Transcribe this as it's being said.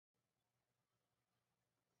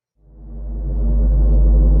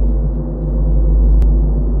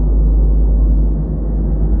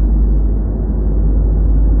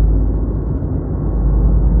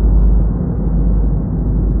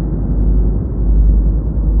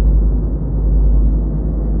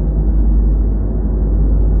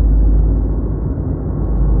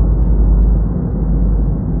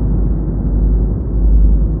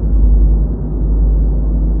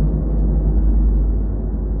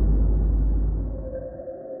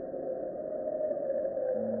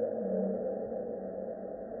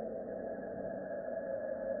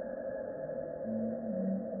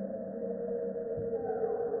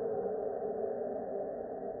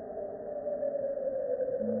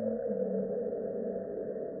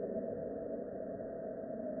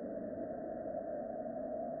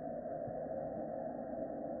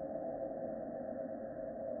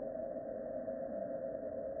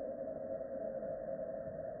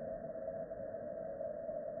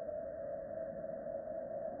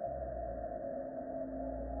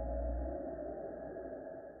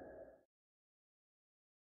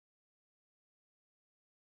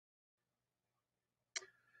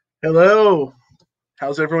Hello.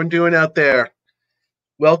 How's everyone doing out there?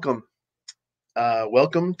 Welcome.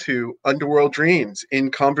 Welcome to Underworld Dreams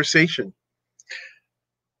in Conversation.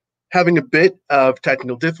 Having a bit of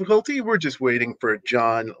technical difficulty. We're just waiting for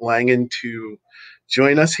John Langan to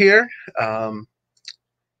join us here.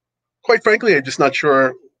 Quite frankly, I'm just not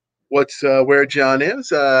sure where John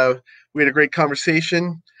is. We had a great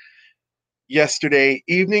conversation yesterday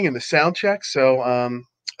evening in the sound check, so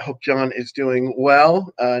I hope John is doing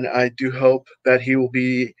well, and I do hope that he will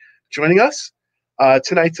be joining us.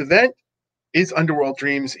 Tonight's event is Underworld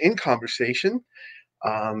Dreams in Conversation.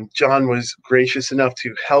 John was gracious enough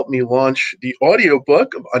to help me launch the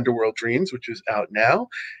audiobook of Underworld Dreams, which is out now.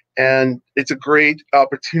 And it's a great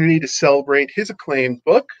opportunity to celebrate his acclaimed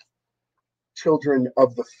book, Children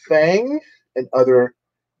of the Fang and Other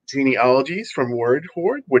Genealogies from Word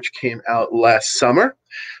Horde, which came out last summer.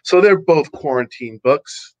 So they're both quarantine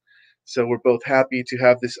books. So we're both happy to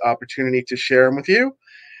have this opportunity to share them with you.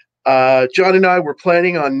 John and I were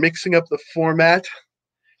planning on mixing up the format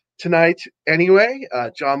tonight anyway.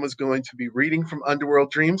 John was going to be reading from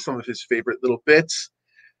Underworld Dreams, some of his favorite little bits,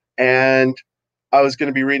 and I was going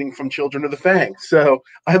to be reading from Children of the Fang. So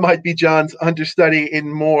I might be John's understudy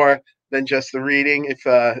in more than just the reading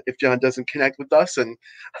if John doesn't connect with us, and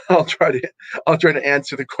I'll try to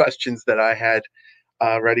answer the questions that I had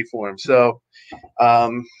ready for him. So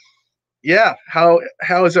yeah, how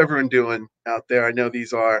is everyone doing out there? I know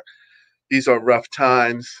these are rough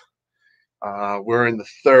times. We're in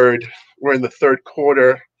the third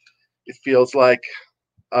quarter. It feels like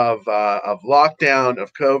of lockdown,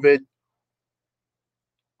 of COVID.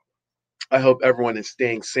 I hope everyone is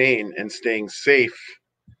staying sane and staying safe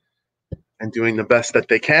and doing the best that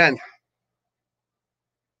they can.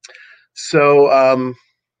 So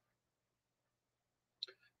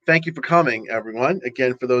thank you for coming, everyone.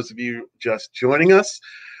 Again, for those of you just joining us,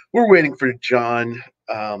 we're waiting for John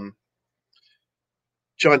to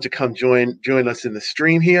come join us in the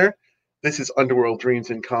stream here. This is Underworld Dreams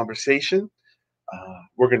in Conversation.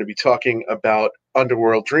 We're going to be talking about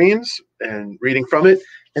Underworld Dreams and reading from it,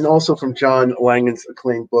 and also from John Langan's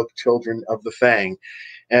acclaimed book, Children of the Fang.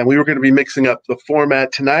 And we were going to be mixing up the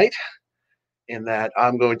format tonight, in that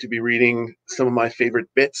I'm going to be reading some of my favorite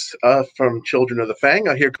bits from Children of the Fang.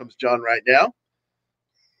 Here comes John right now.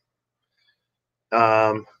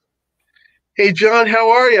 Hey, John, how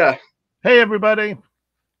are you? Hey, everybody.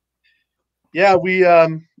 Yeah,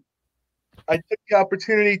 I took the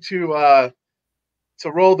opportunity to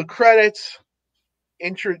roll the credits,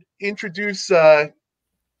 introduce the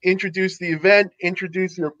event,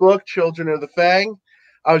 introduce your book, Children of the Fang.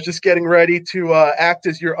 I was just getting ready to act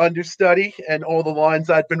as your understudy and all the lines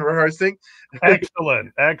I'd been rehearsing.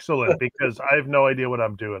 Excellent, because I have no idea what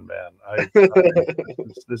I'm doing, man.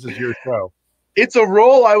 This is your show. It's a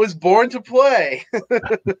role I was born to play.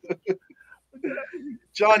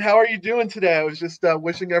 John, how are you doing today? I was just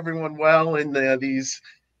wishing everyone well in these.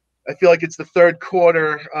 I feel like it's the third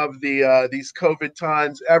quarter of these COVID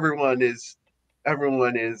times. Everyone is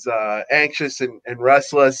anxious and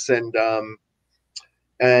restless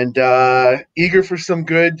and eager for some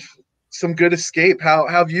good escape. How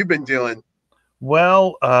have you been doing?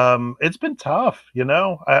 Well, it's been tough, you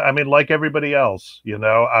know. I mean, like everybody else, you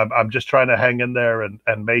know. I'm just trying to hang in there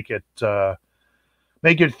and make it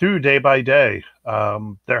through day by day.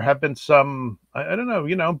 There have been some, I don't know,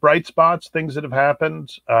 you know, bright spots, things that have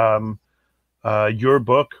happened. Your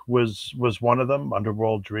book was one of them,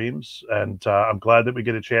 Underworld Dreams, and I'm glad that we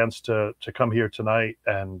get a chance to come here tonight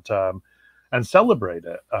and celebrate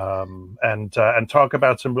it, and talk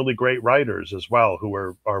about some really great writers as well who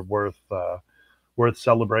are worth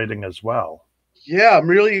celebrating as well. Yeah, I'm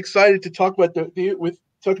really excited to talk about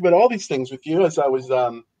talk about all these things with you. As I was,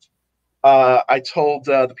 I told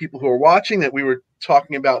the people who are watching that we were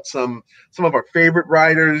talking about some of our favorite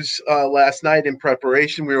writers last night in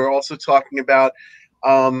preparation. We were also talking about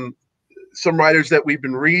some writers that we've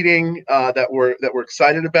been reading that we're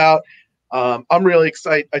excited about. I'm really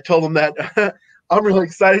excited. I told them that I'm really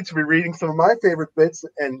excited to be reading some of my favorite bits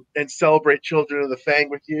and celebrate Children of the Fang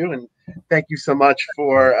with you. And thank you so much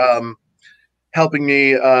for helping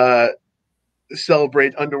me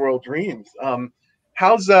celebrate Underworld Dreams.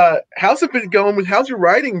 how's it been going with how's your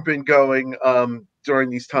writing been going during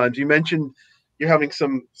these times? You mentioned you're having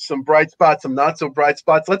some bright spots, some not so bright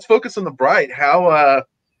spots. Let's focus on the bright. How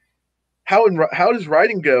does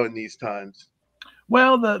writing go in these times?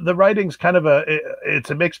 Well, the writing's kind of it's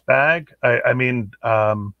a mixed bag. I mean,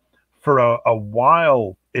 for a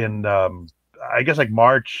while in I guess like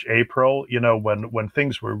March, April, you know, when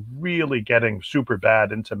things were really getting super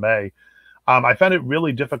bad into May, I found it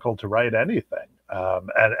really difficult to write anything.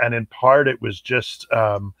 And in part, it was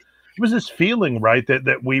this feeling, right,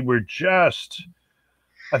 that we were just.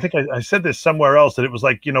 I think I said this somewhere else that it was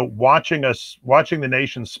like, you know, watching the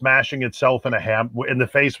nation smashing itself in the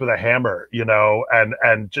face with a hammer, you know,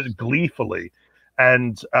 and just gleefully,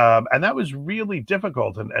 and that was really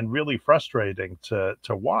difficult and really frustrating to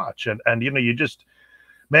watch, and you know, you just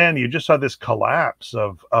saw this collapse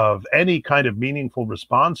of any kind of meaningful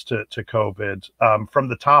response to COVID, from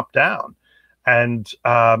the top down, and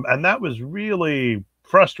that was really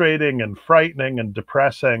frustrating and frightening and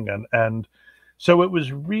depressing, and so it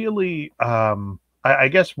was really, I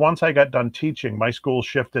guess once I got done teaching, my school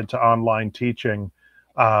shifted to online teaching,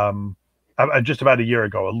 just about a year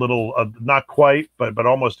ago, a little, not quite, but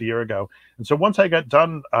almost a year ago. And so once I got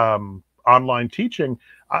done online teaching,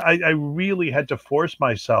 I really had to force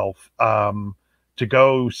myself to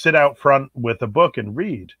go sit out front with a book and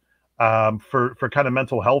read, for kind of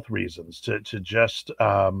mental health reasons, to just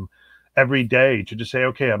every day to just say,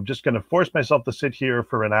 okay, I'm just going to force myself to sit here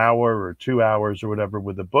for an hour or 2 hours or whatever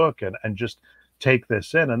with a book, and just take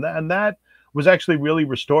this in. And that was actually really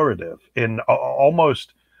restorative in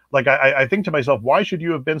almost like, I think to myself, why should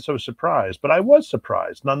you have been so surprised? But I was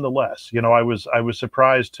surprised nonetheless. You know, I was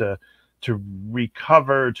surprised to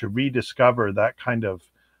recover, to rediscover that kind of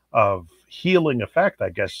healing effect, I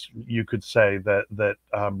guess you could say, that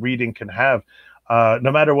reading can have.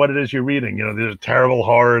 No matter what it is you're reading, you know, there's terrible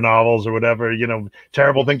horror novels or whatever, you know,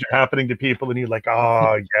 terrible things are happening to people, and you're like,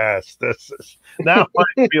 oh yes, this is now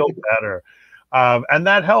I feel better. And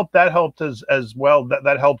that helped as well.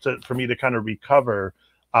 That helped for me to kind of recover,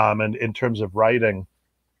 and in terms of writing,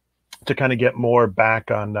 to kind of get more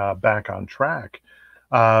back on track.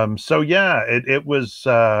 So yeah, it was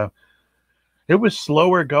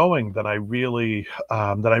slower going than I really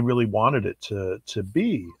wanted it to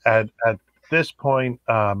be. At this point,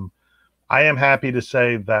 I am happy to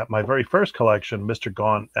say that my very first collection, Mr.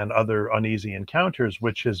 Gaunt and Other Uneasy Encounters,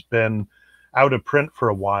 which has been out of print for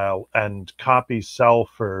a while, and copies sell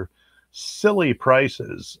for silly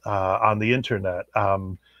prices on the internet.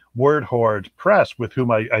 Word Horde Press, with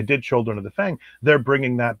whom I did Children of the Fang, they're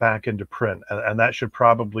bringing that back into print, and that should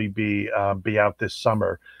probably be out this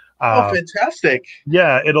summer. Oh, Uh, fantastic!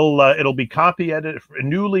 yeah, it'll be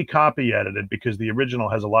newly copy edited, because the original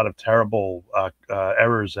has a lot of terrible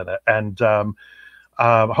errors in it, and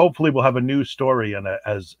hopefully we'll have a new story in it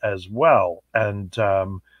as well, and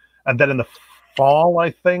then in the fall,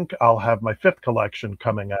 I think I'll have my fifth collection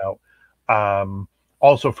coming out,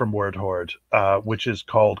 also from Word Horde, which is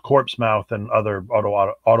called Corpse Mouth and Other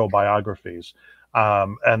Autobiographies,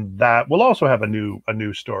 and that will also have a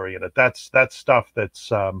new story in it. That's stuff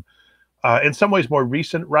that's in some ways more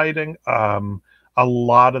recent writing. A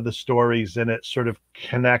lot of the stories in it sort of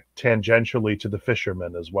connect tangentially to The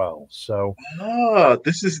Fisherman as well. So, Oh,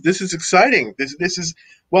 this is exciting. This is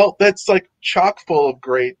well, that's like chock full of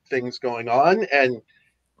great things going on, and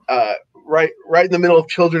right in the middle of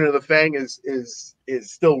Children of the Fang is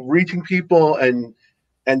still reaching people and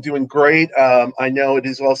doing great. I know it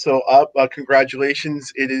is also up.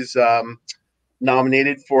 Congratulations! It is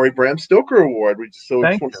nominated for a Bram Stoker Award. So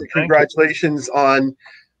just thank want to you, say thank you. congratulations on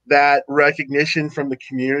that recognition from the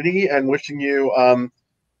community, and wishing you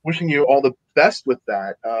all the best with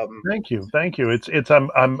that. Thank you. Thank you. It's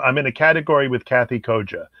I'm in a category with Kathy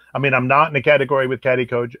Koja. I mean, I'm not in a category with Kathy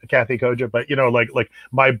Koja, but you know, like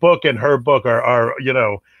my book and her book are you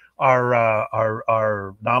know,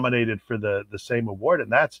 are nominated for the same award,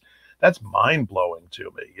 and that's mind blowing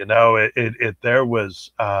to me. You know, it there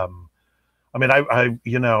was I mean, I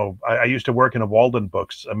used to work in a Walden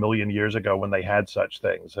Books a million years ago when they had such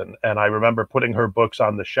things, and I remember putting her books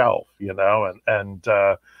on the shelf, you know,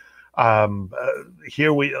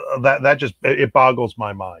 here that just, it boggles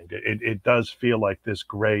my mind. It does feel like this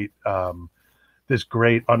great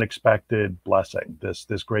unexpected blessing,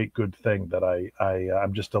 this great good thing that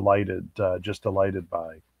I'm just delighted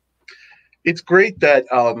by. it's great that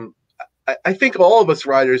I think all of us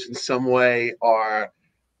writers in some way are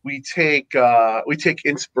we take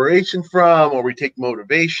inspiration from, or we take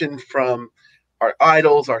motivation from our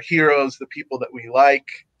idols, our heroes, the people that we like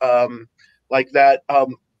that.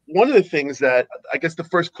 one of the things that I guess the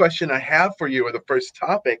first question I have for you, or the first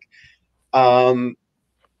topic, um,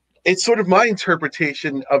 it's sort of my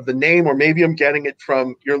interpretation of the name, or maybe I'm getting it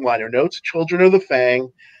from your liner notes, Children of the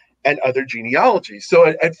Fang and Other Genealogies. So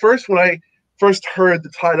at first, when I first heard the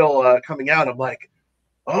title coming out, I'm like,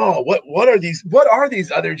 oh, what are these? What are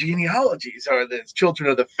these other genealogies? Are these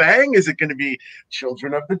Children of the Fang? Is it going to be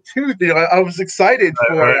Children of the Tooth? You know, I was excited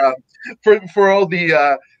Right. for all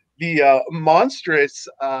the monstrous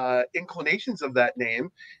inclinations of that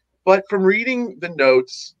name, but from reading the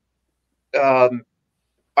notes, um,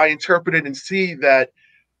 I interpreted and see that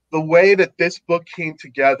the way that this book came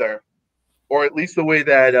together, or at least the way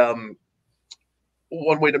that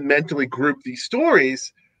one way to mentally group these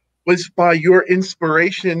stories, was by your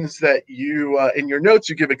inspirations that you, in your notes,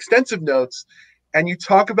 you give extensive notes, and you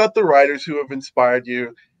talk about the writers who have inspired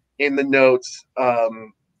you in the notes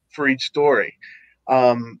for each story.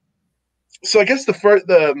 Um, so I guess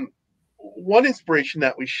the one inspiration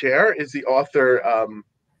that we share is the author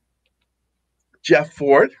Jeff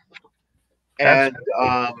Ford, and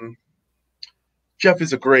Absolutely. Jeff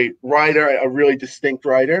is a great writer, a really distinct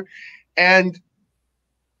writer, and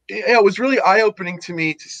it was really eye opening to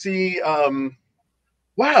me to see.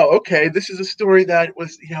 Wow, okay, this is a story that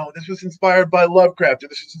was, this was inspired by Lovecraft, or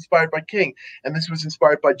this was inspired by King, and this was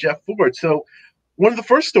inspired by Jeff Ford. So, one of the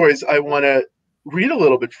first stories I want to read a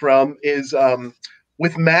little bit from is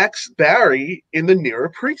with Max Barry in the Nearer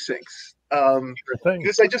Precincts. Sure thing.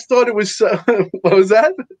 Because I just thought it was, what was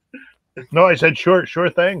that? No, I said sure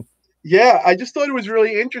thing. Yeah, I just thought it was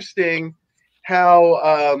really interesting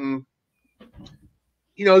how,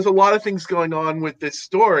 there's a lot of things going on with this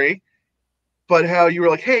story, but how you were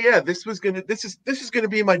like, hey, yeah, this is gonna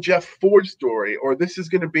be my Jeff Ford story, or this is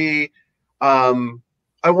gonna be, I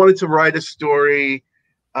wanted to write a story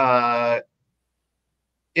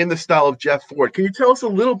in the style of Jeff Ford. Can you tell us a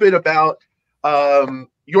little bit about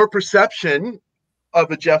your perception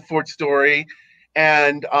of a Jeff Ford story,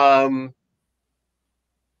 and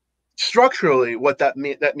structurally what that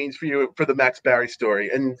means for you for the Max Barry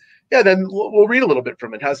story? And yeah, then we'll read a little bit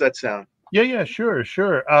from it. How's that sound? Yeah, sure.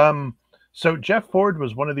 So Jeff Ford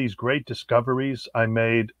was one of these great discoveries I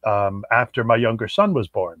made after my younger son was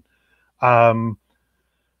born. Um,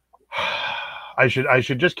 I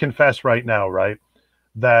should just confess right now, right,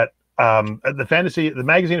 that the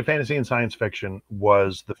magazine of fantasy and science fiction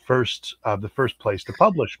was the first place to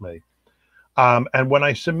publish me. And when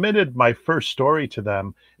I submitted my first story to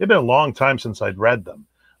them, it'd been a long time since I'd read them.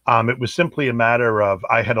 It was simply a matter of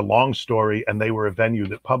I had a long story, and they were a venue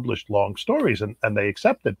that published long stories, and they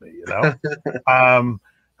accepted me. Um,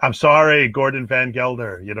 I'm sorry, Gordon Van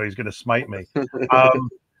Gelder. He's going to smite me. Um,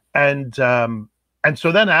 and and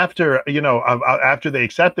so then after they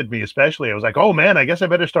accepted me, especially, I was like, oh man, I guess I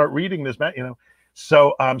better start reading this.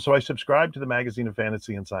 So I subscribed to the magazine of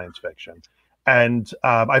fantasy and science fiction. And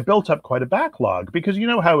I built up quite a backlog, because you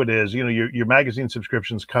know how it is. Your magazine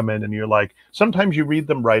subscriptions come in, and you're like, sometimes you read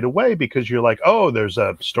them right away because you're like, oh, there's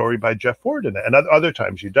a story by Jeff Ford in it, and other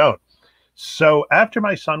times you don't. So after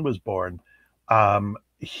my son was born,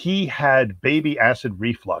 he had baby acid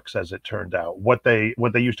reflux, as it turned out, what they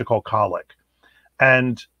used to call colic,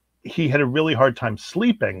 and he had a really hard time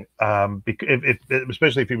sleeping,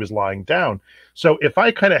 especially if he was lying down. So if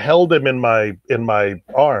I kind of held him in my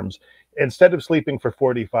arms, instead of sleeping for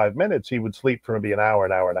 45 minutes, he would sleep for maybe an hour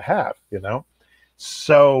and a half,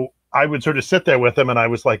 So I would sort of sit there with him, and I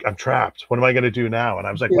was like, I'm trapped. What am I going to do now? And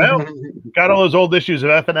I was like, well, got all those old issues of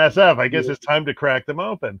FNSF. I guess it's time to crack them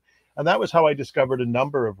open. And that was how I discovered a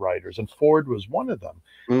number of writers, and Ford was one of them.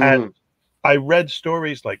 And I read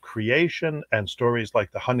stories like Creation and stories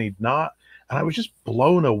like The Honeyed Knot, and I was just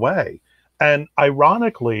blown away. And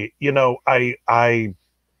ironically,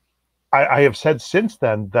 I have said since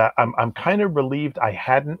then that I'm kind of relieved I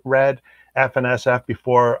hadn't read FNSF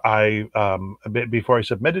before I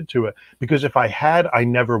submitted to it, because if I had, I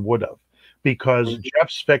never would have. Because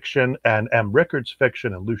Jeff's fiction and M. Rickard's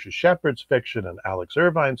fiction and Lucius Shepard's fiction and Alex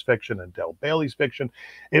Irvine's fiction and Del Bailey's fiction,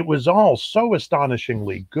 it was all so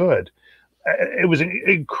astonishingly good. It was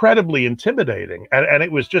incredibly intimidating, and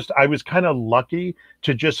it was just, I was kind of lucky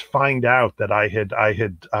to just find out that I had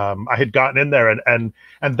gotten in there, and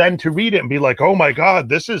then to read it and be like, oh my God,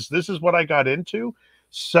 this is what I got into.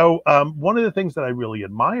 So one of the things that I really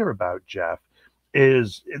admire about Jeff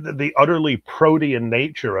is the utterly protean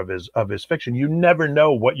nature of his fiction. You never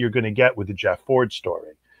know what you're going to get with the Jeff Ford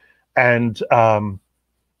story, and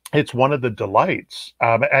it's one of the delights,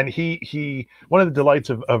 and he one of the delights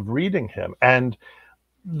of reading him. And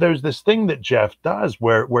there's this thing that Jeff does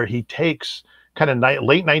where he takes kind of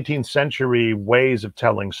late 19th century ways of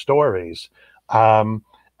telling stories,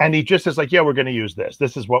 And he just is like, yeah, we're going to use this.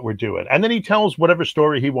 This is what we're doing. And then he tells whatever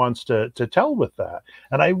story he wants to tell with that.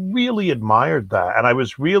 And I really admired that. And I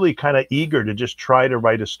was really kind of eager to just try to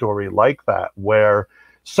write a story like that, where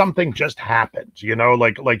something just happened,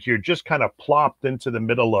 like you're just kind of plopped into the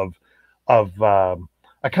middle of a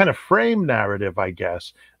kind of frame narrative, I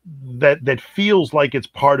guess, that feels like it's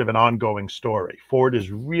part of an ongoing story. Ford is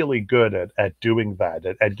really good at doing that,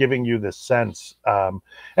 at giving you this sense. And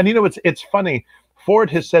it's funny.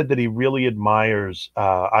 Ford has said that he really admires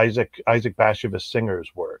Isaac Bashevis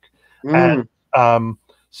Singer's work, Mm. and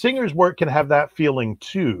Singer's work can have that feeling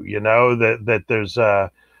too. That there's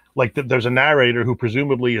there's a narrator who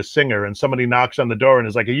presumably is Singer, and somebody knocks on the door and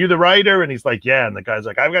is like, "Are you the writer?" And he's like, "Yeah." And the guy's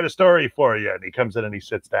like, "I've got a story for you." And he comes in and he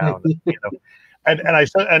sits down. And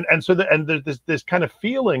there's this kind of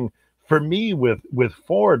feeling for me with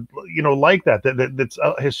Ford, like that's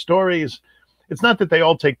his stories. It's not that they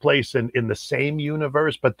all take place in the same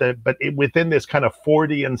universe, but within this kind of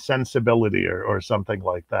Fordian sensibility or something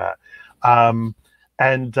like that.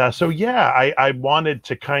 So yeah, I wanted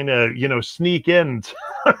to kind of sneak into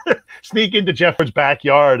Jeff Ford's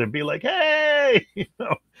backyard and be like, hey,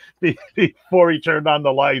 before he turned on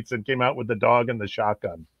the lights and came out with the dog and the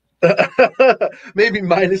shotgun. Maybe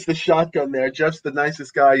minus the shotgun there. Jeff's the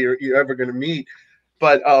nicest guy you're ever going to meet.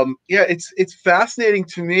 But yeah, it's fascinating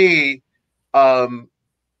to me.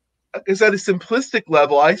 Is at a simplistic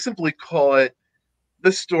level, I simply call it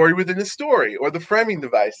the story within the story, or the framing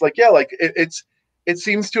device. Like, yeah, like it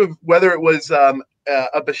seems to have, whether it was a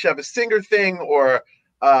Bashevis Singer thing or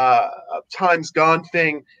a Times Gone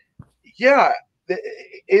thing. Yeah,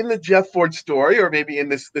 in the Jeff Ford story, or maybe in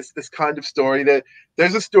this kind of story, that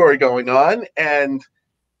there's a story going on, and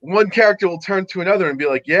one character will turn to another and be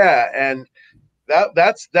like, yeah, and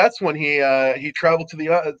that's when he traveled to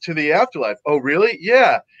the afterlife. Oh, really?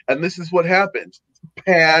 Yeah. And this is what happened.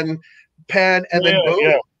 Pan, and then boom.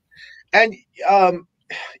 Yeah. And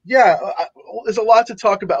yeah, there's a lot to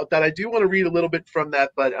talk about that. I do want to read a little bit from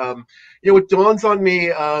that, but it dawns on me.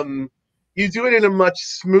 You do it in a much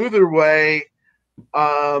smoother way.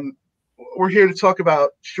 We're here to talk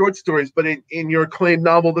about short stories, but in your acclaimed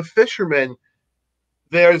novel, The Fisherman,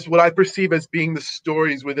 there's what I perceive as being the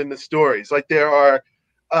stories within the stories. Like, there are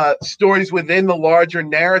stories within the larger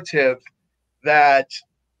narrative that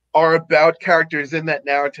are about characters in that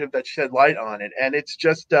narrative that shed light on it. And it's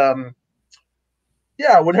just,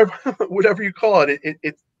 yeah, whatever you call it,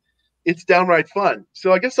 it's downright fun.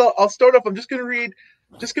 So I guess I'll start off. I'm just going to read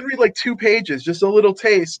like 2 pages, just a little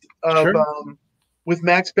taste of, Sure. with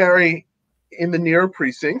Max Barry in the Nearer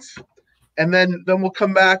Precincts. And then we'll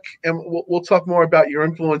come back and we'll talk more about your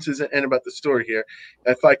influences and about the story here.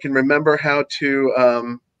 If I can remember how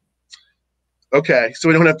to, okay, so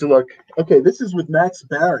we don't have to look. Okay, this is with Max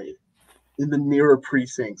Barry in the Nearer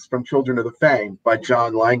Precincts from Children of the Fang by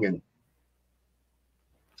John Langan.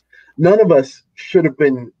 None of us should have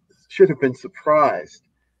been surprised.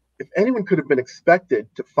 If anyone could have been expected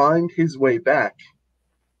to find his way back,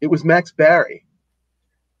 it was Max Barry.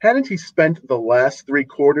 Hadn't he spent the last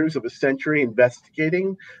 3/4 of a century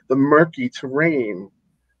investigating the murky terrain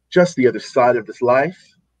just the other side of this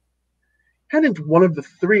life? Hadn't one of the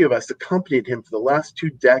 3 of us accompanied him for the last 2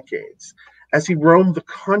 decades as he roamed the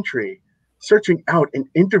country, searching out and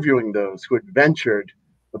interviewing those who had ventured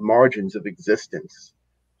the margins of existence?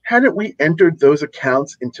 Hadn't we entered those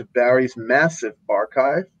accounts into Barry's massive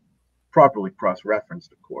archive, properly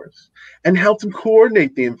cross-referenced, of course, and helped him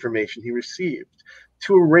coordinate the information he received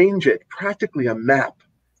to arrange it, practically a map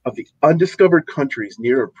of the undiscovered country's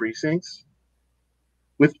Nearer Precincts?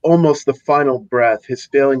 With almost the final breath his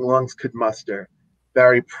failing lungs could muster,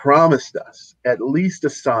 Barry promised us at least a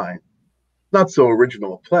sign, not so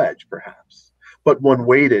original a pledge, perhaps, but one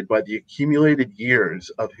weighted by the accumulated years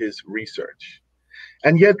of his research.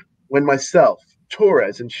 And yet, when myself,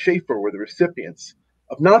 Torres, and Schaefer were the recipients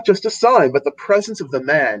of not just a sign, but the presence of the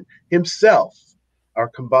man himself, our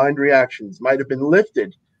combined reactions might have been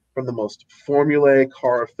lifted from the most formulaic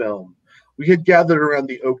horror film. We had gathered around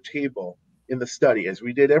the oak table in the study, as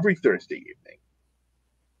we did every Thursday evening.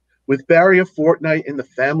 With Barry a fortnight in the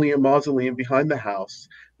family mausoleum behind the house,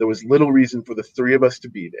 there was little reason for the 3 of us to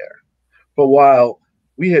be there. But while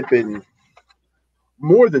we had been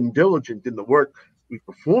more than diligent in the work we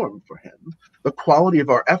performed for him, the quality of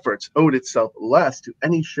our efforts owed itself less to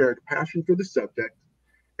any shared passion for the subject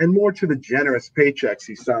and more to the generous paychecks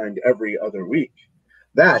he signed every other week.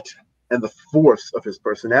 That, and the force of his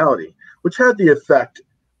personality, which had the effect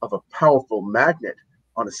of a powerful magnet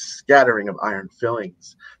on a scattering of iron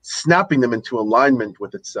fillings, snapping them into alignment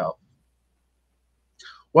with itself.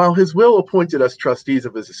 while his will appointed us trustees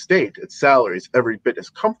of his estate at salaries every bit as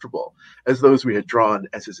comfortable as those we had drawn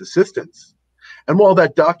as his assistants. And while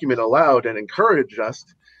that document allowed and encouraged us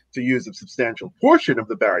to use a substantial portion of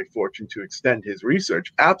the Barry fortune to extend his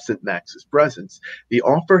research absent Max's presence, the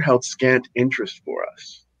offer held scant interest for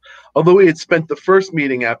us. Although we had spent the first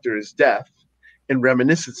meeting after his death in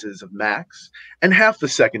reminiscences of Max and half the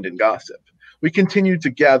second in gossip, we continued to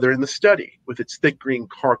gather in the study with its thick green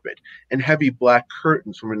carpet and heavy black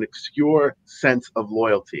curtains from an obscure sense of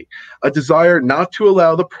loyalty, a desire not to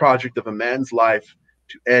allow the project of a man's life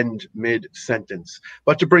to end mid-sentence,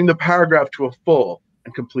 but to bring the paragraph to a full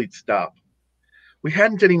and complete stop. We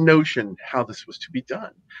hadn't any notion how this was to be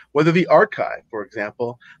done, whether the archive, for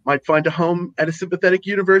example, might find a home at a sympathetic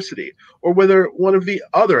university, or whether one of the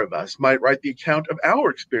other of us might write the account of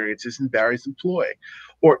our experiences in Barry's employ,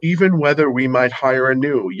 or even whether we might hire a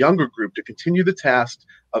new, younger group to continue the task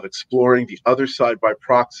of exploring the other side by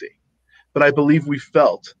proxy. But I believe we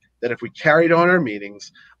felt that if we carried on our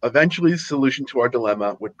meetings, eventually the solution to our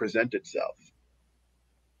dilemma would present itself.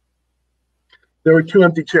 There were 2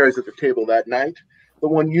 empty chairs at the table that night, the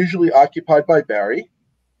one usually occupied by Barry,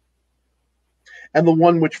 and the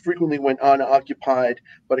one which frequently went unoccupied,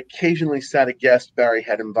 but occasionally sat a guest Barry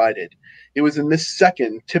had invited. It was in this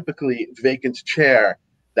second, typically vacant chair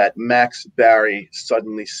that Max Barry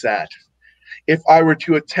suddenly sat. If I were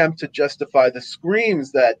to attempt to justify the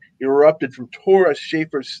screams that erupted from Torres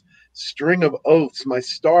Schaefer's string of oaths, my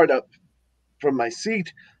start up from my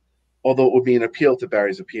seat, although it would be an appeal to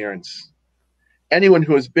Barry's appearance. Anyone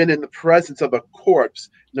who has been in the presence of a corpse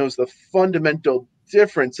knows the fundamental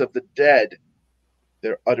difference of the dead,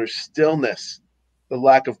 their utter stillness, the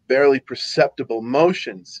lack of barely perceptible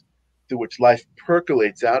motions through which life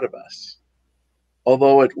percolates out of us.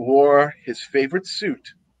 Although it wore his favorite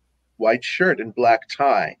suit, white shirt and black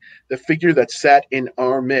tie, the figure that sat in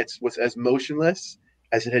our midst was as motionless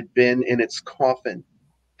as it had been in its coffin.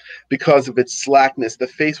 Because of its slackness, the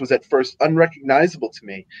face was at first unrecognizable to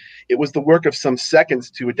me. It was the work of some seconds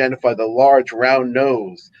to identify the large round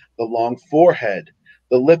nose, the long forehead,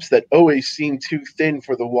 the lips that always seemed too thin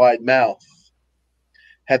for the wide mouth.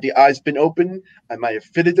 Had the eyes been open, I might have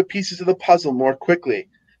fitted the pieces of the puzzle more quickly,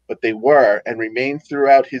 but they were and remained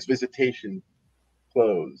throughout his visitation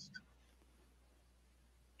closed.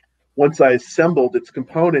 Once I assembled its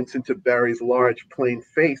components into Barry's large, plain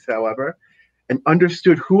face, however, and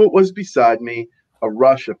understood who it was beside me, a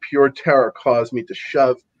rush of pure terror caused me to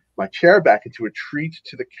shove my chair back and to retreat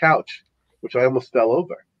to the couch, which I almost fell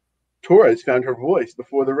over. Torres found her voice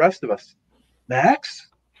before the rest of us. Max?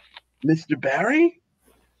 Mr. Barry?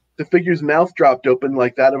 The figure's mouth dropped open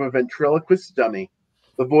like that of a ventriloquist dummy.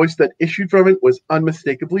 The voice that issued from it was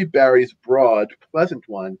unmistakably Barry's broad, pleasant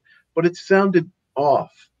one, but it sounded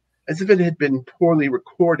off, as if it had been poorly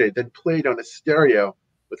recorded, then played on a stereo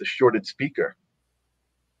with a shorted speaker.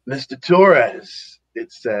 Mr. Torres,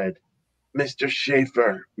 it said. Mr.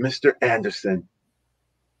 Schaefer, Mr. Anderson.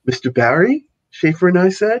 Mr. Barry? Schaefer and I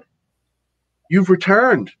said. You've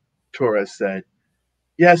returned, Torres said.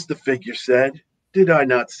 Yes, the figure said. Did I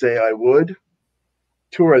not say I would?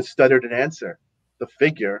 Torres stuttered an answer. The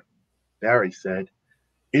figure, Barry said.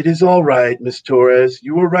 It is all right, Miss Torres.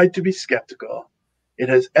 You were right to be skeptical. It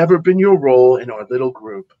has ever been your role in our little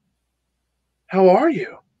group. How are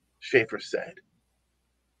you? Schaefer said.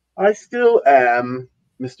 I still am,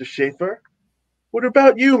 Mr. Schaefer. What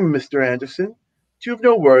about you, Mr. Anderson? Do you have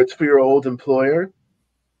no words for your old employer?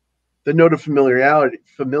 The note of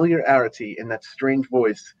familiarity in that strange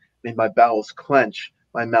voice made my bowels clench.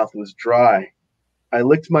 My mouth was dry. I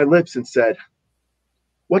licked my lips and said,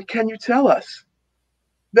 What can you tell us?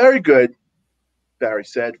 Very good, Barry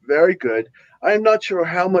said. Very good. I am not sure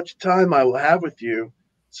how much time I will have with you,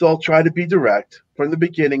 so I'll try to be direct. From the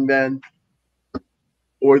beginning, then,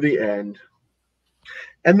 or the end.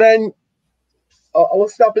 And then I'll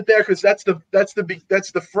stop it there because that's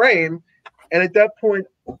the frame. And at that point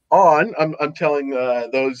on, I'm telling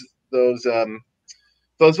those of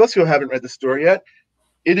us who haven't read the story yet,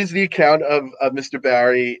 it is the account of Mr.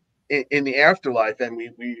 Barry in the afterlife, and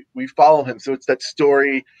we follow him. So it's that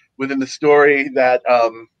story within the story that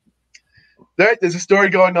there's a story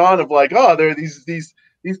going on of like, oh, there are these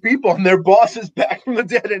people and their boss is back from the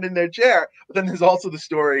dead and in their chair. But then there's also the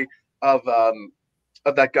story of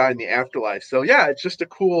that guy in the afterlife. So yeah, it's just a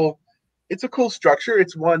cool structure.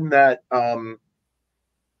 It's one that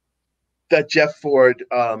that Jeff Ford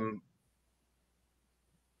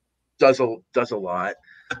does a lot.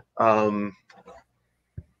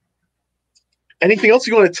 Anything else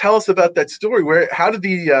you want to tell us about that story? How did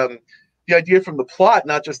the idea from the plot,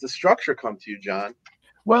 not just the structure, come to you, John?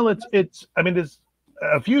 Well, it's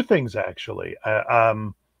a few things actually.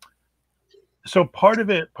 So part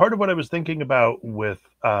of what I was thinking about with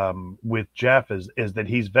Jeff is that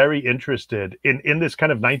he's very interested in this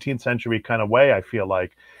kind of 19th century kind of way. I feel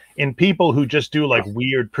like in people who just do like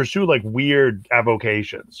pursue like weird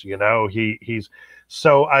avocations. You know, he's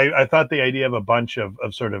so I thought the idea of a bunch of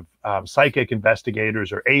sort of psychic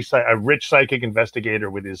investigators or a rich psychic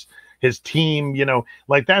investigator with his team, you know,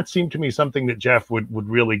 like that seemed to me something that Jeff would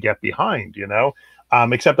really get behind. You know,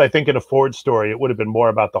 except I think in a Ford story, it would have been more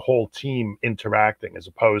about the whole team interacting as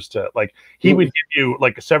opposed to like he would give you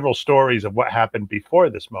like several stories of what happened before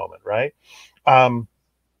this moment, right? Um,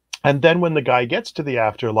 and then when the guy gets to the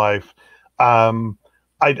afterlife, um,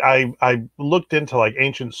 I looked into like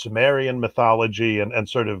ancient Sumerian mythology and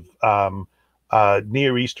sort of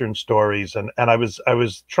Near Eastern stories, and I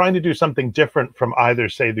was trying to do something different from either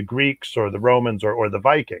say the Greeks or the Romans or the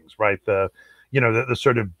Vikings, right? The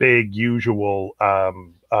sort of big usual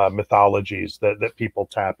mythologies that people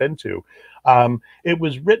tap into. It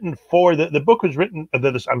was written for the book was written.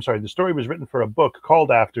 I'm sorry, the story was written for a book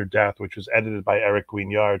called After Death, which was edited by Eric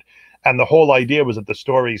Guignard. And the whole idea was that the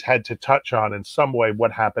stories had to touch on in some way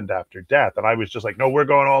what happened after death. And I was just like, no, we're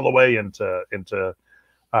going all the way into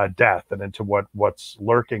death and into what's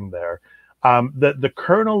lurking there. The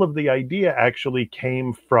kernel of the idea actually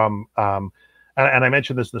came from and I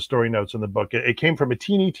mentioned this in the story notes in the book. It came from a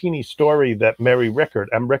teeny story that Mary Rickert,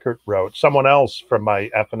 M. Rickert, wrote. Someone else from my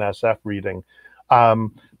FNSF reading.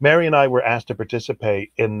 Mary and I were asked to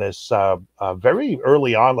participate in this very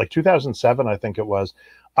early on, like 2007, I think it was,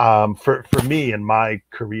 for me in my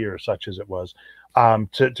career, such as it was,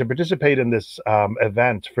 to participate in this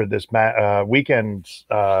event for this weekend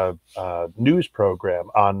news program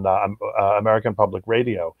on American Public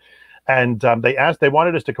Radio. And they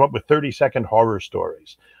wanted us to come up with 30-second horror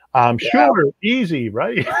stories. Sure, easy,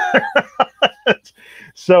 right?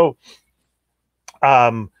 So,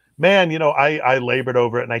 man, you know, I labored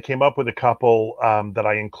over it and I came up with a couple that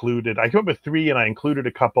I included. I came up with three and I included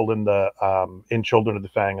a couple in the in Children of the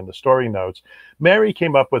Fang and the story notes. Mary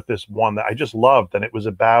came up with this one that I just loved, and it was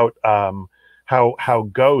about how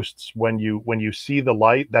ghosts, when you see the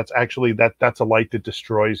light, that's actually that's a light that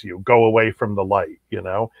destroys you. Go away from the light, you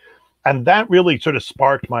know. And that really sort of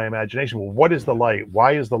sparked my imagination. Well, what is the light?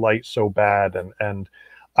 Why is the light so bad? And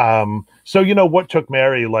so, you know, what took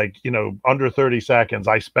Mary like, you know, under 30 seconds,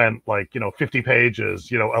 I spent like, you know, 50 pages,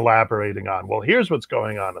 you know, elaborating on, well, here's what's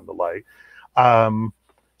going on in the light.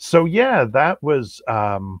 So yeah, that was,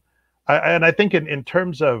 and I think in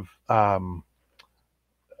terms of,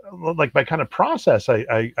 like my kind of process,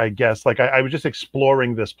 I guess, like I was just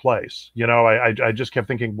exploring this place, you know. I just kept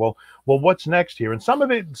thinking, well, what's next here? And some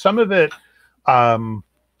of it,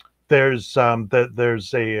 there's a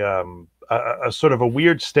sort of a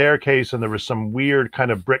weird staircase, and there was some weird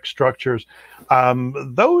kind of brick structures.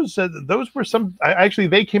 Those were actually,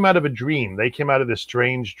 they came out of a dream. They came out of this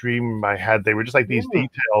strange dream I had. They were just like these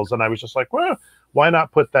details, and I was just like, well, why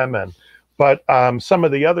not put them in? But some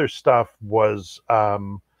of the other stuff was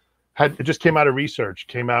it just came out of research,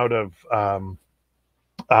 came out of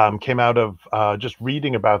just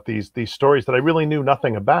reading about these stories that I really knew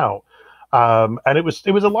nothing about. And it was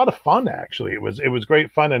a lot of fun, actually. It was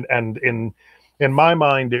great fun, and in my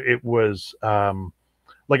mind, it was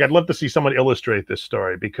like I'd love to see someone illustrate this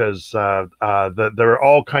story, because there are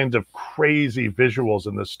all kinds of crazy visuals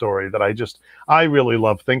in this story that I really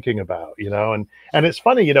love thinking about, you know. And it's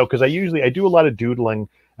funny, you know, because I do a lot of doodling,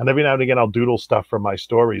 and every now and again I'll doodle stuff from my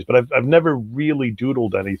stories, but I've never really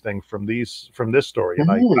doodled anything from this story, and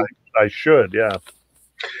I should, yeah.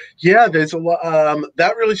 Yeah, there's a lot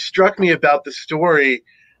that really struck me about the story.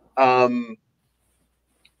 It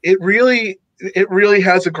really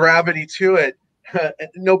has a gravity to it.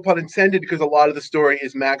 No pun intended, because a lot of the story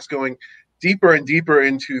is Max going deeper and deeper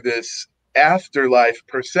into this afterlife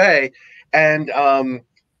per se, and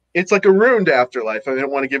it's like a ruined afterlife. I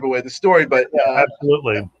don't want to give away the story, but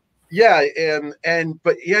absolutely, yeah,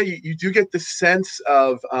 but yeah, you do get the sense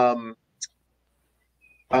of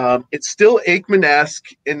it's still Aikman-esque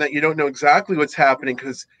in that you don't know exactly what's happening,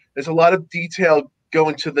 because there's a lot of detail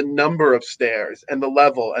going to the number of stairs and the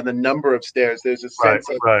level and the number of stairs. There's a sense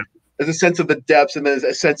there's a sense of the depths, and there's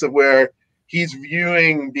a sense of where he's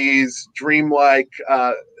viewing these dreamlike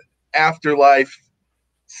afterlife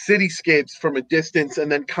cityscapes from a distance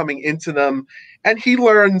and then coming into them, and he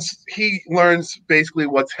learns basically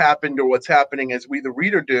what's happened or what's happening as we the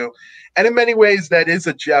reader do. And in many ways that is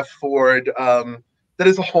a Jeff Ford, that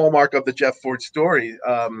is a hallmark of the Jeff Ford story.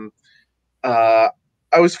 I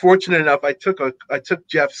was fortunate enough, I took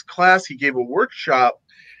Jeff's class. He gave a workshop.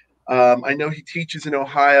 I know he teaches in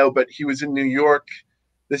Ohio, but he was in New York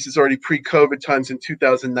this is already pre-COVID times in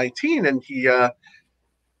 2019, and he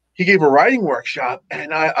gave a writing workshop,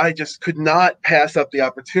 and I just could not pass up the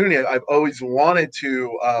opportunity. I've always wanted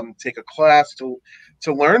to take a class to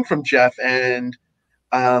learn from Jeff, and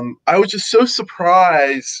I was just so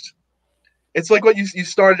surprised. It's like what you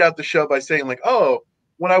started out the show by saying, like, oh,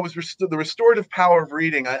 when I was the restorative power of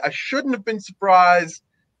reading, I shouldn't have been surprised,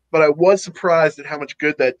 but I was surprised at how much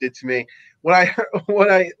good that did to me. When I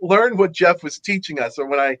when I learned what Jeff was teaching us, or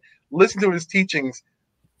when I listened to his teachings,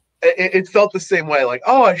 it felt the same way. Like,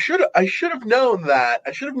 oh, I should have known that.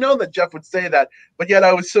 I should have known that Jeff would say that. But yet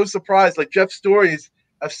I was so surprised. Like, Jeff's stories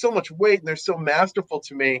have so much weight and they're so masterful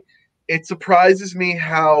to me. It surprises me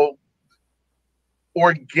how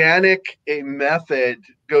organic a method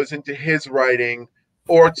goes into his writing,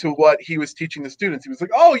 or to what he was teaching the students. He was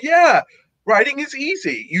like, oh yeah, writing is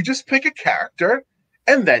easy. You just pick a character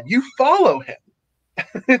and then you follow him.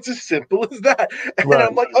 It's as simple as that. And Right.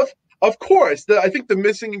 I'm like, of course. I think the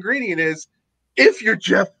missing ingredient is, if you're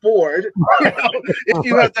Jeff Ford, if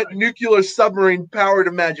you have that nuclear submarine powered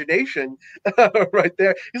imagination right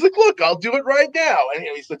there, he's like, look, I'll do it right now. And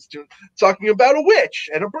he starts talking about a witch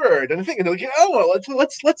and a bird and a thing. And they're like, oh, well,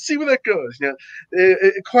 let's see where that goes.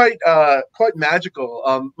 Quite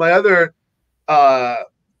magical. My other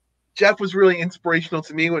Jeff was really inspirational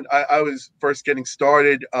to me when I was first getting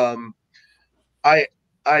started. I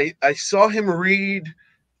saw him read.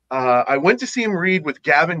 I went to see him read with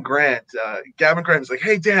Gavin Grant. Gavin Grant was like,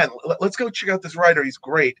 hey, Dan, let's go check out this writer. He's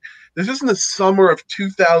great. This was in the summer of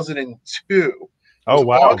 2002. Oh,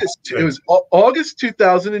 wow. It was August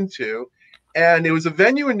 2002. And it was a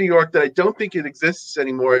venue in New York that I don't think it exists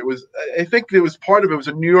anymore. I think it was part of it was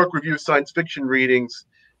a New York Review of Science Fiction readings,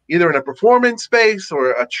 either in a performance space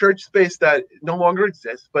or a church space that no longer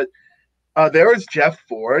exists. But there was Jeff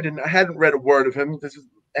Ford, and I hadn't read a word of him.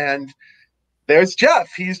 And there's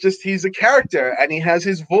Jeff. He's a character, and he has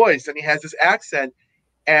his voice and he has his accent.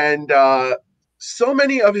 And so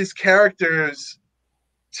many of his characters,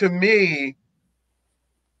 to me,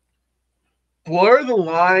 blur the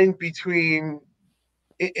line between,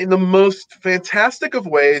 in the most fantastic of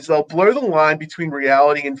ways, they'll blur the line between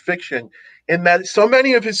reality and fiction, in that so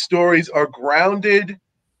many of his stories are grounded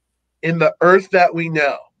in the earth that we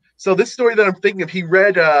know. So this story that I'm thinking of, he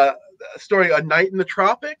read a story, A Night in the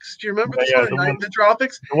Tropics. Do you remember the story, A Night in the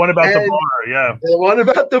Tropics? The one about the bar, yeah. The one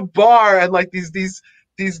about the bar, and like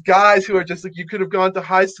these guys who are just like, you could have gone to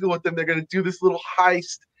high school with them. They're going to do this little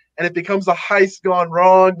heist, and it becomes a heist gone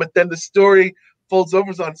wrong, but then the story folds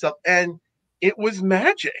over on itself, and it was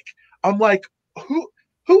magic. I'm like, who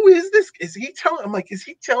is this? Is he telling? I'm like, is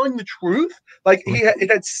he telling the truth? Like,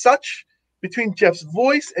 it had such, between Jeff's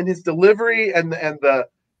voice and his delivery and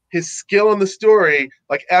his skill in the story.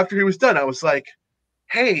 Like, after he was done, I was like,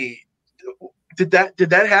 hey, did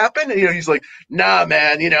that happen? And he's like, nah,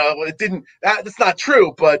 man, it didn't. That's not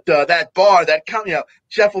true. But that bar,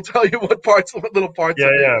 Jeff will tell you what little parts of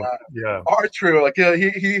it are true. Like,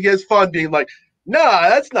 he has fun being like, nah,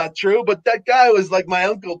 that's not true. But that guy was like my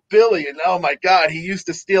Uncle Billy, and oh my God, he used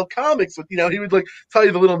to steal comics. With he would like tell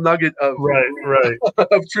you the little nugget of right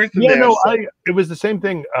of truth in there. No, so. It was the same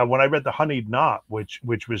thing when I read The Honeyed Knot, which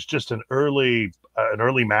was just an early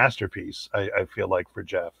masterpiece. I feel like for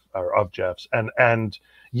Jeff, or of Jeff's, and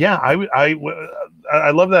yeah, I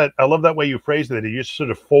love that. I love that way you phrased it. You just sort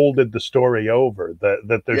of folded the story over.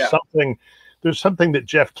 That there's something that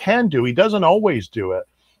Jeff can do. He doesn't always do it,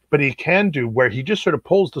 but he can do, where he just sort of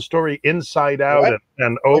pulls the story inside out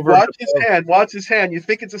and over. Watch his hand. You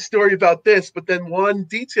think it's a story about this, but then one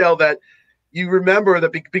detail that you remember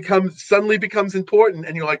that suddenly becomes important,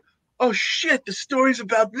 and you're like, oh shit, the story's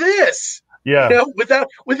about this. Yeah.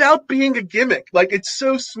 Without being a gimmick. Like, it's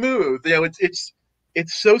so smooth. It's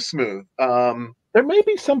so smooth. There may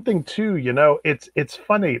be something too, it's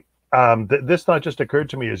funny. This thought just occurred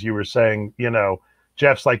to me as you were saying,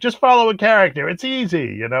 Jeff's like, just follow a character. It's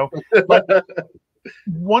easy, But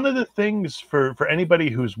one of the things for anybody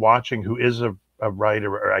who's watching, who is a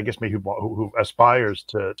writer, or I guess maybe who aspires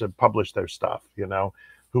to publish their stuff,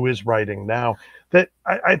 who is writing now, that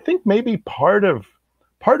I think maybe part of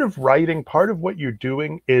writing, part of what you're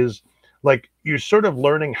doing is, like, you're sort of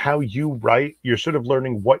learning how you write. You're sort of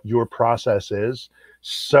learning what your process is.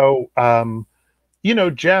 So,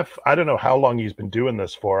 Jeff, I don't know how long he's been doing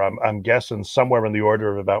this for. I'm guessing somewhere in the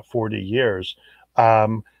order of about 40 years.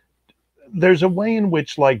 There's a way in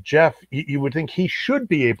which, like, Jeff, you would think he should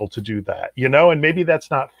be able to do that, and maybe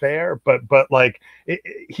that's not fair, but like,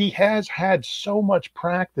 he has had so much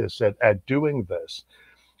practice at doing this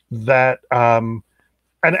that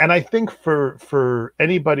and I think for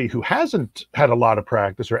anybody who hasn't had a lot of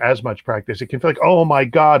practice or as much practice, it can feel like, oh my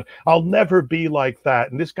God, I'll never be like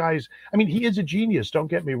that. And this guy's, I mean, he is a genius, don't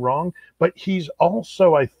get me wrong, but he's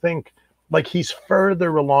also, I think, like he's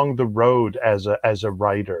further along the road as a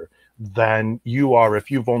writer than you are if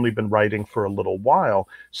you've only been writing for a little while.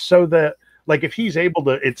 So that like if he's able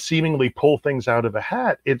to it seemingly pull things out of a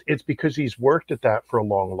hat, it's because he's worked at that for a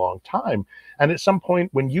long, long time. And at some point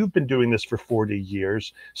when you've been doing this for 40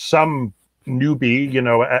 years, some newbie, you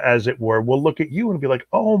know, as it were, will look at you and be like,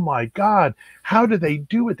 oh my God, how do they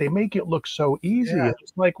do it? They make it look so easy. Yeah. And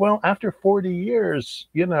it's like, well, after 40 years,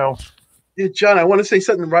 you know. Yeah, John, I want to say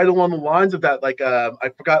something right along the lines of that. Like, I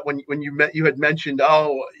forgot when you had mentioned,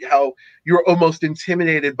 oh, how you were almost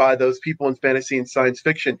intimidated by those people in fantasy and science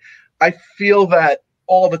fiction. I feel that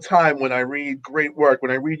all the time when I read great work, when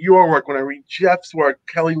I read your work, when I read Jeff's work,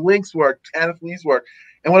 Kelly Link's work, Kenneth Lee's work,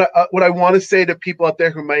 and what I want to say to people out there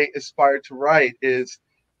who may aspire to write is,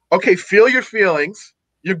 okay, feel your feelings.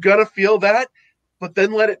 You're gonna feel that, but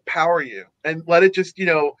then let it power you and let it just,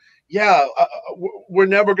 yeah, we're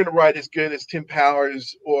never going to write as good as Tim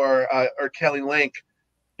Powers or Kelly Link,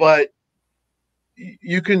 but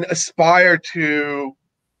you can aspire to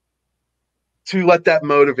let that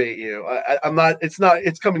motivate you. I'm not.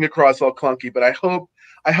 It's coming across all clunky, but I hope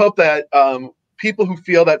that people who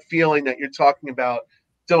feel that feeling that you're talking about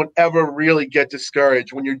don't ever really get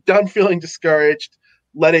discouraged. When you're done feeling discouraged,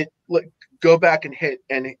 go back and hit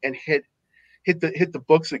the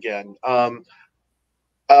books again.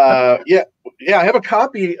 Yeah, yeah. I have a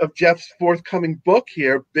copy of Jeff's forthcoming book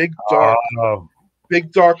here, Oh,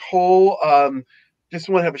 Big Dark Hole. Just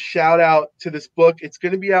want to have a shout out to this book. It's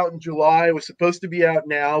going to be out in July. It was supposed to be out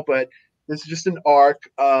now, but this is just an arc.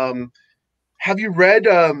 Have you read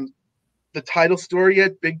the title story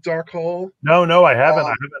yet? Big Dark Hole. no, no, I haven't.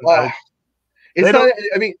 I Um, haven't. oh, it's They not. don't.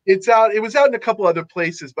 I mean, it's out. It was out in a couple other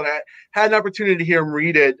places, but I had an opportunity to hear him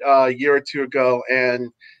read it a year or two ago, and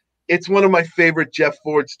it's one of my favorite Jeff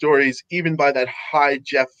Ford stories, even by that high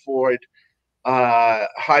Jeff Ford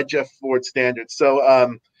standard.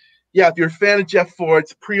 So, yeah, if you're a fan of Jeff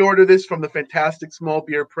Ford's, pre-order this from the Fantastic Small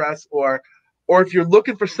Beer Press, or if you're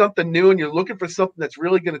looking for something new and you're looking for something that's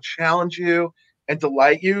really going to challenge you and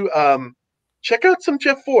delight you, check out some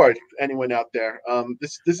Jeff Ford. Anyone out there?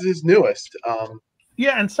 This is his newest.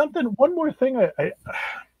 Yeah, and something. One more thing.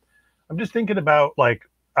 I'm just thinking about like.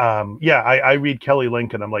 Yeah, I read Kelly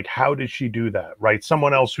Lincoln. I'm like, how did she do that? Right,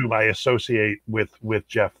 someone else whom I associate with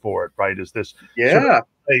Jeff Ford. Right, is this sort of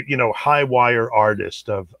Yeah, high wire artist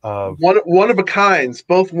of one of a kinds,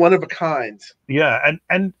 both one of a kinds. yeah,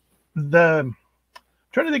 and the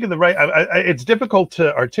trying to think of the right. It's difficult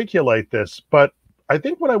to articulate this, but I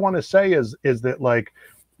think what I want to say is that like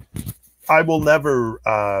I will never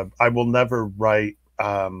write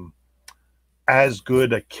as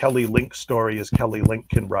good a Kelly Link story as Kelly Link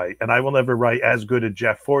can write, and I will never write as good a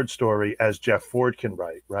Jeff Ford story as Jeff Ford can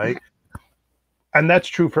write, right? And that's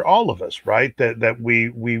true for all of us, right? That we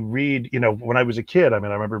read, when I was a kid, I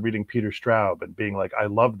mean, I remember reading Peter Straub and being like, I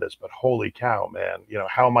love this, but holy cow, man,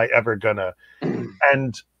 how am I ever gonna?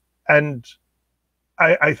 And and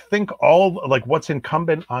I think all like what's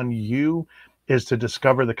incumbent on you is to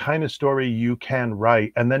discover the kind of story you can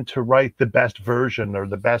write and then to write the best version or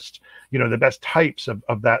the best types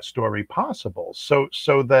of that story possible. So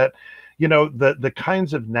that, the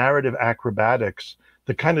kinds of narrative acrobatics,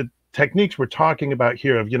 the kind of techniques we're talking about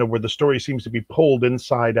here of, where the story seems to be pulled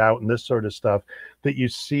inside out and this sort of stuff that you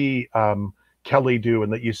see Kelly do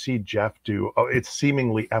and that you see Jeff do, it's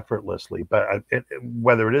seemingly effortlessly, but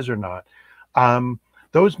whether it is or not,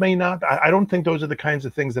 those may not. I don't think those are the kinds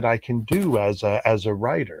of things that I can do as a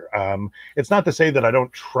writer. It's not to say that I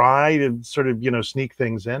don't try to sort of sneak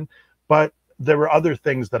things in, but there are other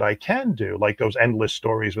things that I can do, like those endless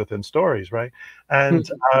stories within stories, right? And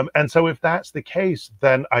so if that's the case,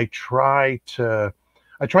 then I try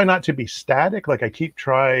not to be static. Like I keep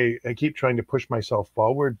trying to push myself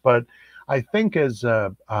forward. But I think as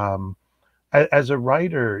a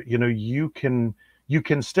writer, you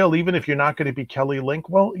can still, even if you're not going to be Kelly Link,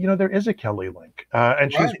 well, there is a Kelly Link,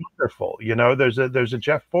 and she's Right. wonderful. There's a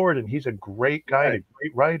Jeff Ford, and he's a great guy, and Right. a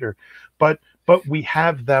great writer. But we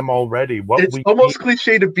have them already. What It's we need, almost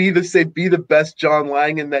cliche to be the best John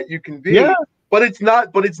Langan that you can yeah, be, but it's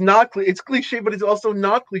not. But it's not. It's cliche, but it's also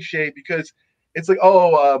not cliche because it's like,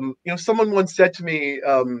 oh, someone once said to me,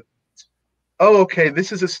 oh, okay,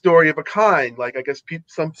 this is a story of a kind. Like I guess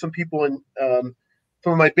some people in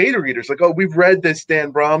some of my beta readers like, oh, we've read this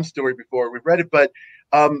Dan Braum story before, we've read it, but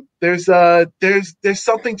there's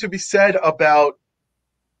something to be said about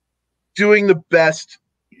doing the best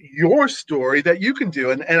your story that you can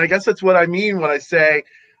do. And I guess that's what I mean when I say,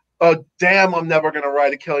 oh, damn, I'm never going to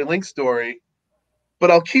write a Kelly Link story. But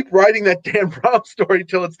I'll keep writing that Dan Braum story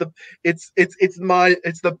till it's the it's my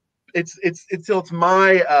it's the it's till it's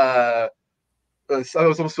my I was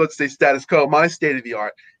almost about to say status quo, my state of the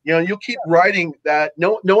art. You know, you'll keep writing that.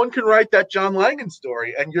 No one can write that John Langan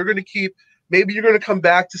story, and you're going to keep. Maybe you're going to come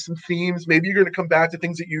back to some themes. Maybe you're going to come back to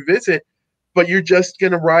things that you visit, but you're just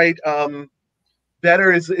going to write.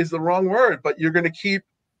 Better is the wrong word, but you're going to keep.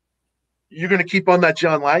 You're going to keep on that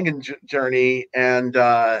John Langan journey, and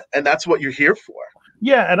that's what you're here for.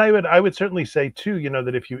 Yeah, and I would certainly say too, you know,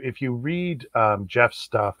 that if you read Jeff's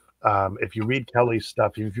stuff, if you read Kelly's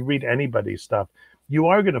stuff, if you read anybody's stuff, you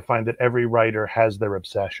are going to find that every writer has their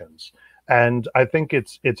obsessions. And I think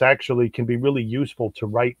it's actually can be really useful to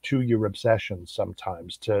write to your obsessions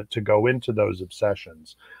sometimes, to go into those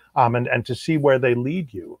obsessions, and to see where they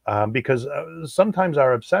lead you, because sometimes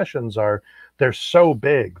our obsessions they're so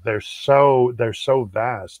big, they're so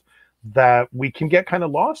vast that we can get kind of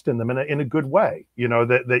lost in them in a good way. You know,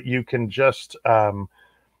 that you can just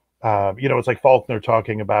you know, it's like Faulkner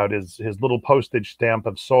talking about his little postage stamp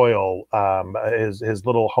of soil, his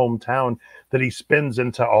little hometown that he spins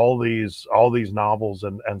into all these novels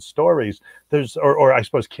and stories. There's, or I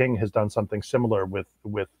suppose King has done something similar with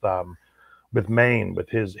Maine, with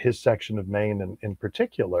his section of Maine in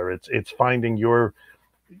particular. It's finding your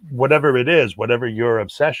whatever it is, whatever your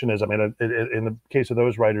obsession is. I mean, in the case of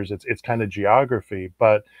those writers, it's kind of geography,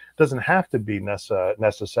 but it doesn't have to be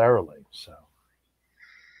necessarily so.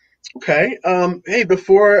 Okay. Hey,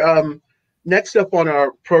 before next up on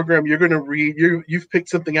our program, you're going to read. You've picked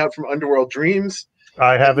something out from Underworld Dreams.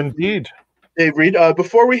 I have indeed. Hey, read.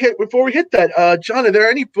 Before we hit that, John, are there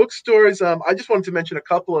any bookstores? I just wanted to mention a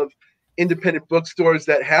couple of independent bookstores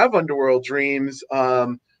that have Underworld Dreams.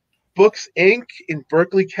 Books Inc. in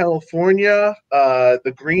Berkeley, California,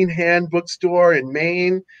 the Green Hand Bookstore in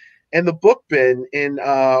Maine, and the Book Bin in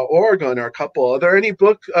Oregon are a couple. Are there any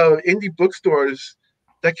indie bookstores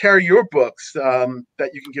that carry your books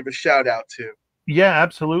that you can give a shout out to? Yeah,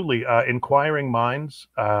 absolutely. Inquiring Minds.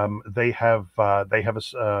 They have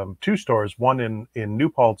two stores, one in New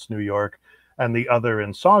Paltz, New York, and the other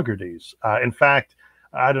in Saugerties. In fact,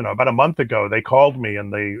 I don't know, about a month ago, they called me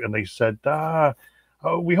and they said,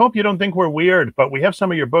 "Oh, we hope you don't think we're weird, but we have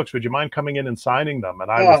some of your books. Would you mind coming in and signing them?"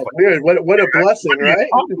 And I was like, weird. What a blessing, what are right? you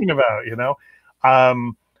talking about, you know?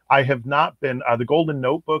 I have not been the Golden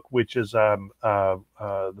Notebook, which is the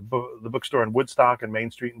bookstore in Woodstock and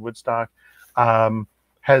Main Street in Woodstock,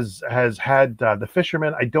 has had the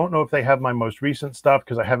Fisherman. I don't know if they have my most recent stuff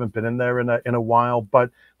because I haven't been in there in a while, but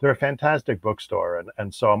they're a fantastic bookstore,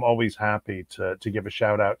 and so I'm always happy to give a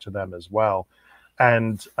shout out to them as well.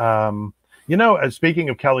 And you know, speaking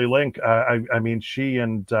of Kelly Link, I mean, she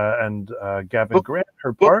and Gavin Grant,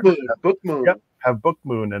 her partner, Book Moon. yep, have Book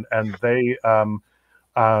Moon, and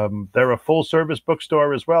they're a full service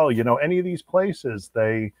bookstore as well. You know, any of these places,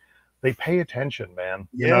 they pay attention, man.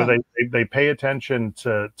 You know, they pay attention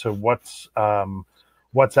to what's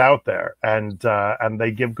out there, and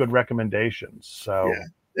they give good recommendations. So yeah.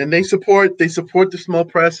 And they support the small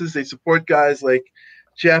presses. They support guys like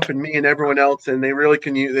Jeff and me and everyone else, and they really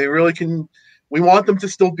can. We want them to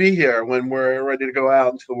still be here when we're ready to go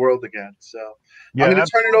out into the world again. So yeah, I'm going to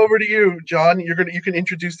turn it over to you, John. You can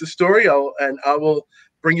introduce the story, and I will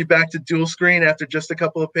bring you back to dual screen after just a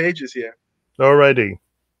couple of pages here. Alrighty.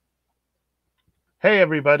 Hey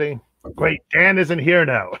everybody! Great, Dan isn't here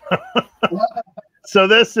now. So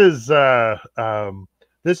this is a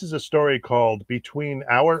story called "Between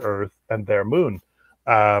Our Earth and Their Moon,"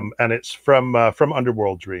 and it's from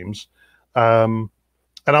Underworld Dreams.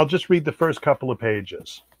 And I'll just read the first couple of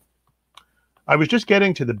pages. I was just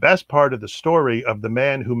getting to the best part of the story of the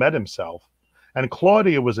man who met himself, and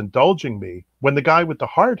Claudia was indulging me when the guy with the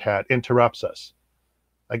hard hat interrupts us.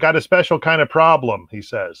 "I got a special kind of problem," he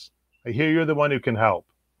says. "I hear you're the one who can help."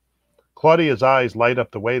 Claudia's eyes light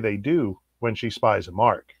up the way they do when she spies a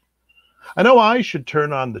mark. I know I should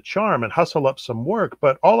turn on the charm and hustle up some work,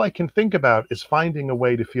 but all I can think about is finding a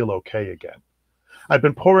way to feel okay again. I've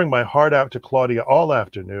been pouring my heart out to Claudia all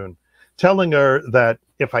afternoon, telling her that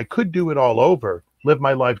if I could do it all over, live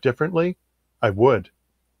my life differently, I would.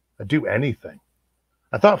 I'd do anything.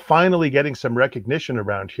 I thought finally getting some recognition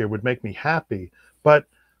around here would make me happy, but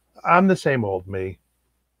I'm the same old me.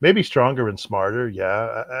 Maybe stronger and smarter,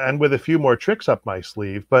 yeah, and with a few more tricks up my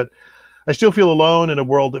sleeve, but I still feel alone in a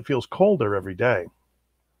world that feels colder every day.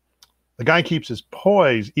 The guy keeps his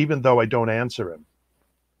poise even though I don't answer him.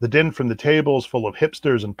 The din from the tables full of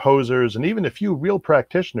hipsters and posers and even a few real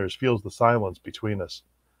practitioners fills the silence between us.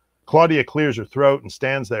 Claudia clears her throat and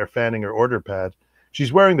stands there fanning her order pad.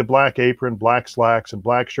 She's wearing the black apron, black slacks, and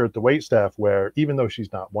black shirt the waitstaff wear, even though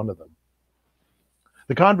she's not one of them.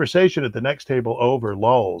 The conversation at the next table over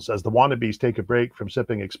lulls as the wannabes take a break from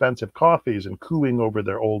sipping expensive coffees and cooing over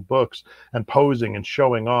their old books and posing and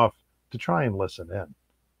showing off to try and listen in.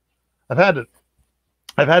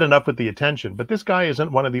 I've had enough with the attention, but this guy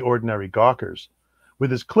isn't one of the ordinary gawkers.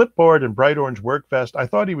 With his clipboard and bright orange work vest, I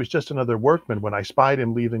thought he was just another workman when I spied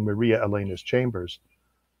him leaving Maria Elena's chambers.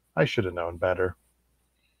 I should have known better.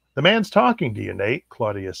 The man's talking to you, Nate,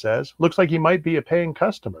 Claudia says. Looks like he might be a paying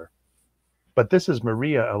customer. But this is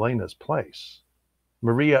Maria Elena's place.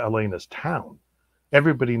 Maria Elena's town.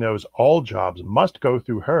 Everybody knows all jobs must go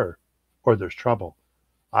through her, or there's trouble.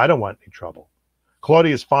 I don't want any trouble.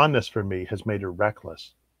 Claudia's fondness for me has made her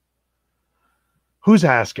reckless. Who's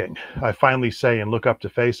asking? I finally say and look up to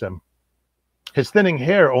face him. His thinning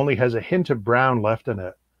hair only has a hint of brown left in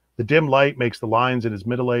it. The dim light makes the lines in his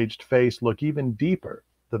middle-aged face look even deeper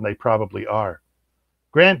than they probably are.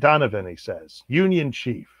 Grant Donovan, he says, Union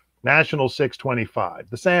Chief, National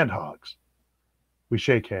 625, the Sandhogs. We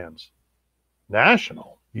shake hands.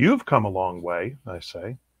 National? You've come a long way, I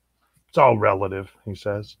say. It's all relative, he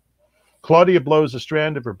says. Claudia blows a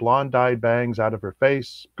strand of her blonde-dyed bangs out of her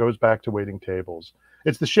face, goes back to waiting tables.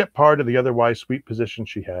 It's the ship part of the otherwise sweet position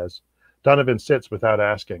she has. Donovan sits without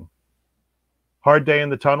asking. Hard day in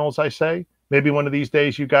the tunnels, I say. Maybe one of these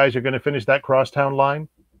days you guys are going to finish that crosstown line?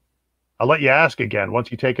 I'll let you ask again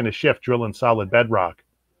once you've taken a shift drilling solid bedrock.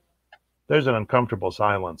 There's an uncomfortable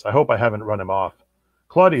silence. I hope I haven't run him off.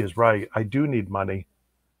 Claudia's right. I do need money.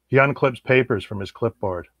 He unclips papers from his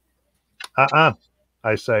clipboard.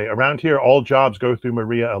 I say. Around here, all jobs go through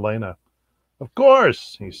Maria Elena. Of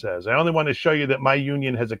course, he says. I only want to show you that my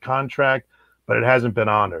union has a contract, but it hasn't been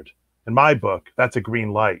honored. In my book, that's a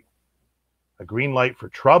green light. A green light for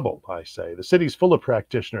trouble, I say. The city's full of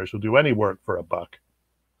practitioners who'll do any work for a buck.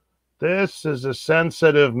 This is a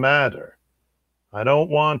sensitive matter. I don't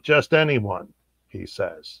want just anyone, he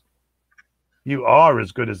says. You are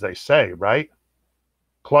as good as they say, right?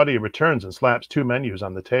 Claudia returns and slaps 2 menus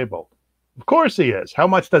on the table. Of course he is. How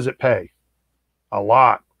much does it pay? A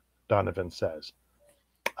lot, Donovan says.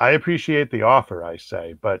 I appreciate the offer, I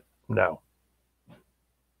say, but no.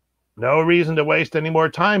 No reason to waste any more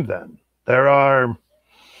time then. There are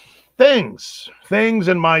things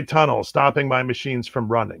in my tunnel stopping my machines from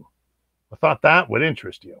running. I thought that would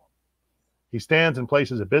interest you. He stands and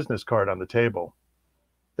places a business card on the table.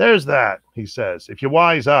 There's that, he says, if you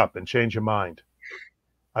wise up and change your mind.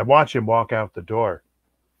 I watch him walk out the door.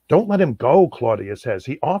 Don't let him go, Claudia says.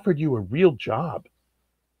 He offered you a real job.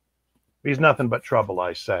 He's nothing but trouble,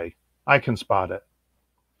 I say. I can spot it.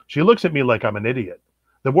 She looks at me like I'm an idiot.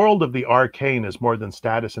 The world of the arcane is more than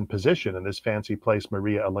status and position in this fancy place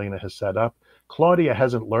Maria Elena has set up. Claudia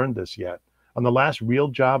hasn't learned this yet. On the last real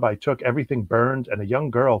job I took, everything burned, and a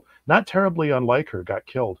young girl, not terribly unlike her, got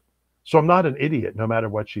killed. So I'm not an idiot, no matter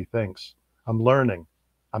what she thinks. I'm learning.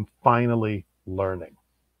 I'm finally learning.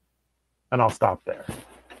 And I'll stop there.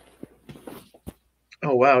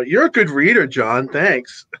 Oh, wow. You're a good reader, John.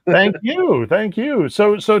 Thanks. Thank you. Thank you.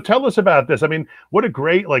 So tell us about this. I mean, what a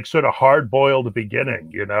great, like, sort of hard-boiled beginning,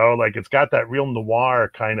 you know? Like, it's got that real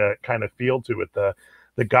noir kind of feel to it. The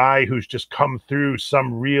guy who's just come through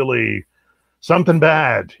something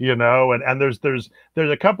bad, you know? And there's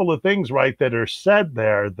a couple of things, right, that are said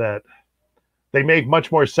there that they make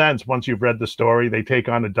much more sense once you've read the story. They take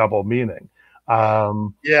on a double meaning.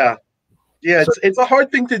 Yeah. It's a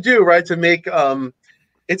hard thing to do, right? To make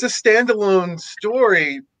it's a standalone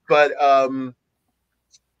story, but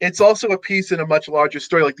it's also a piece in a much larger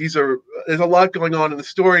story. Like there's a lot going on in the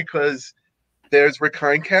story because there's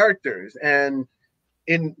recurring characters, and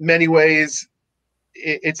in many ways,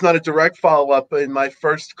 it's not a direct follow-up. In my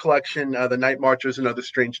first collection, The Night Marchers and Other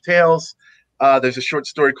Strange Tales, there's a short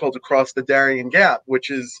story called Across the Darien Gap, which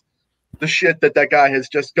is the shit that guy has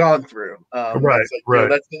just gone through. Right. You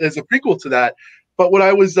know, there's a prequel to that. But what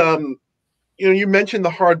I was, you mentioned the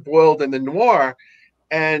hard-boiled and the noir,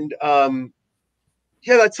 and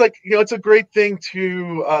that's like, it's a great thing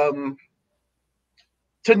to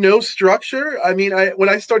know structure. I mean, when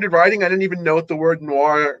I started writing, I didn't even know what the word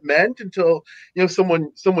noir meant until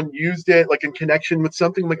someone used it like in connection with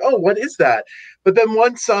something. I'm like, oh, what is that? But then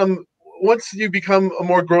once you become a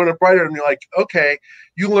more grown-up writer, and you're like, okay,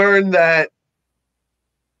 you learn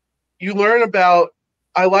about.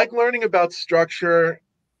 I like learning about structure,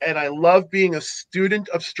 and I love being a student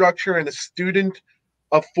of structure and a student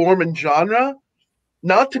of form and genre.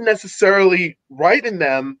 Not to necessarily write in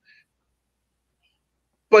them,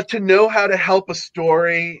 but to know how to help a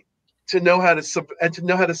story to know how to to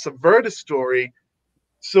know how to subvert a story,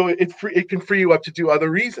 so it can free you up to do other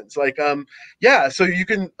reasons. Like yeah, so you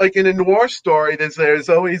can, like in a noir story, there's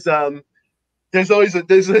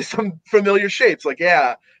some familiar shapes. Like,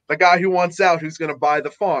 yeah, the guy who wants out, who's going to buy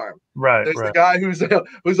the farm. Right, There's the right, guy who's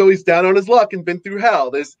always down on his luck and been through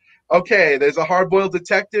hell. There's a hard-boiled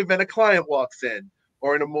detective and a client walks in,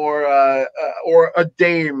 or in a more or a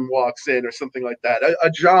dame walks in, or something like that. A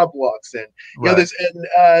job walks in. You know, right,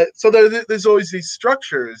 there's always these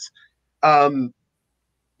structures um,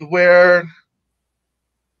 where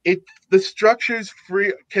it the structures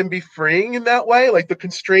can be freeing in that way. Like the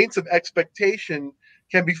constraints of expectation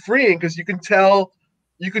can be freeing, because you can tell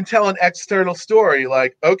an external story,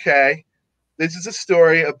 like, okay, this is a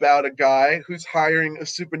story about a guy who's hiring a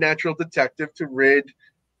supernatural detective to rid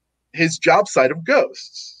his job site of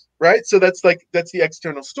ghosts, right? So that's the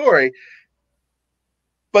external story.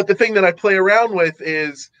 But the thing that I play around with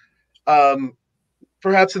is, um,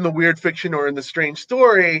 perhaps in the weird fiction or in the strange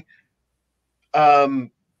story,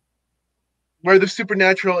 um, where the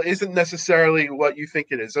supernatural isn't necessarily what you think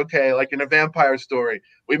it is. Okay, like in a vampire story,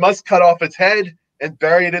 we must cut off its head and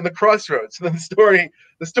bury it in the crossroads. So then the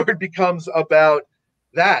story becomes about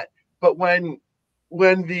that. But when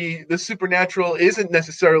the supernatural isn't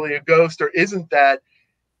necessarily a ghost, or isn't that,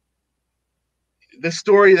 the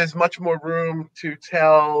story, there's much more room to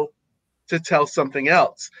tell something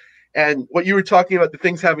else. And what you were talking about, the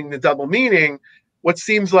things having the double meaning, what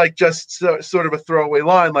seems like just sort of a throwaway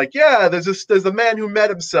line, like, yeah, there's a man who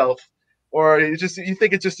met himself, or you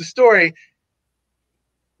think it's just a story.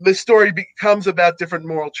 The story becomes about different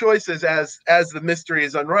moral choices as the mystery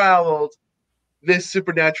is unraveled. This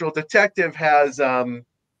supernatural detective has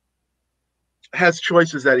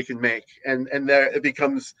choices that he can make, and there it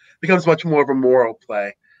becomes much more of a moral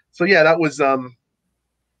play. So yeah, that was one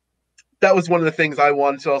of the things I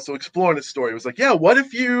wanted to also explore in the story. It was like, yeah, what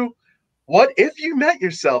if you met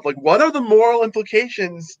yourself? Like, what are the moral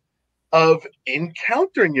implications of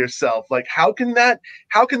encountering yourself? Like, how can that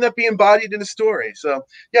be embodied in a story? So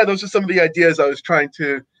yeah, those are some of the ideas I was trying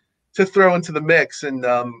to throw into the mix, and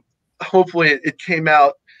hopefully it came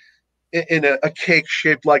out in a cake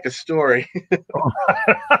shaped like a story.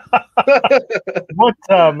 what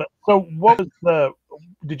was the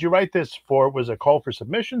did you write this for, was a call for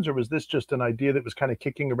submissions, or was this just an idea that was kind of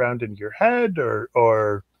kicking around in your head, or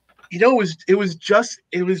it was just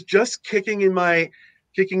kicking in my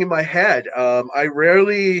head. I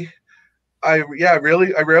rarely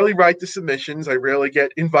write the submissions. I rarely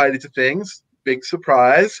get invited to things. Big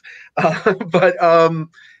surprise. But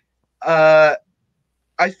uh,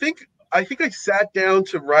 I think I sat down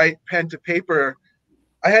to write pen to paper.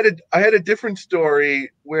 I had a different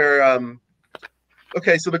story where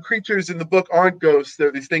okay, so the creatures in the book aren't ghosts.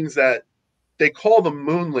 They're these things that they call them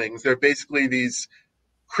moonlings. They're basically these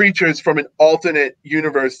creatures from an alternate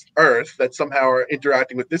universe, Earth, that somehow are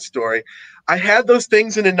interacting with this story. I had those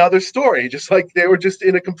things in another story, just like they were just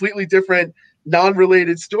in a completely different,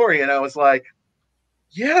 non-related story, and I was like,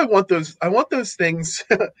 yeah, I want those things.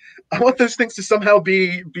 I want those things to somehow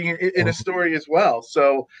be in a story as well.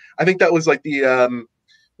 So I think that was like the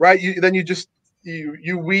right. Then you just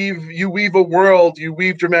you weave a world, you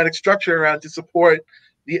weave dramatic structure around to support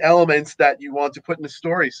the elements that you want to put in a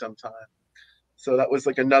story sometime. So that was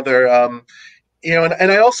like another and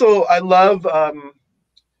I love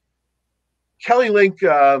Kelly Link.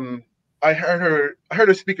 I heard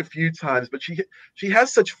her speak a few times, but she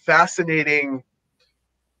has such fascinating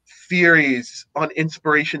theories on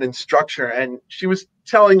inspiration and structure. And she was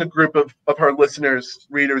telling a group of her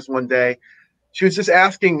readers one day, she was just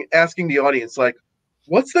asking the audience, like,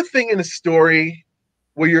 what's the thing in a story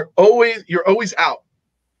where you're always out?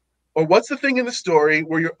 Or what's the thing in the story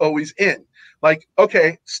where you're always in? Like,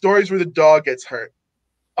 okay, stories where the dog gets hurt,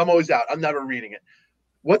 I'm always out. I'm never reading it.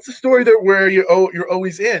 What's the story where you're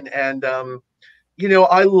always in? And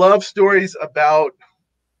I love stories about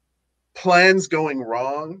plans going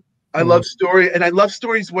wrong. mm, I love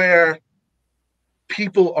stories where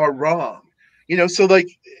people are wrong. So like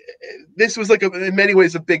this was like in many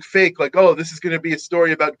ways a big fake. Like, oh, this is going to be a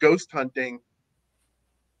story about ghost hunting,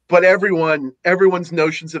 but everyone's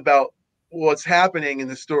notions about what's happening in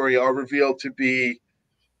the story are revealed to be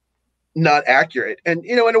not accurate. And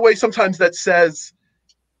in a way, sometimes that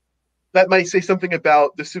might say something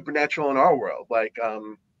about the supernatural in our world. Like,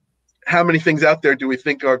 how many things out there do we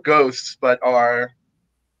think are ghosts, but are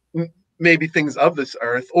maybe things of this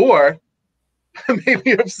earth, or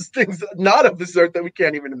maybe things not of this earth that we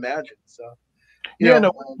can't even imagine. So, you yeah,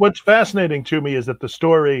 know, no, what's fascinating to me is that the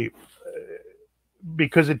story,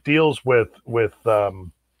 because it deals with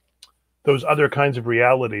those other kinds of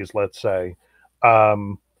realities, let's say,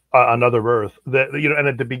 another Earth. That, and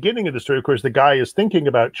at the beginning of the story, of course, the guy is thinking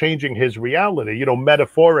about changing his reality,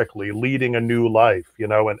 metaphorically leading a new life,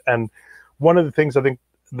 and one of the things I think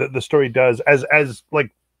that the story does, as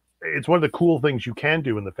like, it's one of the cool things you can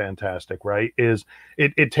do in the fantastic, right? Is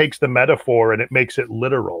it takes the metaphor and it makes it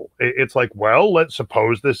literal. It's like, well, let's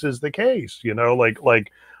suppose this is the case, like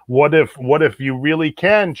what if you really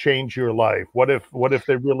can change your life? What if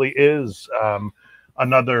there really is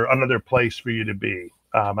another place for you to be?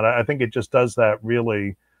 And I think it just does that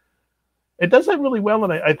really. It does that really well,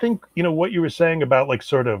 and I think what you were saying about like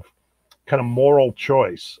sort of kind of moral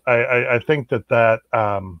choice. I think that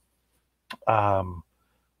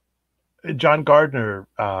John Gardner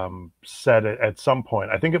said it at some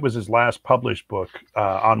point. I think it was his last published book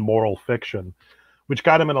on moral fiction, which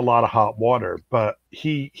got him in a lot of hot water. But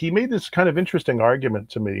he made this kind of interesting argument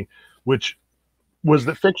to me, which was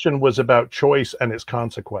that fiction was about choice and its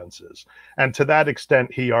consequences. And to that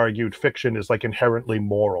extent, he argued fiction is like inherently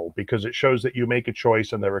moral because it shows that you make a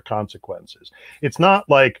choice and there are consequences. It's not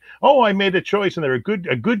like, oh, I made a choice and there are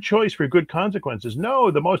a good choice for good consequences.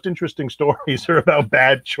 No, the most interesting stories are about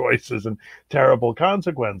bad choices and terrible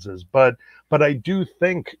consequences. But I do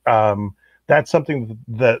think that's something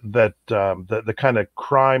that the kind of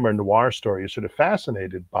crime or noir story is sort of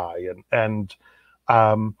fascinated by, and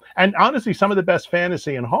honestly, some of the best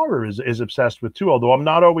fantasy and horror is obsessed with too. Although I'm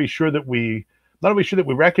not always sure that we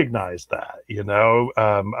recognize that,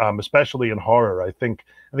 especially in horror. I think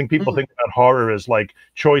people think about horror as like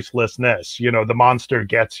choicelessness. The monster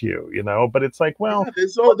gets you. But it's like, well, yeah,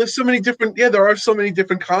 there's so many different. Yeah, there are so many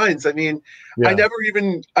different kinds. I mean, yeah. I never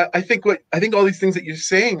even. I think all these things that you're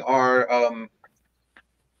saying are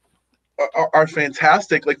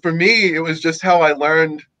fantastic. Like for me, it was just how I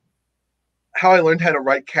learned how to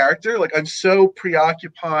write character. Like I'm so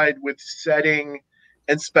preoccupied with setting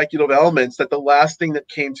and speculative elements that the last thing that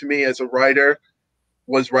came to me as a writer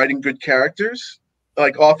was writing good characters.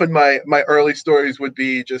 Like often my early stories would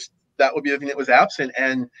be just that would be the thing that was absent.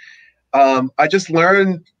 And I just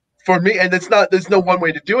learned, for me, and there's no one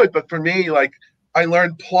way to do it, but for me, like I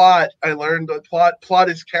learned plot. I learned plot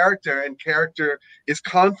is character, and character is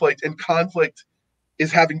conflict, and conflict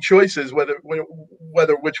is having choices, whether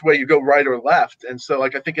which way you go, right or left. And so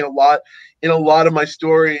like I think in a lot of my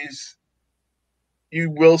stories you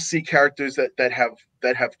will see characters that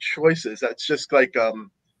have choices. That's just like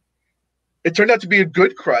it turned out to be a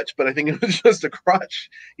good crutch, but I think it was just a crutch,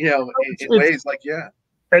 in ways. Like, yeah.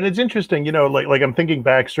 And it's interesting, like I'm thinking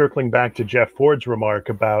back, circling back to Jeff Ford's remark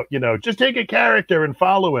about, just take a character and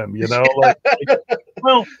follow him,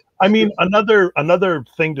 well, I mean, another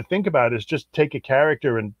thing to think about is just take a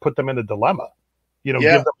character and put them in a dilemma,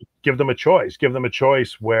 Yeah. give them a choice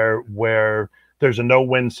where there's a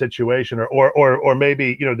no-win situation, or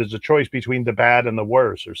maybe, there's a choice between the bad and the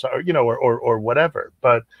worse, or so, or whatever.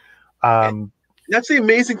 But that's the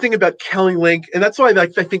amazing thing about Kelly Link, and that's why I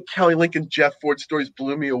think Kelly Link and Jeff Ford stories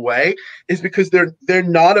blew me away, is because they're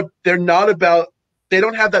not about, they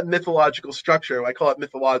don't have that mythological structure. I call it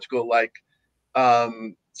mythological, like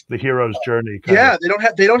the hero's journey. Yeah,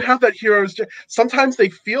 they don't have that hero's journey. Sometimes they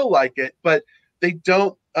feel like it, but they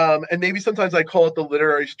don't. And maybe sometimes I call it the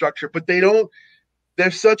literary structure, but they don't. They're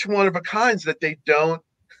such one of a kinds that they don't.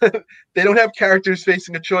 They don't have characters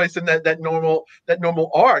facing a choice in that normal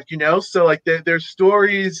arc, So like their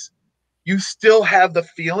stories, you still have the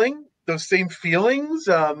feeling, those same feelings,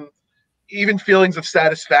 even feelings of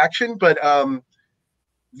satisfaction, but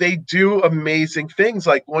they do amazing things.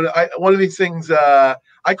 Like one of these things, I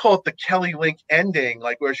call it the Kelly Link ending,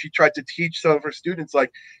 like where she tried to teach some of her students,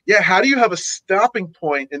 like, yeah, how do you have a stopping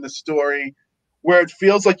point in the story where it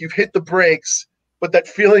feels like you've hit the brakes, but that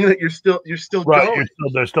feeling that you're still right, going.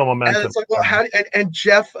 There's still momentum. And it's like, well, and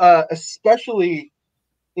Jeff, especially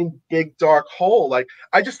in Big Dark Hole, like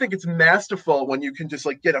I just think it's masterful when you can just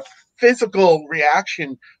like get a physical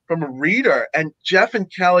reaction from a reader. And Jeff and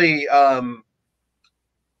Kelly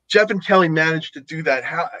managed to do that.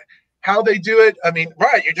 How they do it, I mean,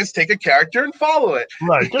 right, you just take a character and follow it.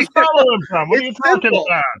 Right, just follow him, Tom. What are you talking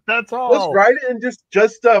about? That's all. Just write it and just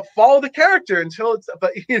follow the character until it's,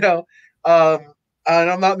 but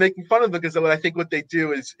and I'm not making fun of them, because I think what they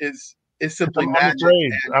do is simply magic.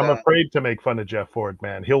 I'm afraid to make fun of Jeff Ford,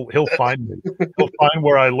 man. He'll find me. He'll find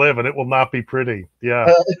where I live, and it will not be pretty.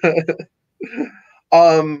 Yeah.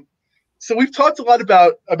 So we've talked a lot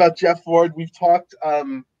about Jeff Ford. We've talked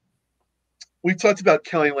about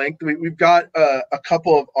Kelly Link. We've got a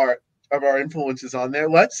couple of our influences on there.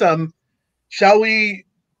 Let's shall we?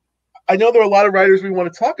 I know there are a lot of writers we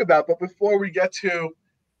want to talk about, but before we get to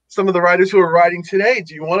some of the writers who are writing today.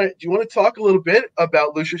 Do you want to talk a little bit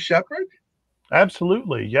about Lucius Shepard?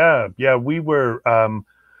 Absolutely. Yeah. Yeah. We've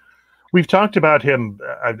talked about him.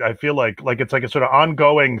 I feel like it's like a sort of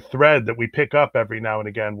ongoing thread that we pick up every now and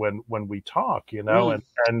again when we talk, Mm.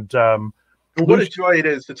 and And what a Lucius. joy it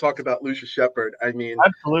is to talk about Lucius Shepard. I mean,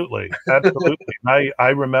 Absolutely. Absolutely. I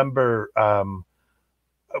remember,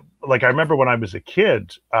 like I remember when I was a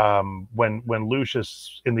kid, when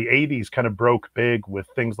Lucius in the '80s kind of broke big with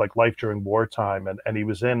things like Life During Wartime, and he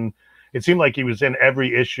was in. It seemed like he was in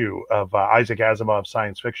every issue of Isaac Asimov's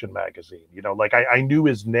science fiction magazine. You know, like I knew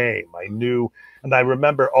his name, I knew, and I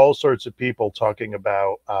remember all sorts of people talking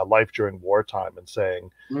about Life During Wartime and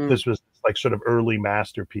saying mm, this was like sort of early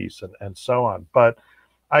masterpiece and so on. But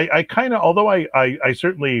I kind of, although I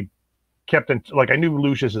certainly kept in, like I knew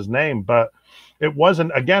Lucius's name, but it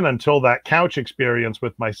wasn't again until that couch experience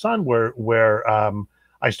with my son where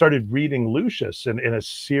I started reading Lucius in a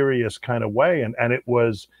serious kind of way, and it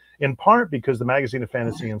was in part because the Magazine of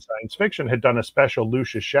Fantasy and Science Fiction had done a special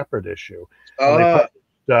Lucius Shepard issue, and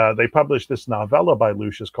uh, they published this novella by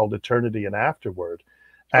Lucius called Eternity and Afterward,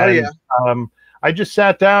 oh yeah. and I just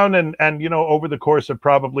sat down and over the course of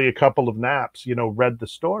probably a couple of naps, read the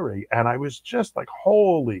story, and I was just like,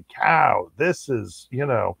 holy cow, this is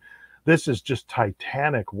just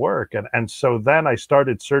titanic work, and so then I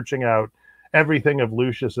started searching out everything of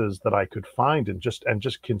Lucius's that I could find and just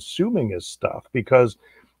consuming his stuff because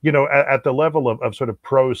at the level of sort of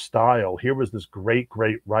prose style, here was this great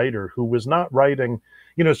writer who was not writing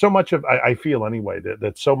so much of I feel anyway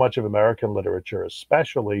that so much of American literature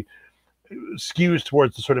especially skews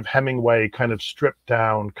towards the sort of Hemingway kind of stripped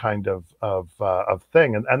down kind of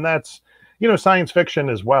thing, and that's science fiction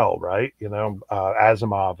as well, right?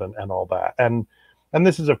 Asimov and all that, and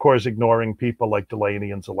this is of course ignoring people like Delaney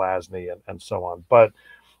and Zelazny and so on. But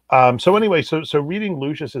so anyway, so reading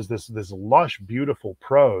Lucius is this lush, beautiful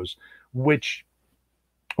prose, which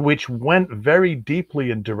went very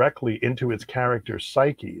deeply and directly into its characters'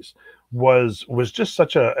 psyches, was just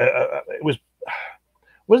such it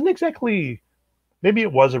wasn't exactly, maybe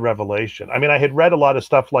it was a revelation. I mean, I had read a lot of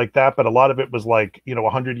stuff like that, but a lot of it was like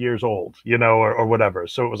 100 years old, or whatever.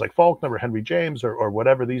 So it was like Faulkner or Henry James or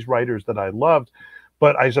whatever, these writers that I loved.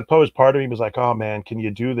 But I suppose part of me was like, oh man, can you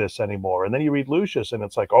do this anymore? And then you read Lucius and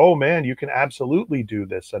it's like, oh man, you can absolutely do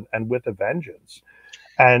this, and with a vengeance.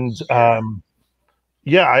 And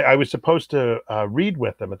yeah, I was supposed to read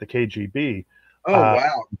with them at the KGB. Oh Uh,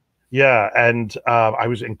 wow. yeah, and I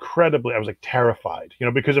was like terrified,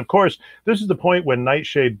 because of course this is the point when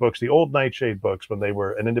Nightshade Books, the old Nightshade Books, when they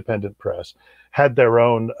were an independent press, had their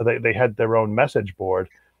own, they had their own message board,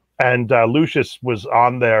 and Lucius was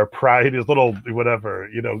on their pride, his little whatever,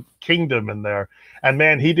 kingdom in there, and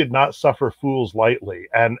man, he did not suffer fools lightly,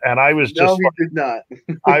 and I was No, just he did not.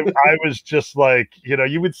 I was just like,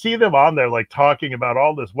 you would see them on there like talking about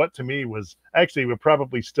all this, what to me was actually would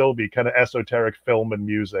probably still be kind of esoteric film and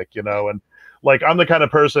music, and like I'm the kind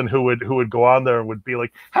of person who would go on there and would be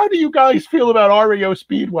like, how do you guys feel about REO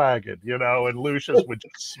Speedwagon, and Lucius would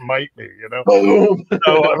just smite me, Boom.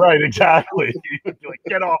 so right, exactly. He'd be like,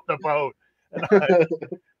 get off the boat. And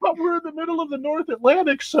but we're in the middle of the North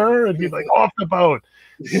Atlantic, sir. And he'd like, off the boat.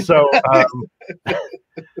 So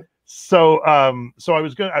so I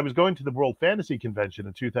was going to the World Fantasy Convention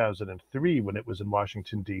in 2003 when it was in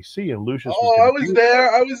Washington D.C. and Lucius was Oh, going I to was be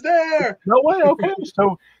there. I was there. no way. Okay.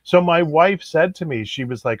 So my wife said to me, she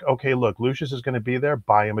was like, okay, look, Lucius is going to be there.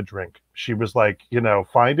 Buy him a drink. She was like,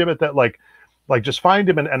 find him at that, like just find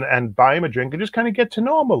him and buy him a drink and just kind of get to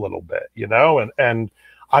know him a little bit, and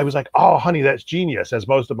I was like, oh, honey, that's genius, as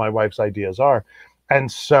most of my wife's ideas are. And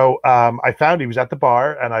so I found he was at the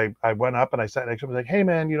bar, and I went up and I sat next to him. I was like, hey,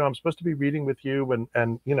 man, I'm supposed to be reading with you, and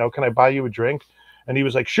can I buy you a drink? And he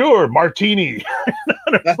was like, sure, martini.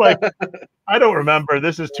 And it's like, I don't remember.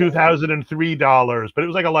 This is $2003, but it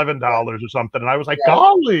was like $11 or something. And I was like, Yeah.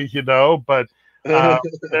 golly, but there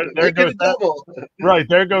Make goes it a that. double. Right,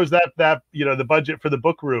 there goes that the budget for the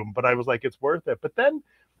book room. But I was like, it's worth it. But then,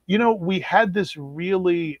 we had this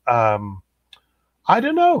really I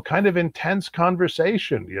don't know, kind of intense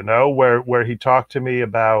conversation, where he talked to me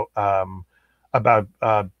about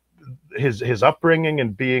his upbringing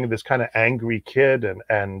and being this kind of angry kid,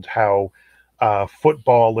 and how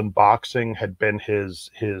football and boxing had been his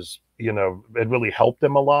it really helped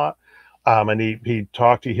him a lot. And he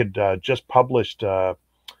had just published an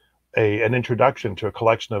introduction to a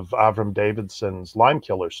collection of Avram Davidson's Lime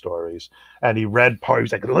Killer stories, and he read part. He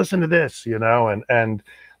was like, "Listen to this," and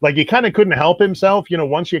like he kind of couldn't help himself.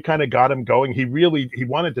 Once you kind of got him going, he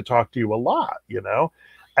wanted to talk to you a lot,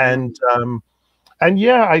 and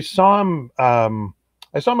yeah, I saw him.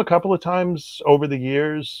 I saw him a couple of times over the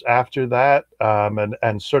years after that,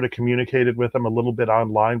 and sort of communicated with him a little bit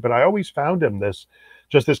online. But I always found him this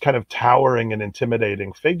kind of towering and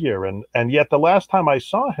intimidating figure. And yet the last time I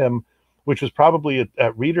saw him, which was probably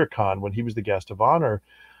at ReaderCon when he was the guest of honor,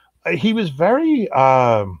 he was very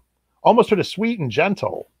almost sort of sweet and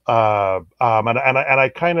gentle. And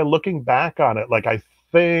I kind of looking back on it, like I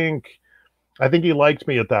think he liked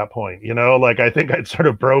me at that point, you know, like I think I'd sort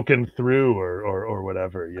of broken through or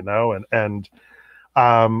whatever, you know, and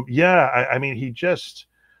yeah, I mean, he just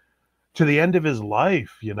to the end of his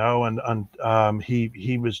life, you know, and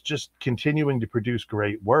he was just continuing to produce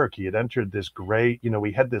great work. He had entered this great, you know,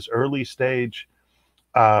 we had this early stage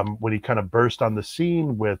when he kind of burst on the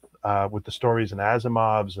scene with the stories in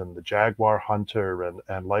Asimov's and the Jaguar Hunter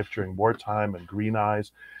and Life During Wartime and Green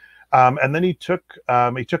Eyes. And then he took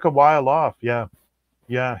a while off. Yeah,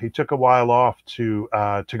 yeah, he took a while off to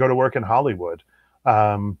go to work in Hollywood,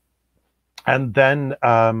 and then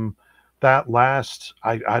that last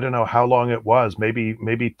I don't know how long it was, maybe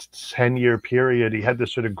 10-year period. He had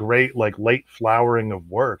this sort of great like late flowering of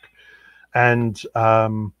work, and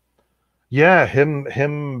yeah,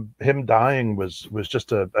 him dying was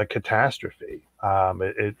just a catastrophe.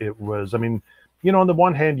 It was. I mean, you know, on the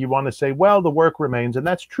one hand, you want to say, well, the work remains, and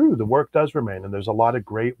that's true. The work does remain, and there's a lot of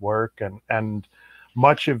great work, and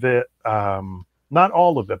much of it, not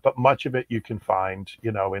all of it, but much of it you can find,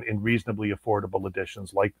 you know, in reasonably affordable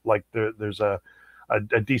editions. Like there's a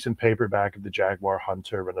decent paperback of the Jaguar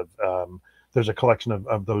Hunter, and there's a collection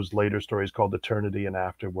of those later stories called Eternity and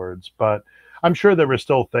Afterwards. But I'm sure there were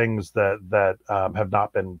still things that have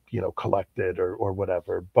not been, you know, collected or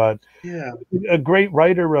whatever. But Yeah. a great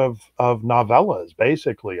writer of novellas,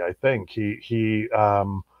 basically. I think he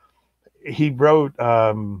wrote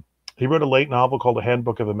he wrote a late novel called A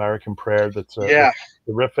Handbook of American Prayer. That's a Yeah.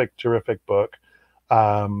 terrific book.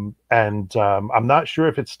 And I'm not sure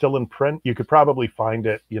if it's still in print. You could probably find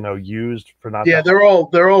it, you know, used for not Yeah, that.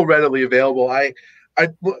 they're all readily available.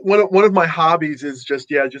 One of my hobbies is just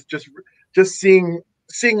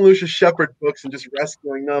seeing Lucius Shepard books and just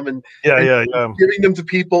rescuing them Yeah, and yeah, yeah, giving them to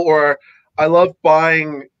people. Or I love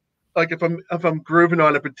buying, like if I'm grooving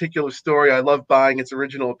on a particular story, I love buying its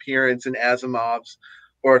original appearance in Asimov's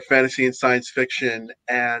or fantasy and science fiction,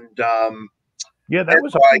 yeah. That and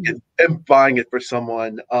was buying always, it and buying it for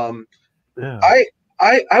someone. yeah, I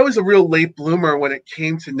I was a real late bloomer when it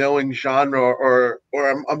came to knowing genre, or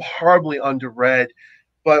I'm horribly underread.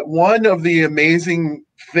 But one of the amazing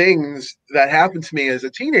things that happened to me as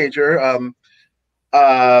a teenager, um,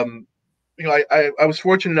 I was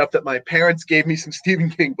fortunate enough that my parents gave me some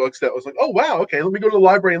Stephen King books that was like, oh wow, okay, let me go to the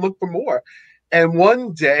library and look for more. And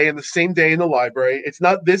one day, and the same day in the library, it's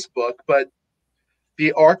not this book, but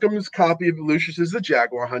the Arkham's copy of Lucius's The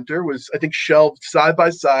Jaguar Hunter was, I think, shelved side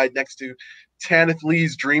by side next to Tanith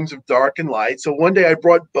Lee's Dreams of Dark and Light. So one day I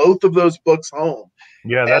brought both of those books home.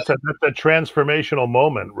 yeah. And That's a transformational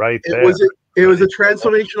moment right it there. was a, it was a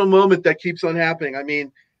transformational moment that keeps on happening. I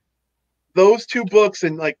mean, those two books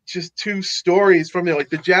and like just two stories from like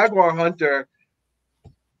the Jaguar Hunter,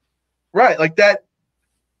 right? Like that,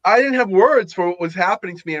 I didn't have words for what was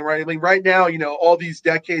happening to me. And right, I mean, right now, all these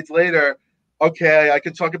decades later, okay, I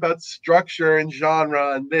can talk about structure and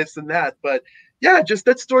genre and this and that. But yeah, just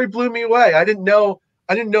that story blew me away. I didn't know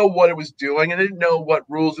what it was doing. I didn't know what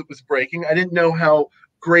rules it was breaking. I didn't know how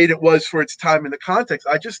great it was for its time in the context.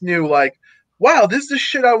 I just knew like, wow, this is the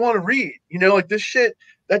shit I want to read. Like this shit,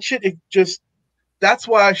 that shit, that's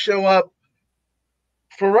why I show up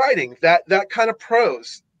for writing that kind of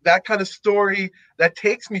prose, that kind of story that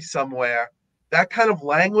takes me somewhere, that kind of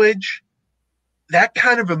language, that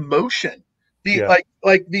kind of emotion. The Yeah,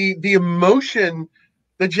 like the emotion.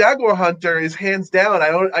 The Jaguar Hunter is hands down.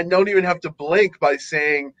 I don't even have to blink by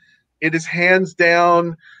saying it is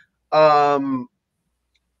um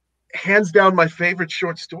hands down my favorite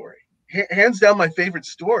short story. Hands down my favorite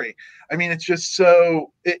story. I mean, it's just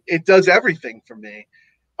so it does everything for me.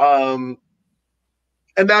 Um,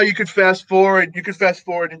 and now you could fast forward. You could fast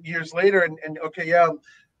forward years later, and okay, yeah,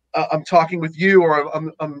 I'm talking with you, or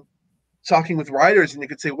I'm talking with writers, and you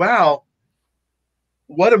could say, "Wow,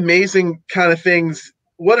 what amazing kind of things!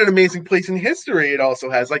 What an amazing place in history it also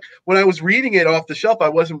has." Like when I was reading it off the shelf, I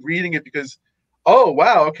wasn't reading it because, oh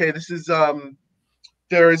wow, okay, this is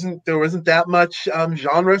there wasn't that much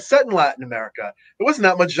genre set in Latin America. There wasn't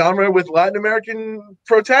that much genre with Latin American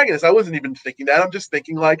protagonists. I wasn't even thinking that. I'm just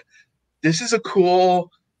thinking like, this is what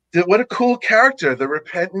a cool character, the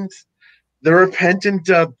repentant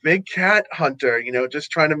big cat hunter,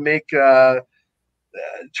 just trying to make a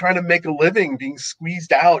living, being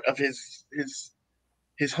squeezed out of his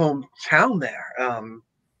his hometown there.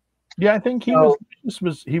 Yeah, I think So he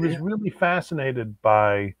was yeah. really fascinated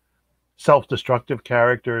by self-destructive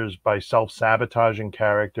characters, by self-sabotaging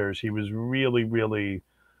characters. He was really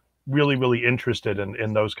interested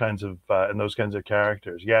in those kinds of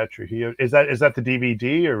characters. Yeah, Trujillo. Is that the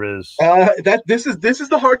DVD or is That this is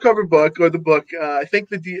the hardcover book or the book. I think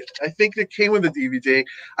it came with the DVD.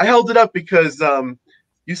 I held it up because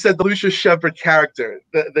you said the Lucius Shepard character.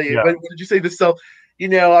 yeah What did you say? The self. You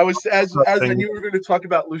know, I was as I something? knew we were going to talk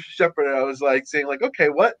about Lucius Shepard. I was like saying like, okay,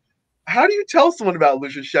 what? How do you tell someone about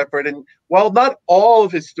Lucius Shepard? And while not all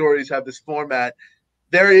of his stories have this format,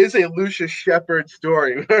 there is a Lucius Shepard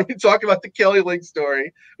story. We talk about the Kelly Link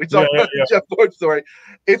story. We Yeah, talk yeah, about the yeah. Jeff Lord story.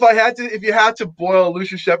 If you had to boil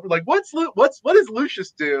Lucius Shepard, like what does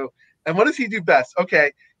Lucius do, and what does he do best?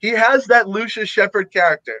 Okay, he has that Lucius Shepard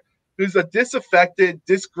character who's a disaffected,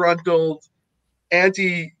 disgruntled,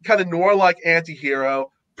 kind of noir-like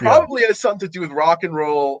anti-hero. Yeah. Probably has something to do with rock and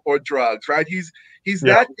roll or drugs, right? He's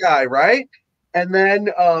Yeah. that guy, right? And then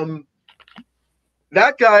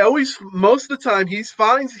that guy always most of the time he's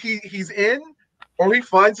in or he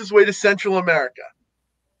finds his way to Central America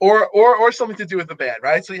or something to do with the band,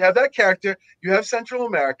 right? So you have that character, you have Central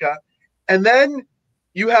America, and then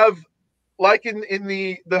you have like in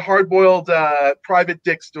the hard boiled Private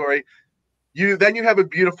Dick story, you have a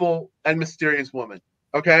beautiful and mysterious woman.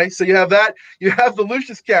 Okay, so you have that. You have the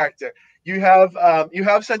Lucius character. You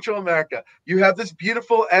have Central America. You have this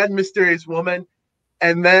beautiful and mysterious woman,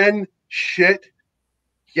 and then shit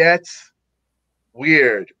gets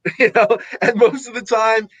weird, you know. And most of the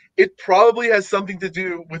time, it probably has something to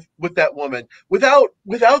do with that woman, without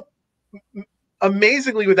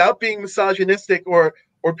amazingly without being misogynistic or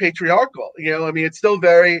patriarchal. You know, I mean, it's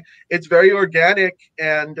very organic,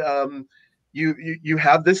 and you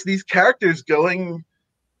have these characters going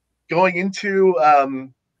into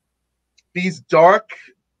these dark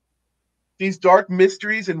these dark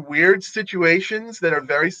mysteries and weird situations that are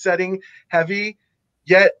very setting heavy,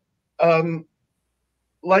 yet um,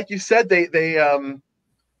 like you said, they're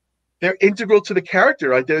integral to the character.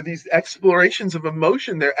 Right? They're these explorations of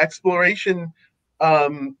emotion. They're exploration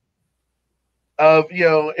um, of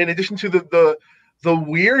in addition to the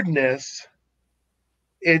weirdness,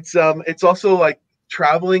 it's also like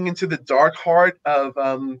traveling into the dark heart of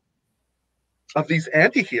these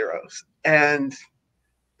anti-heroes. And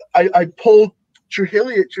I pulled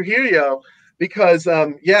Trujillo because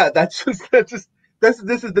yeah, that's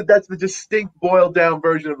the distinct boiled down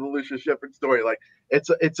version of the Lucius Shepard story. Like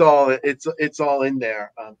it's all in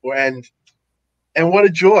there, and what a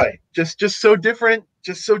joy! Just so different,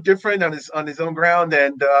 on his own ground.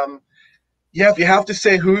 And yeah, if you have to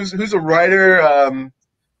say who's a writer,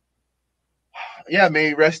 yeah, may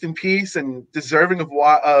he rest in peace and deserving of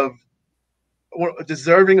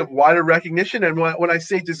wider recognition. And when I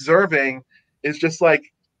say deserving, it's just like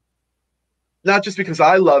not just because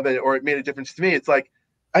I love it or it made a difference to me. It's like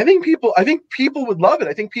I think people would love it.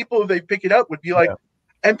 I think people, if they pick it up, would be like,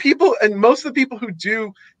 Yeah. and most of the people who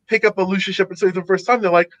do pick up a Lucius Shepard story for the first time,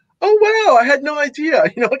 they're like, oh wow, I had no idea.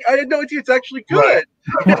 You know, like I had no idea it's actually Right.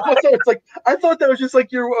 good. You know, so it's like I thought that was just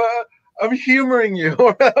like you're I'm humoring you,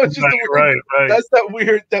 or that was just a weird. Right. That's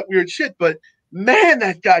that weird shit. But man,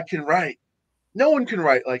 that guy can write. No one can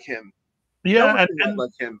write like him. No one Yeah, can write and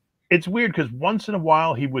like him. it's weird because once in a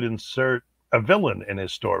while he would insert a villain in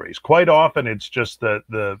his stories. Quite often it's just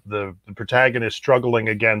the protagonist struggling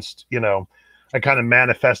against, a kind of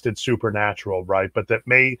manifested supernatural, right? But that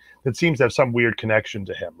seems to have some weird connection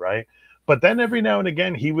to him, right? But then every now and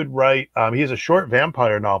again he would write. He has a short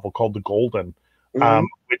vampire novel called The Golden, Mm-hmm.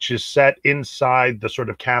 which is set inside the sort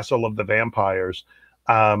of castle of the vampires,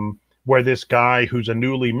 where this guy who's a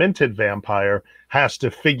newly minted vampire has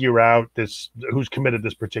to figure out who's committed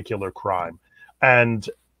this particular crime. And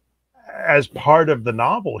as part of the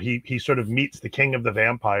novel, he sort of meets the king of the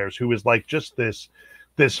vampires, who is like just this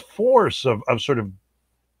force of sort of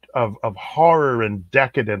horror and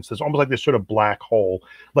decadence. There's almost like this sort of black hole.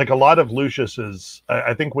 Like a lot of Lucius's,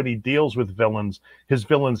 I think when he deals with villains, his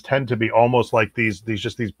villains tend to be almost like these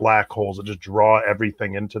black holes that just draw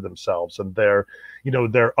everything into themselves, and their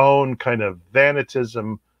own kind of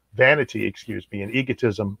vanity, excuse me, and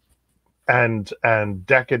egotism and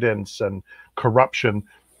decadence and corruption.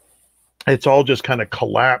 It's all just kind of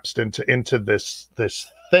collapsed into this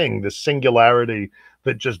thing, this singularity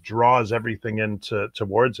that just draws everything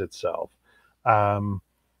towards itself.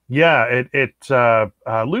 Yeah,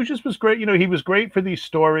 Lucius was great. He was great for these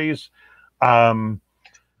stories. And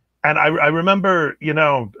I remember,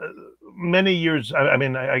 many years,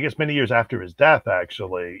 I guess many years after his death,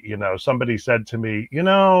 actually, somebody said to me,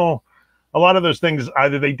 a lot of those things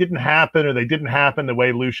either they didn't happen or they didn't happen the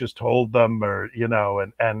way Lucius told them, or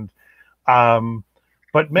um,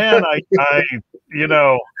 but man, I you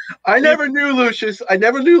know, I it, never knew Lucius. I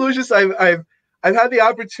never knew Lucius. I've had the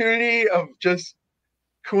opportunity of just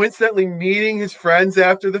coincidentally meeting his friends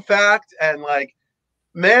after the fact, and like,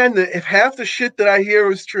 man, if half the shit that I hear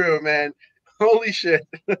was true, man, holy shit.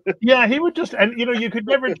 yeah, he would just, and you could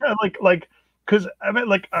never tell, because I mean,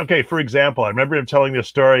 like, okay, for example, I remember him telling this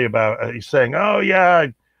story about he's saying, oh yeah,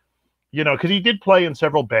 because he did play in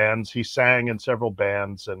several bands, he sang in several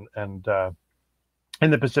bands, and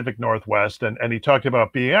in the Pacific Northwest, and he talked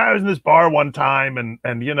about being, I was in this bar one time, and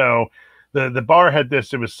the bar had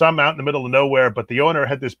this, it was some out in the middle of nowhere, but the owner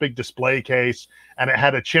had this big display case, and it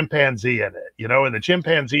had a chimpanzee in it, and the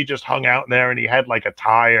chimpanzee just hung out in there, and he had like a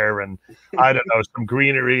tire and I don't know, some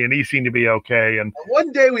greenery, and he seemed to be okay. And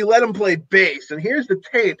one day we let him play bass, and here's the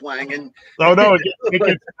tape, Langan. oh no, it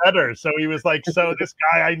gets better. So he was like, so this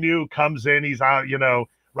guy I knew comes in, he's out,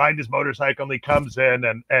 riding his motorcycle, and he comes in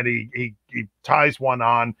and he ties one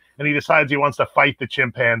on, and he decides he wants to fight the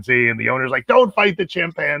chimpanzee, and the owner's like, don't fight the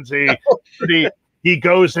chimpanzee. But he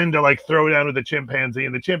goes in to like throw down with the chimpanzee,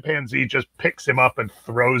 and the chimpanzee just picks him up and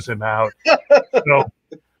throws him out. So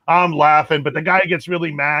I'm laughing, but the guy gets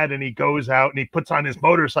really mad, and he goes out and he puts on his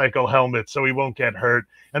motorcycle helmet so he won't get hurt.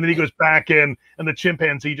 And then he goes back in, and the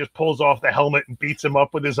chimpanzee just pulls off the helmet and beats him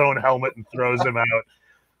up with his own helmet and throws him out.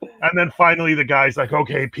 And then finally the guy's like,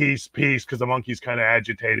 okay, peace, because the monkey's kind of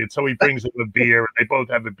agitated. So he brings him a beer, and they both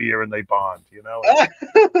have a beer, and they bond, Like,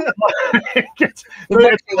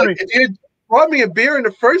 if you had brought me a beer in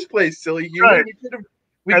the first place, silly human, right. we could have.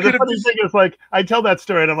 The funny thing is, like, I tell that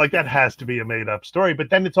story, and I'm like, that has to be a made-up story.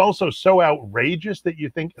 But then it's also so outrageous that you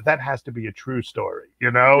think that has to be a true story,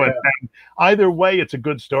 Yeah. And either way, it's a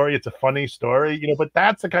good story. It's a funny story, But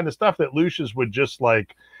that's the kind of stuff that Lucius would just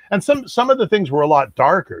like. And some of the things were a lot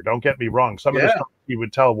darker. Don't get me wrong. Some of the stuff he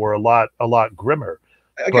would tell were a lot grimmer.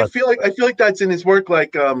 I feel like that's in his work.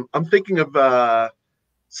 Like, I'm thinking of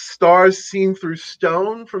Stars Seen Through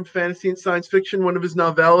Stone from Fantasy and Science Fiction. One of his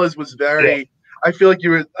novellas was very. Yeah. I feel like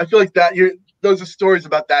those are stories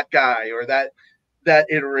about that guy or that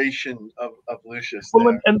iteration of Lucius.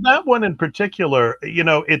 Well, and that one in particular,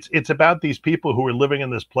 it's about these people who are living in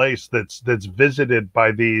this place that's visited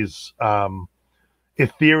by these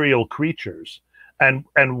ethereal creatures, and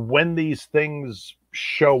when these things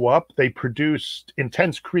show up, they produce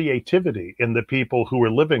intense creativity in the people who are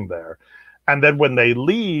living there, and then when they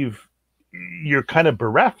leave, you're kind of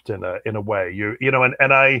bereft in a way.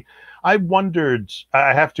 And I wondered,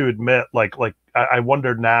 I have to admit, like I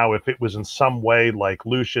wondered now if it was in some way like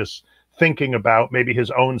Lucius thinking about maybe his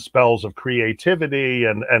own spells of creativity,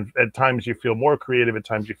 and at times you feel more creative, at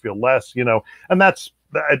times you feel less, and that's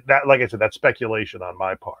that, like I said, that's speculation on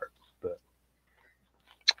my part. But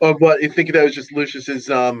what you think that was just Lucius's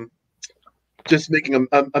just making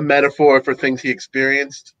a metaphor for things he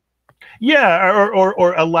experienced? Yeah,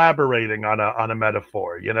 or elaborating on a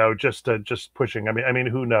metaphor, just pushing. I mean,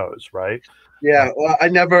 who knows, right? Yeah, well,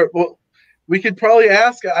 we could probably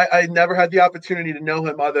ask. I never had the opportunity to know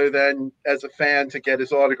him other than as a fan to get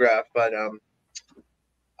his autograph, but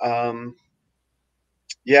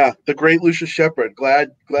yeah, the great Lucius Shepard.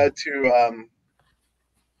 Glad for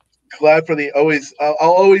the always.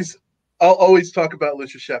 I'll always talk about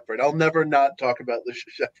Lucius Shepard. I'll never not talk about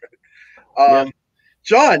Lucius Shepard.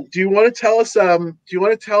 John, do you want to tell us?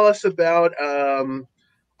 About?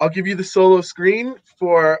 I'll give you the solo screen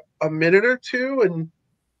for a minute or two, and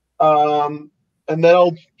then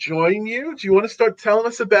I'll join you. Do you want to start telling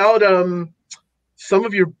us about some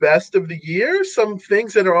of your best of the year, some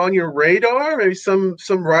things that are on your radar, maybe some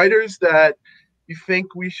writers that you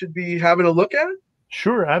think we should be having a look at?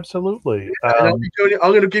 Sure, absolutely. I'm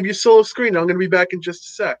going to give you a solo screen. I'm going to be back in just a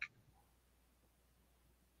sec.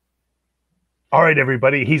 All right,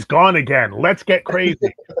 everybody, he's gone again. Let's get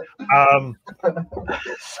crazy.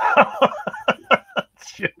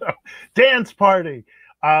 Dance party.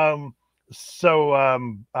 Yeah,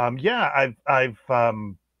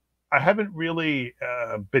 I haven't really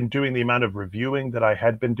been doing the amount of reviewing that I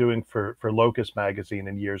had been doing for Locust magazine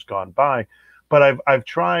in years gone by, but I've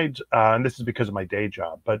tried, and this is because of my day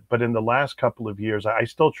job. But in the last couple of years, I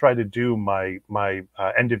still try to do my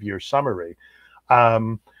end of year summary.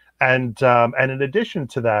 And in addition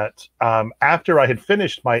to that, after I had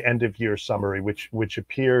finished my end of year summary, which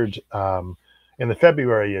appeared in the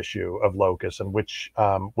February issue of Locus, and which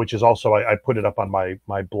is also I put it up on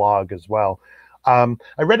my blog as well. I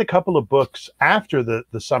read a couple of books after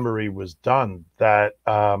the summary was done that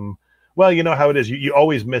Well, you know how it is. You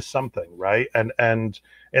always miss something, right? And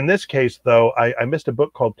in this case, though, I missed a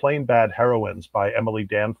book called Plain Bad Heroines by Emily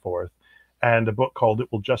Danforth, and a book called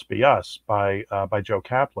It Will Just Be Us by Joe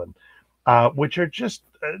Kaplan, which are just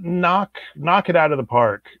knock it out of the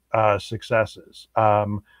park successes.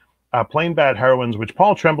 Plain Bad Heroines, which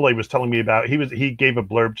Paul Tremblay was telling me about. He gave a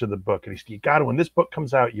blurb to the book, and he said, "You got to, when this book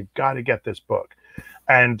comes out, you've got to get this book."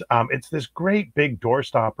 And it's this great big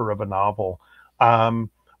doorstopper of a novel.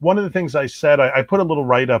 One of the things I said, I put a little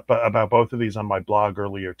write-up about both of these on my blog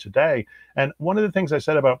earlier today. And one of the things I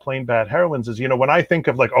said about Plain Bad Heroines is, when I think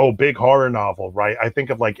of like, oh, big horror novel, right? I think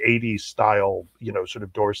of like 80s style, sort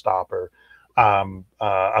of doorstopper,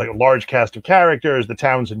 a large cast of characters, the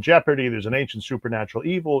town's in jeopardy, there's an ancient supernatural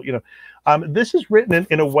evil, this is written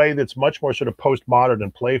in a way that's much more sort of postmodern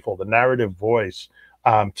and playful. The narrative voice,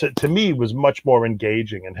 to me, was much more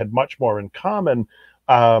engaging and had much more in common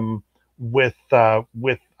with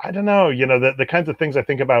I don't know, the kinds of things I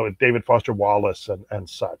think about with David Foster Wallace and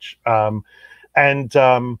such.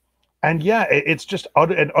 And yeah, it's just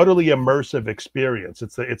an utterly immersive experience.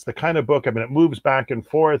 It's the kind of book. I mean, it moves back and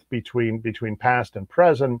forth between past and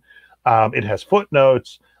present. It has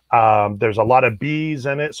footnotes. There's a lot of bees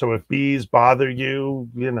in it, so if bees bother you,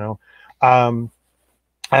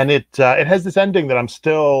 and it has this ending that I'm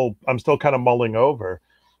still kind of mulling over.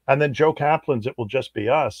 And then Joe Kaplan's "It Will Just Be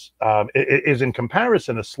Us" it is, in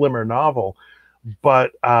comparison, a slimmer novel,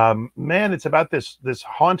 but man, it's about this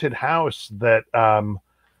haunted house that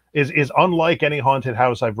is unlike any haunted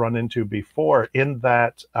house I've run into before, in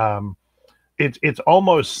that it's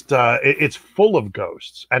almost it's full of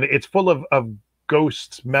ghosts, and it's full of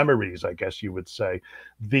ghosts' memories, I guess you would say.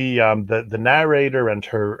 The narrator and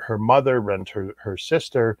her mother and her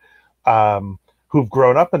sister, who've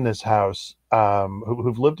grown up in this house,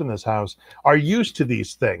 who've lived in this house, are used to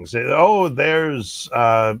these things. Oh, there's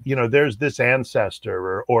there's this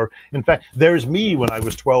ancestor, or in fact, there's me when I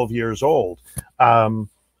was 12 years old.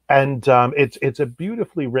 It's a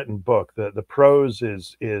beautifully written book. The prose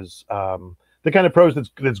is the kind of prose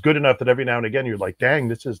that's good enough that every now and again you're like, dang,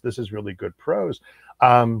 this is really good prose.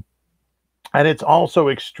 And it's also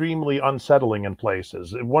extremely unsettling in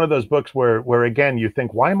places. One of those books where again you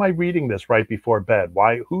think, why am I reading this right before bed?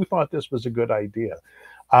 Who thought this was a good idea?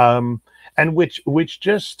 And which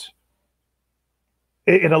just,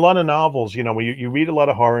 in a lot of novels, when you read a lot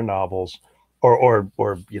of horror novels, or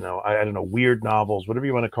I don't know, weird novels, whatever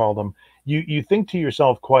you want to call them, you think to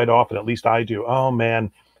yourself quite often, at least I do, oh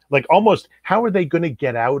man, like almost, how are they going to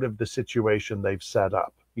get out of the situation they've set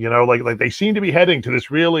up? Like they seem to be heading to this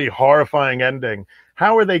really horrifying ending.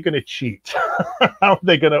 How are they going to cheat? How are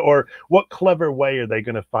they going to, or what clever way are they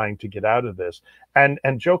going to find to get out of this? And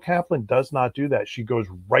Joe Kaplan does not do that. She goes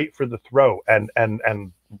right for the throat, and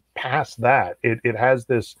past that, it has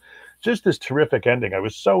this terrific ending. I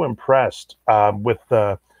was so impressed with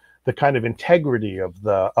the kind of integrity of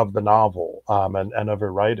the novel, and of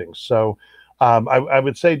her writing. So I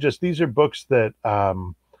would say just these are books that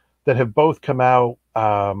have both come out.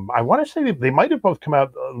 I want to say they might have both come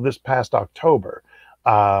out this past October.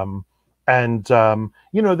 And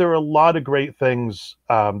there are a lot of great things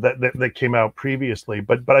that came out previously,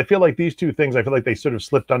 but I feel like these two things, I feel like they sort of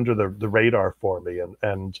slipped under the radar for me,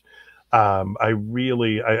 and I feel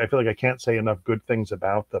like I can't say enough good things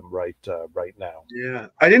about them right now. Yeah,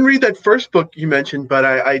 I didn't read that first book you mentioned, but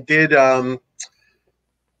I did.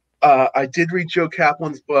 I did read Joe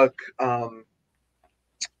Kaplan's book,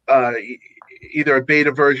 either a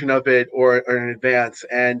beta version of it or an advance.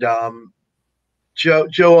 And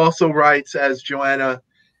Joe also writes as Joanna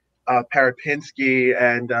Parapinski,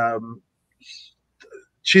 and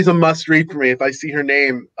she's a must read for me. If I see her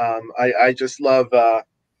name, I just love.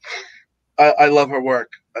 I love her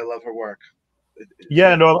work. I love her work.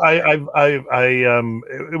 Yeah, no,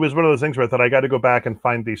 it was one of those things where I thought I got to go back and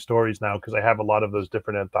find these stories now, because I have a lot of those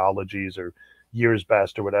different anthologies or years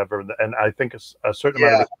best or whatever, and I think a certain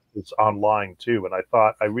amount of it is online too. And I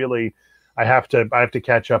thought I have to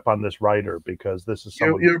catch up on this writer, because this is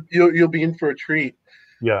someone you'll be in for a treat.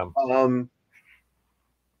 Yeah.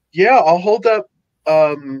 Yeah, I'll hold up.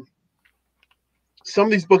 Some of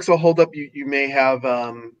these books I'll hold up. You may have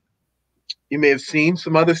seen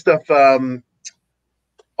some other stuff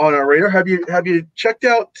on our radar. Have you checked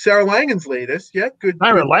out Sarah Langan's latest yet? Good.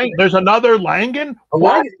 Sarah Langan. There's another Langan.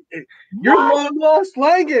 What? You're long lost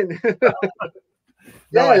Langan.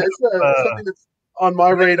 Yeah, it's something that's on my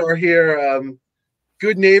radar here.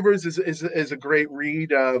 Good Neighbors is a great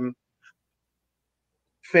read.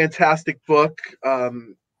 Fantastic book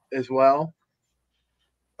as well.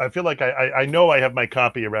 I feel like I know I have my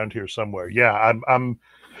copy around here somewhere. Yeah,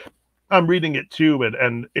 I'm reading it too,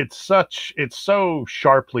 and it's so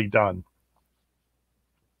sharply done.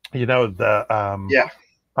 You know, Yeah.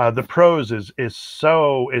 the prose is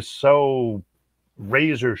so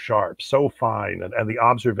razor sharp, so fine, and the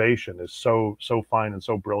observation is so fine and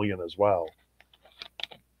so brilliant as well.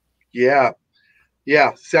 Yeah.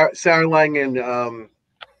 Yeah. Sarah Langan.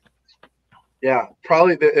 Yeah.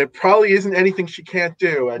 Probably there probably isn't anything she can't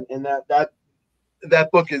do, and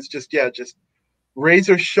that book is just, yeah, just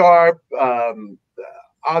razor sharp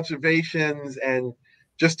observations, and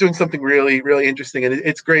just doing something really really interesting. And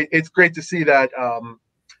it's great. It's great to see that.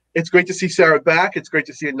 It's great to see Sarah back. It's great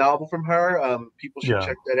to see a novel from her. People should Yeah.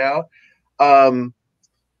 check that out. Um,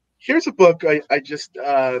 Here's a book I just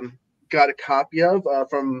got a copy of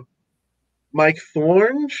from Mike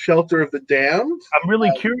Thorne, Shelter of the Damned. I'm really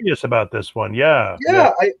Um, curious about this one. Yeah,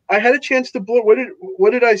 yeah. yeah, I had a chance to blow.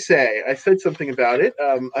 What did I say? I said something about it.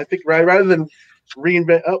 I think rather than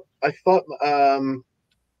reinvent. Oh, I thought.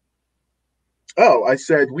 Oh, I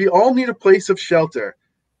said we all need a place of shelter.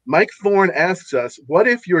 Mike Thorne asks us, "What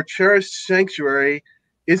if your cherished sanctuary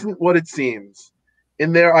isn't what it seems?"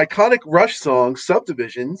 In their iconic Rush song,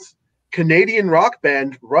 Subdivisions, Canadian rock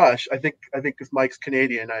band Rush, I think because Mike's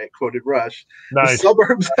Canadian, I quoted Rush, the Nice.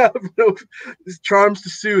 suburbs have no charms to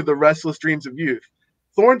soothe the restless dreams of youth.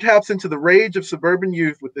 Thorne taps into the rage of suburban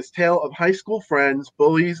youth with this tale of high school friends,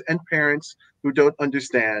 bullies, and parents who don't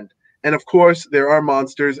understand. And of course, there are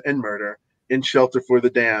monsters and murder in Shelter for the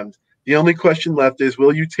Damned. The only question left is,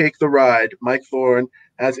 will you take the ride Mike Thorne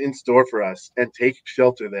has in store for us and take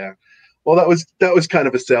shelter there? Well, that was kind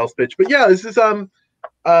of a sales pitch, but yeah, this is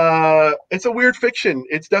it's a weird fiction.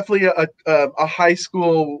 It's definitely a high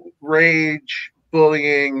school rage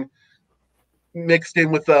bullying mixed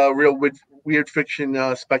in with a real weird fiction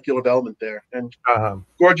speculative element there, and Uh-huh.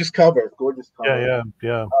 gorgeous Yeah, cover. yeah,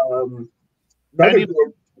 yeah. Um, Many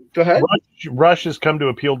Go ahead. Rush has come to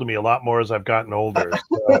appeal to me a lot more as I've gotten older.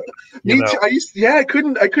 So, you Me know, too. Yeah, I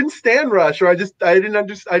couldn't stand Rush, or I didn't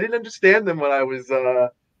understand them when I was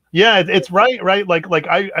yeah, it's right. Like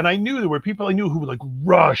I knew there were people I knew who were like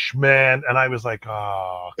Rush, man, and I was like,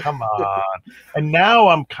 oh, come on. And now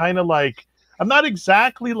I'm kind of like, I'm not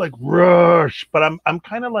exactly like Rush, but I'm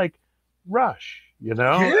kind of like Rush, you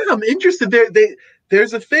know? Yeah, I'm interested.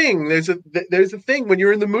 There's a thing. There's a thing when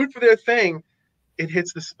you're in the mood for their thing, it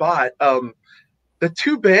hits the spot. The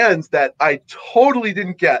two bands that I totally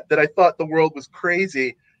didn't get, that I thought the world was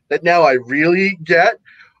crazy, that now I really get,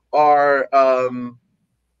 are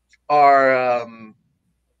are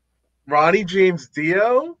Ronnie James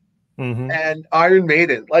Dio Hmm. and Iron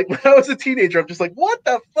Maiden. Like when I was a teenager, I'm just like, what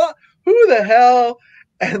the fuck? Who the hell?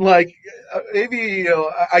 And like maybe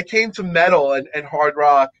I came to metal and hard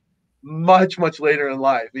rock much much later in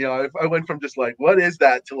life. I went from just like, what is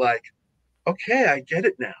that, to like, okay, I get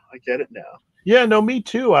it now. I get it now. Yeah, no, me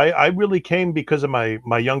too. I really came because of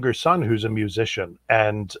my younger son who's a musician,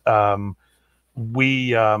 and there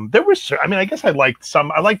was, I mean, I guess I liked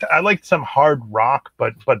some hard rock,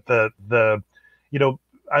 but the you know,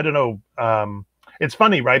 I don't know, it's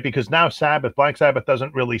funny, right? Because now Black Sabbath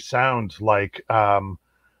doesn't really sound like um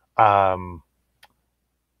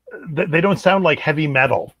they don't sound like heavy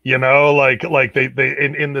metal, like they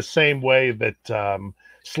in the same way that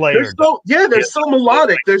Slayer does. They're so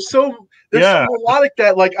melodic. They're so Yeah. melodic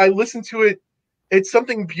that like I listen to it. It's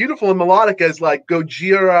something beautiful and melodic as like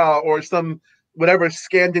Gojira or some whatever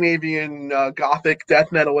Scandinavian gothic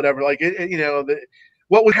death metal, whatever. Like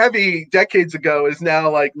what was heavy decades ago is now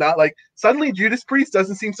like not like, suddenly Judas Priest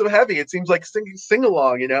doesn't seem so heavy. It seems like sing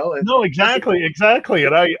along, and No, exactly.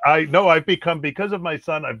 And I know I've become, because of my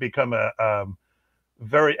son, I've become a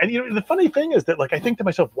very, and the funny thing is that, like, I think to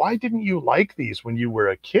myself, why didn't you like these when you were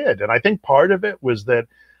a kid? And I think part of it was that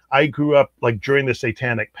I grew up like during the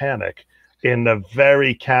Satanic Panic in a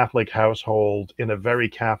very Catholic household, in a very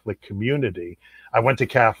Catholic community. I went to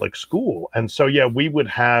Catholic school, and so yeah, we would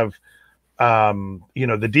have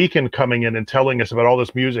the deacon coming in and telling us about all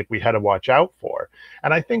this music we had to watch out for.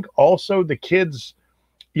 And I think also the kids,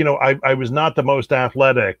 I was not the most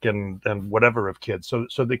athletic and whatever of kids.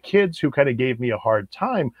 So the kids who kind of gave me a hard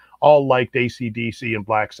time all liked AC/DC and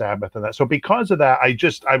Black Sabbath and that. So because of that,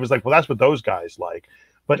 I was like, well, that's what those guys like.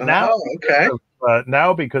 But okay.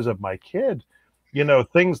 Now because of my kid,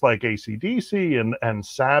 things like AC/DC and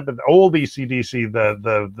Sabbath, old AC/DC,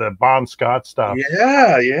 the Bon Scott stuff.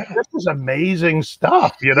 Yeah, yeah. This is amazing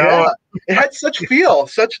stuff, Yeah, it had such feel.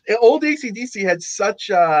 Such old ACDC had such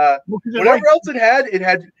whatever else it had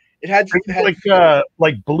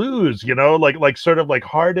like blues, like sort of like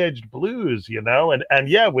hard edged blues, and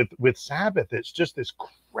yeah, with Sabbath, it's just this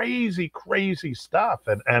crazy, crazy stuff.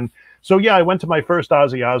 And so yeah, I went to my first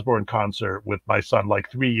Ozzy Osbourne concert with my son like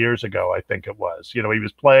 3 years ago, I think it was. You know, he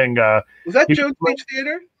was playing. Was that He was Jones playing Beach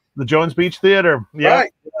Theater? the Jones Beach Theater. Yeah.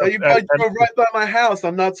 Right. You probably drove right by my house.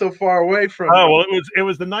 I'm not so far away from Oh you. well, it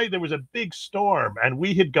was the night there was a big storm, and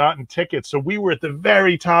we had gotten tickets, so we were at the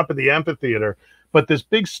very top of the amphitheater. But this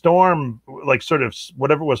big storm, like sort of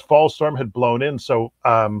whatever was fall storm, had blown in. So,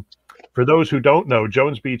 for those who don't know,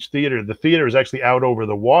 Jones Beach Theater, the theater is actually out over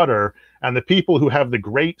the water, and the people who have the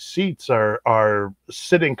great seats are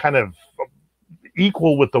sitting kind of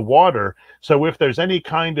equal with the water. So if there's any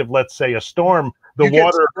kind of, let's say, a storm, the You get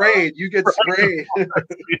water sprayed. You get sprayed.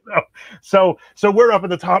 you know, so we're up at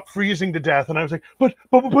the top freezing to death, and I was like, but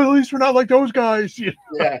at least we're not like those guys. You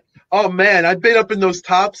know? Yeah. Oh man, I've been up in those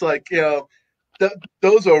tops. Like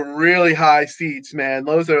those are really high seats, man.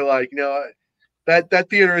 Those are like that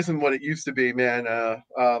theater isn't what it used to be, man. Well,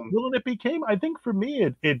 and it became, I think for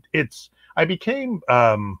me, it's I became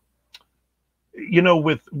you know,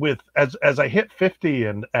 with as I hit 50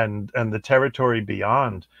 and the territory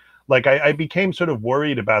beyond, like I became sort of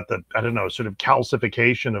worried about the, I don't know, sort of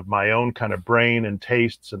calcification of my own kind of brain and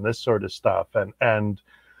tastes and this sort of stuff. And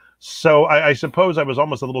so I suppose I was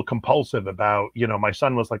almost a little compulsive about, you know, my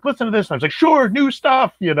son was like, listen to this. And I was like, sure, new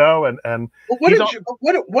stuff, you know, and well,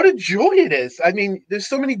 what a joy it is. I mean, there's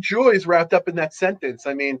so many joys wrapped up in that sentence.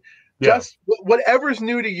 I mean, yeah, just whatever's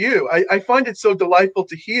new to you. I find it so delightful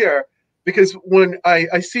to hear because when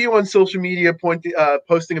I see you on social media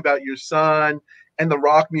posting about your son and the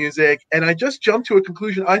rock music, and I just jumped to a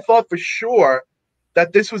conclusion. I thought for sure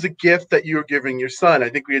that this was a gift that you were giving your son. I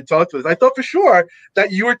think we had talked about this. I thought for sure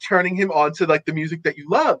that you were turning him on to like the music that you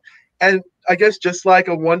love. And I guess just like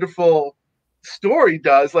a wonderful story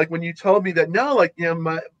does, like when you told me that no, like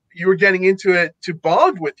you were getting into it to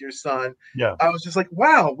bond with your son, yeah. I was just like,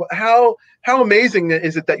 wow, how amazing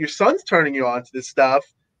is it that your son's turning you on to this stuff,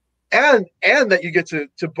 and that you get to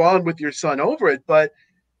bond with your son over it, but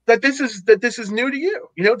that this is new to you.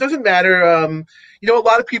 You know, it doesn't matter. A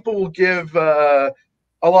lot of people will give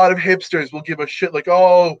a lot of hipsters will give a shit like,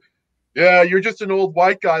 oh, yeah, you're just an old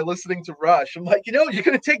white guy listening to Rush. I'm like, you're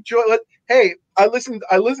gonna take joy. Hey, I listen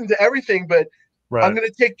to everything, but I'm Right.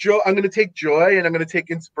 gonna take joy. I'm gonna take joy, and I'm gonna take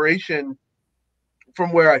inspiration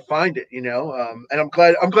from where I find it. And I'm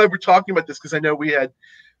glad we're talking about this because I know we had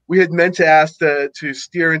meant to ask to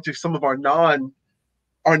steer into some of our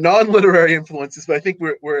non-literary influences, but I think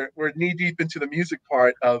we're knee deep into the music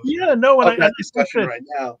part of Yeah, no, and of I that think discussion that, right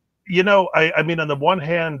now. you know, I mean, on the one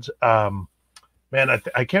hand, man,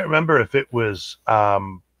 I can't remember if it was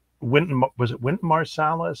Wynton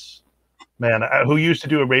Marsalis, man, who used to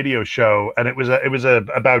do a radio show, and it was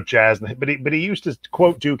about jazz, but he used to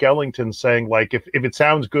quote Duke Ellington saying like, if it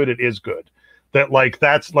sounds good, it is good. That like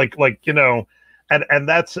that's like you know, and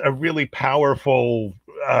that's a really powerful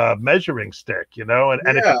measuring stick, you know, and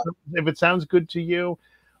Yeah, if it sounds good to you,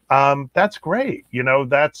 that's great, you know,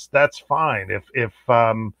 that's fine.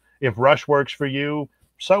 If Rush works for you,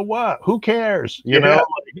 so what? Who cares? You know,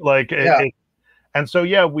 yeah, like yeah. and so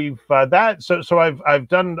yeah, we've that so I've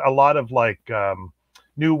done a lot of like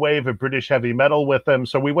new wave of British heavy metal with them.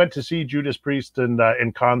 So we went to see Judas Priest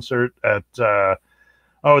in concert at the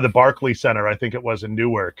Barclay Center, I think it was in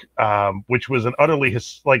Newark, which was an utterly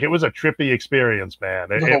like it was a trippy experience, man.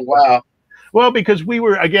 Oh wow. Well, because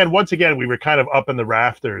once again, we were kind of up in the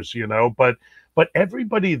rafters, you know, but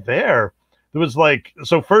everybody there was like,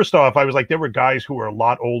 so first off, I was like, there were guys who were a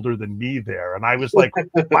lot older than me there. And I was like,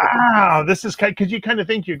 wow, this is kind of, because you kind of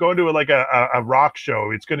think you're going to a rock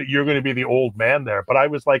show. You're going to be the old man there. But I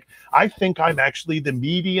was like, I think I'm actually the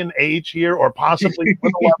median age here, or possibly a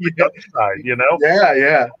little on the young side, you know? Yeah,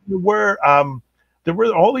 yeah. There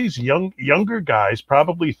were all these younger guys,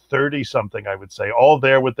 probably 30 something, I would say, all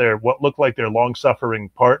there with their what looked like their long suffering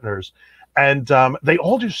partners, and they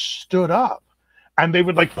all just stood up and they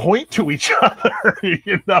would like point to each other,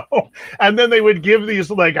 you know, and then they would give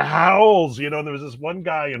these like howls, you know. And there was this one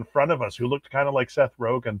guy in front of us who looked kind of like Seth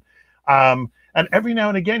Rogen, and every now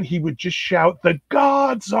and again he would just shout, "The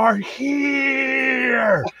gods are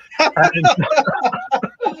here!" and,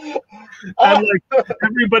 and like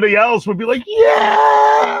everybody else would be like,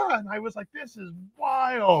 yeah, and I was like, this is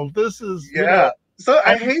wild, this is Yeah. So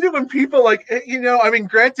I hate it when people like, I mean,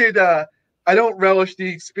 granted, I don't relish the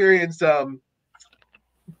experience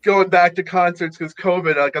going back to concerts because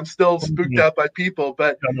COVID, like I'm still spooked out by people,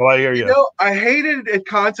 but I hear you. I hated it at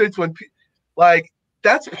concerts when like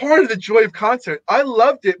that's part of the joy of concert. I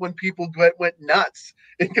loved it when people went nuts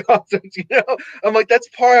in concerts, I'm like, that's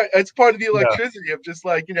part of the Yeah. electricity of just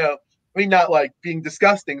like, I mean, not like being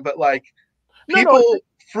disgusting, but like No, no, People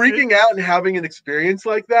freaking out and having an experience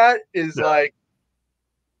like that is yeah. like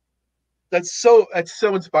that's so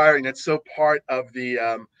inspiring. That's so part of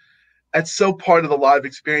the live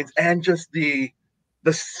experience, and just the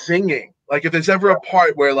singing. Like if there's ever a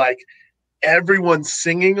part where like everyone's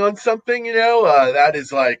singing on something, that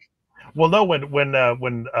is like Well, no,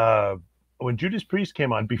 when Judas Priest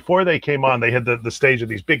came on, before they came on, they had the stage of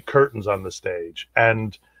these big curtains on the stage,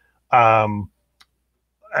 um,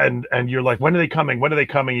 and you're like, when are they coming? When are they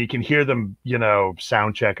coming? You can hear them,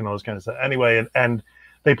 sound check and all this kind of stuff. Anyway, and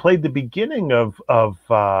they played the beginning of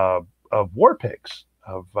War Pigs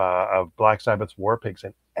of Black Sabbath's War Pigs,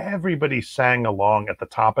 and everybody sang along at the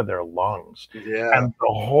top of their lungs, yeah. and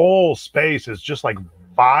the whole space is just like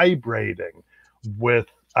vibrating with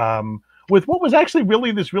with what was actually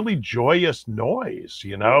really this really joyous noise,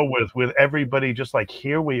 with everybody just like,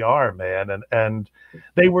 here we are, man, and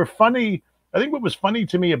they were funny. I think what was funny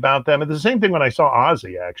to me about them, and the same thing when I saw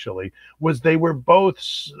Ozzy actually, was they were both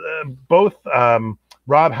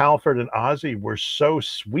Rob Halford and Ozzy were so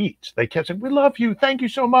sweet. They kept saying, "We love you, thank you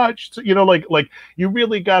so much." So, like you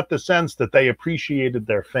really got the sense that they appreciated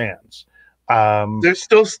their fans. They're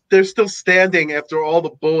still standing after all the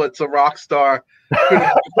bullets a rock star could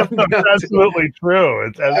have That's absolutely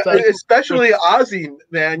true. especially Ozzy,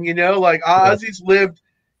 man. Like Ozzy's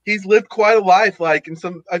he's lived quite a life. Like,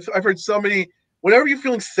 I've heard so many. Whenever you're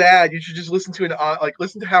feeling sad, you should just listen to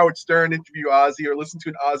Howard Stern interview Ozzy, or listen to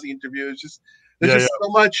an Ozzy interview. It's just there's so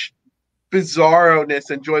much bizarroness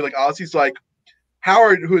and joy. Like Ozzy's like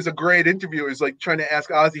Howard, who is a great interviewer, is like trying to ask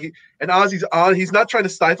Ozzy, and Ozzy's on. He's not trying to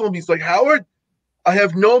stifle him. He's like, Howard, I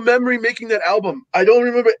have no memory making that album. I don't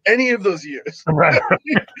remember any of those years. Right.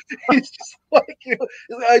 He's just like,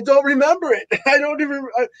 I don't remember it. I don't even.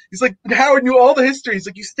 He's like, Howard knew all the history. He's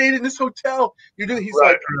like, you stayed in this hotel. You do. He's right,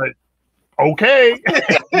 like, right. Okay.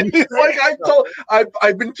 He's like,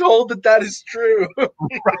 I've been told that is true.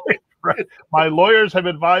 Right. My lawyers have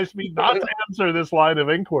advised me not to answer this line of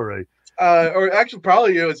inquiry. Or actually,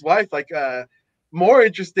 probably his wife. Like, more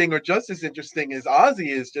interesting, or just as interesting as Ozzy,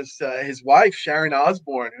 is just his wife, Sharon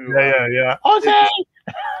Osbourne, who yeah. Ozzy.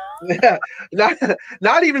 Yeah,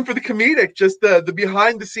 not even for the comedic, just the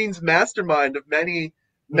behind the scenes mastermind of many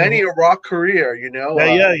a rock career.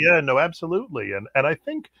 Yeah. No, absolutely, and I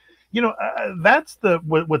think that's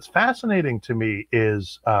what's fascinating to me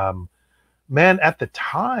is man, at the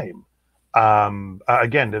time,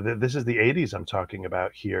 again, this is the 80s I'm talking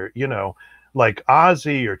about here, like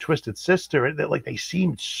Ozzy or Twisted Sister, like they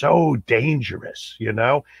seemed so dangerous,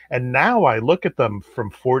 and now I look at them from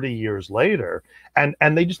 40 years later, and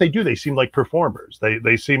they seem like performers.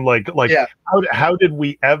 They seem like yeah. How did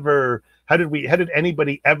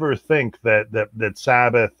anybody ever think that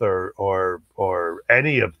Sabbath or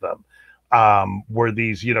any of them were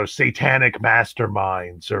these satanic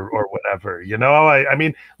masterminds or whatever? I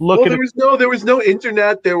mean, look. Well, there was no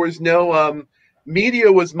internet. There was no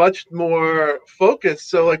media. Was much more focused.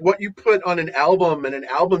 So like what you put on an album and an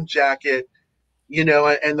album jacket,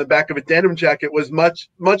 and the back of a denim jacket was much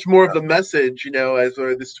more of the message, as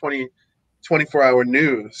this 24-hour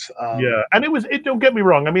news. Yeah, and don't get me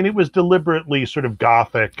wrong. I mean, it was deliberately sort of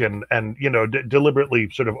gothic and deliberately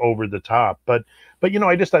sort of over the top. But I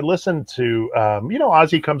listened to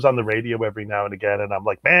Ozzy comes on the radio every now and again, and I'm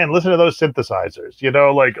like, man, listen to those synthesizers.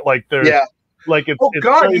 Like there's like it's. Oh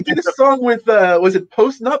God, he did a song with was it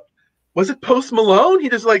Post Malone? He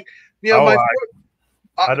just like I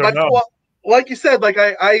don't know. Like you said, like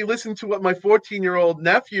I listened to what my 14-year-old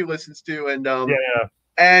nephew listens to, and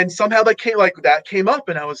and somehow that came up,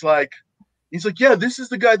 and I was like, he's like, yeah, this is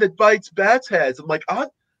the guy that bites bats' heads. I'm like,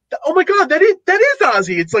 oh my God, that is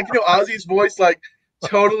Ozzy. It's like, Ozzy's voice, like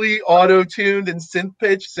totally auto-tuned and synth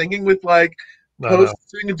pitch, singing with like Post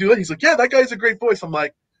doing a duet. He's like, yeah, that guy's a great voice. I'm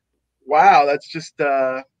like, wow, that's just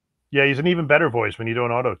yeah, he's an even better voice when you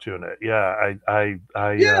don't auto-tune it. Yeah, but, I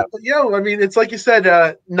mean, it's like you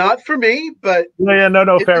said, not for me, but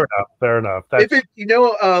no, fair enough. If it,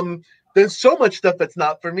 there's so much stuff that's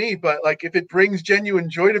not for me, but like if it brings genuine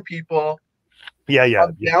joy to people,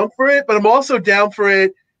 I'm down for it. But I'm also down for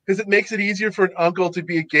it because it makes it easier for an uncle to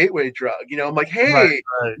be a gateway drug. I'm like, hey,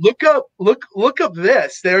 right. look up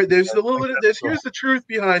this. There's a little bit of this. Here's the truth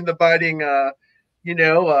behind the biting. And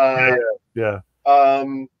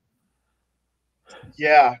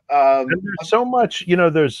there's so much,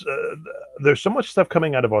 there's so much stuff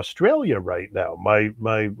coming out of Australia right now. My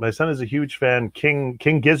son is a huge fan. King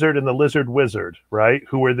Gizzard and the Lizard Wizard, right?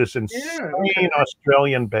 Who are this insane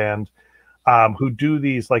Australian band, who do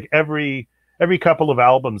these like every every couple of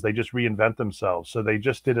albums they just reinvent themselves. So they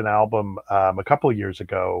just did an album a couple of years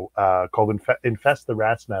ago called Infest the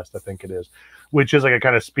Rat's Nest, I think it is, which is like a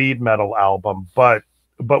kind of speed metal album, but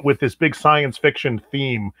with this big science fiction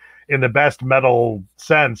theme in the best metal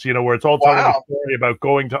sense, you know, where it's all telling a Wow. story about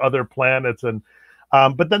going to other planets. And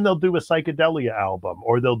but then they'll do a psychedelia album,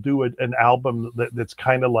 or they'll do an album that's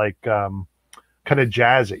kind of like kind of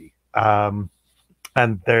jazzy.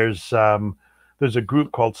 And there's a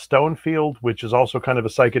group called Stonefield, which is also kind of a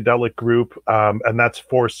psychedelic group, and that's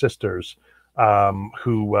four sisters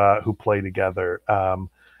who play together,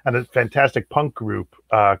 and a fantastic punk group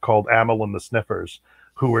called Amel and the Sniffers,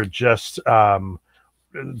 who are just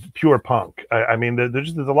pure punk. I mean,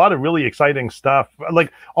 there's a lot of really exciting stuff,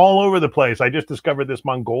 like all over the place. I just discovered this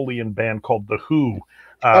Mongolian band called The Who.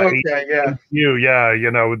 Okay, yeah. Yeah,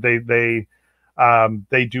 you know,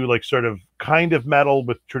 they do like sort of kind of metal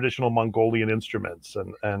with traditional Mongolian instruments,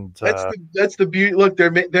 and That's the beauty. Look,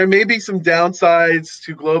 there may be some downsides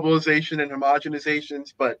to globalization and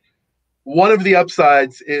homogenizations, but one of the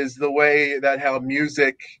upsides is the way that how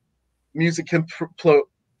music can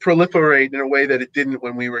proliferate in a way that it didn't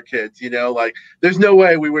when we were kids. You know, like there's no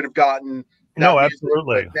way we would have gotten that no, music, but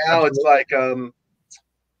absolutely, now it's like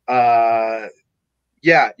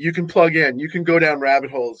yeah, you can plug in, you can go down rabbit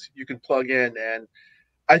holes, you can plug in, and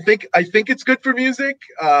I think it's good for music.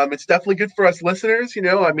 It's definitely good for us listeners. You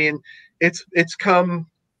know, I mean, it's come.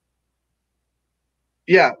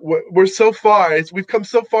 Yeah, we're so far. We've come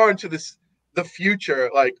so far into the future.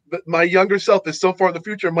 Like my younger self is so far in the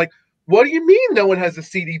future. I'm like, what do you mean no one has a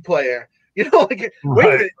CD player? You know, like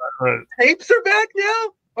wait, right. tapes are back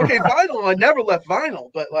now. Okay, vinyl. I never left vinyl,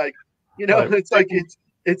 but like, you know, Right. it's like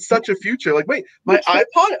it's such a future. Like, wait, my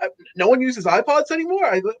iPod. No one uses iPods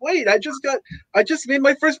anymore. Wait, I just made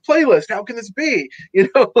my first playlist. How can this be? You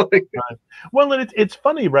know, like, Right. Well, and it's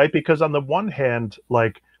funny, right? Because on the one hand,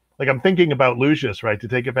 like I'm thinking about Lucius, right? To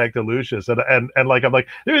take it back to Lucius, and like I'm like,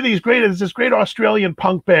 there are there's this great Australian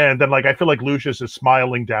punk band, and like I feel like Lucius is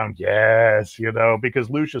smiling down, yes, you know,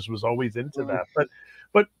 because Lucius was always into that.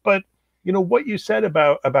 But you know what you said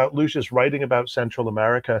about Lucius writing about Central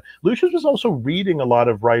America. Lucius was also reading a lot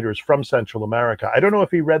of writers from Central America. I don't know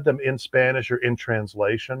if he read them in Spanish or in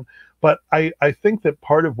translation, but I think that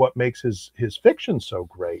part of what makes his fiction so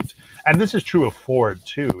great, and this is true of Ford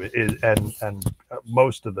too, and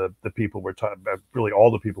most of the people we're talking about, really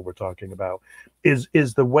all the people we're talking about, is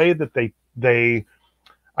the way that they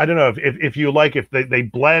I don't know if you like, if they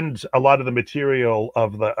blend a lot of the material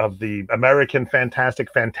of the American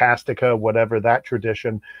Fantastica, whatever that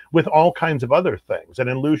tradition, with all kinds of other things. And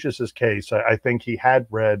in Lucius's case, I think he had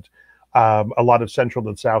read a lot of Central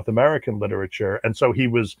and South American literature, and so he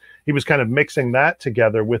was kind of mixing that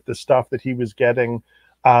together with the stuff that he was getting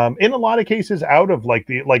in a lot of cases out of like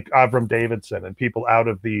Avram Davidson and people out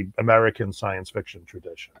of the American science fiction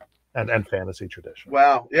tradition and fantasy tradition.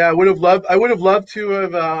 wow, yeah, I would have loved to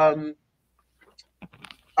have.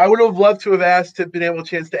 I would have loved to have been able a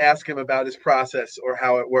chance to ask him about his process or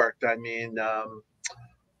how it worked. I mean,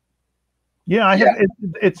 Yeah, I have.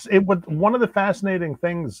 yeah, It was one of the fascinating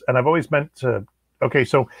things, and I've always meant to. Okay,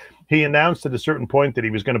 so he announced at a certain point that he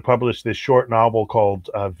was going to publish this short novel called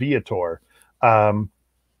Viator, and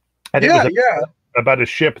it was yeah, yeah. about a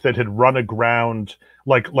ship that had run aground,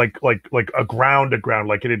 like aground,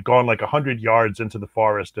 like it had gone like 100 yards into the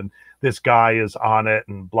forest, and this guy is on it,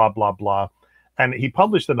 and blah blah blah. And he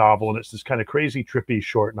published the novel, and it's this kind of crazy, trippy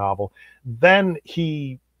short novel. Then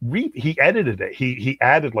he edited it. He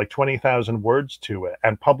added like 20,000 words to it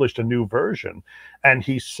and published a new version. And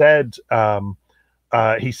he said that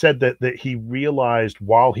he realized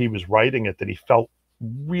while he was writing it that he felt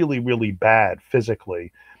really, really bad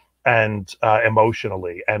physically and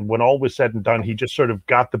emotionally. And when all was said and done, he just sort of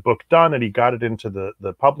got the book done and he got it into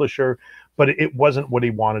the publisher, but it wasn't what he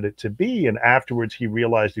wanted it to be. And afterwards, he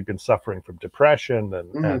realized he'd been suffering from depression,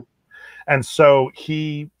 and so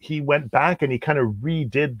he went back and he kind of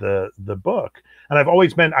redid the book. And I've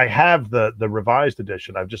always meant I have the revised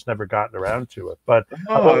edition. I've just never gotten around to it. But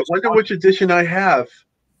Oh, I wonder which edition I have.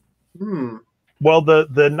 Hmm. well,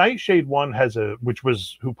 the Nightshade one has which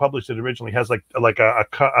was who published it originally, has like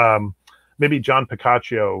maybe John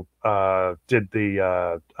Piccaccio did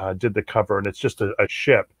the cover, and it's just a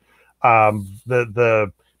ship.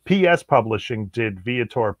 The PS Publishing did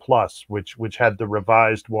Viator Plus, which had the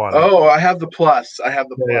revised one. Oh, I have the plus. I have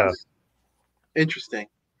the plus. Yeah. Interesting.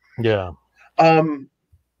 Yeah.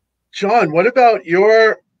 John, what about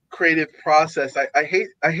your creative process? I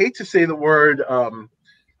hate to say the word.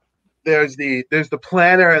 There's the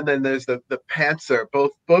planner and then there's the pantser,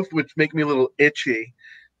 both which make me a little itchy.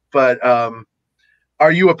 But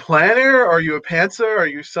Are you a planner? Are you a pantser? Are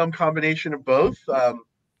you some combination of both?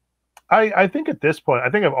 I think at this point, I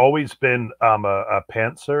think I've always been a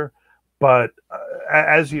pantser, but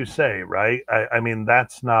as you say, right? I mean,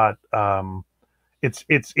 that's not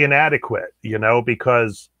it's inadequate, you know,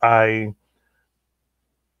 because I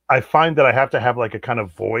find that I have to have like a kind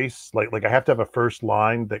of voice, like I have to have a first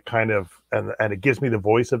line that kind of and it gives me the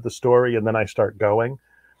voice of the story, and then I start going.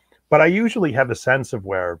 But I usually have a sense of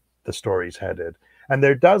where the story's headed. And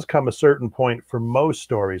there does come a certain point for most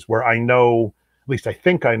stories where I know, at least I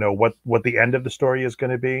think I know what the end of the story is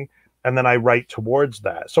going to be. And then I write towards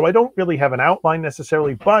that. So I don't really have an outline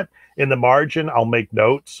necessarily, but in the margin, I'll make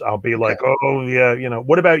notes. I'll be Okay. like, oh yeah, you know,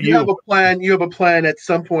 what about You have you? a plan. You have a plan at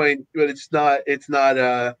some point, but it's not It's not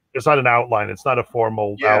an outline. It's not a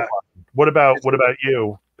formal yeah. outline. What about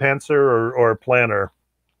you? Pantser or planner?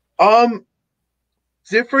 Um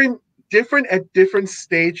different different at different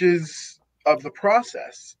stages of the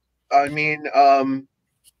process. I mean,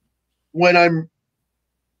 when I'm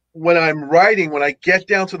writing, when I get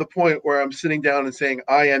down to the point where I'm sitting down and saying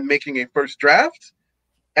I am making a first draft,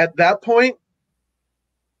 at that point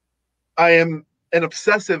I am an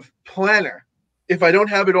obsessive planner. If I don't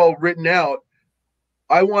have it all written out,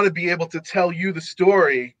 I want to be able to tell you the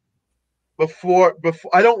story before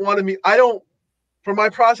I don't want to be I don't for my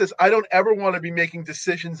process, I don't ever want to be making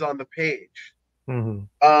decisions on the page.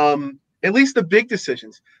 Mm-hmm. At least the big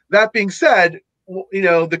decisions. That being said, you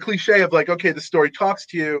know, the cliche of like, okay, the story talks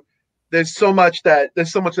to you. There's so much that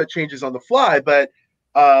changes on the fly, but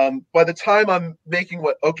by the time I'm making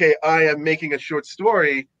I am making a short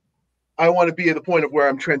story, I want to be at the point of where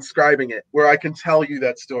I'm transcribing it, where I can tell you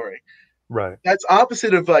that story. Right. That's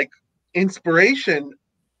opposite of like inspiration.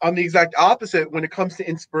 I'm the exact opposite when it comes to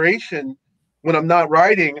inspiration. When I'm not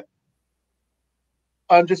writing,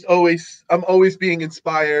 I'm always being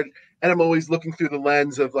inspired, and I'm always looking through the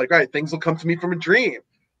lens of like, all right, things will come to me from a dream,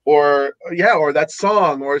 or yeah, or that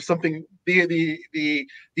song, or something. The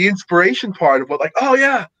inspiration part of what, like, oh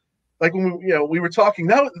yeah, like when we were talking,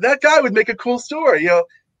 that guy would make a cool story,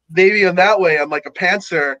 maybe in that way I'm like a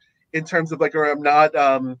pantser in terms of like, or I'm not.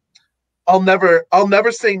 I'll never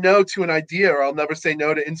say no to an idea, or I'll never say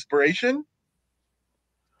no to inspiration.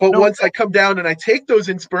 But No, once I come down and I take those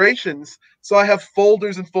inspirations, so I have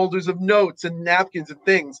folders and folders of notes and napkins and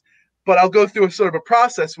things, but I'll go through a sort of a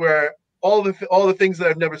process where all the things that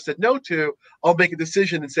I've never said no to, I'll make a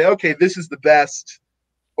decision and say, okay, this is the best,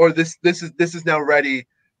 or this is now ready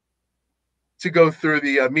to go through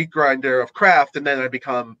the meat grinder of craft, and then I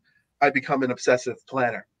become an obsessive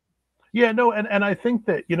planner. yeah, no, and I think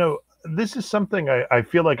that, you know, this is something I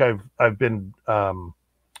feel like I've been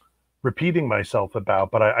repeating myself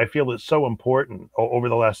about, but I feel it's so important over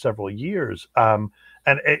the last several years. And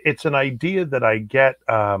it's an idea that I get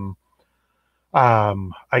from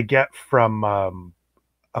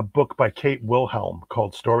a book by Kate Wilhelm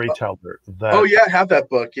called Storyteller. Oh That yeah, I have that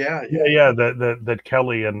book. Yeah, yeah, yeah, yeah, that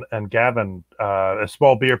Kelly and Gavin, a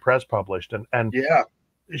Small Beer Press, published, and yeah.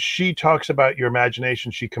 she talks about your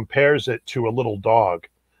imagination. She compares it to a little dog.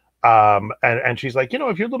 And she's like, you know,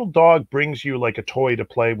 if your little dog brings you like a toy to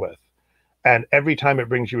play with, and every time it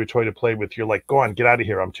brings you a toy to play with, you're like, go on, get out of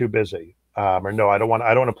here, I'm too busy, or no, I don't want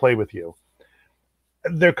to play with you.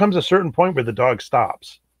 There comes a certain point where the dog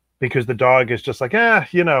stops, because the dog is just like,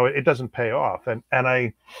 you know, it doesn't pay off. And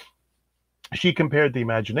she compared the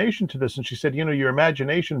imagination to this, and she said, you know, your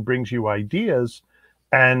imagination brings you ideas,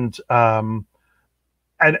 and what,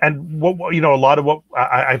 you know, a lot of what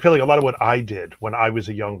I feel like a lot of what I did when I was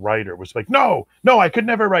a young writer was like, no, I could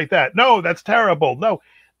never write that. No, that's terrible. No.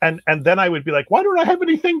 And then I would be like, why don't I have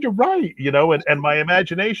anything to write? You know, and my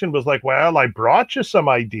imagination was like, well, I brought you some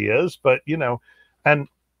ideas, but you know, and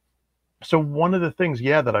so one of the things,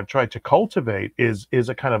 yeah, that I've tried to cultivate is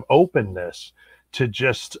a kind of openness to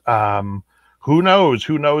just who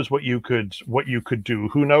knows what you could do,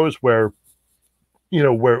 who knows where, you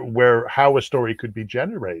know, where how a story could be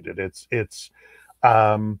generated. It's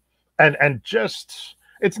and just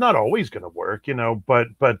it's not always going to work, you know, but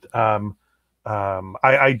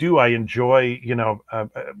I enjoy, you know,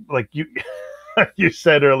 like you you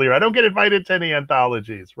said earlier, I don't get invited to any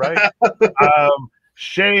anthologies, right?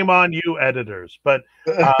 Shame on you, editors. But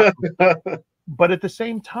at the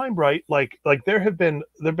same time, right? Like there have been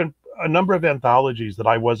a number of anthologies that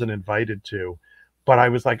I wasn't invited to, but I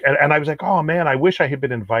was like, and I was like, oh man, I wish I had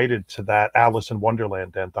been invited to that Alice in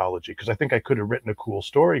Wonderland anthology, because I think I could have written a cool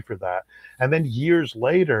story for that. And then years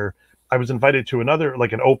later, I was invited to another,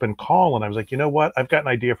 like an open call, and I was like, you know what? I've got an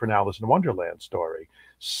idea for an Alice in Wonderland story.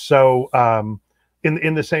 So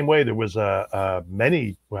in the same way, there was a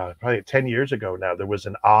many, well, probably 10 years ago now, there was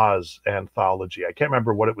an Oz anthology. I can't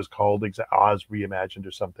remember what it was called, Oz Reimagined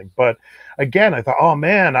or something. But again, I thought, oh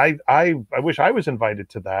man, I wish I was invited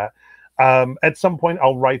to that. At some point,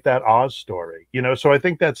 I'll write that Oz story, you know. So I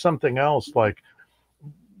think that's something else. Like,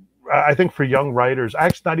 I think for young writers,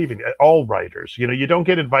 actually not even all writers, you know, you don't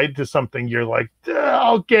get invited to something, you're like,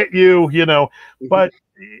 I'll get you, you know, but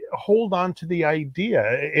hold on to the idea.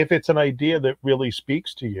 If it's an idea that really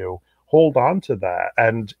speaks to you, hold on to that,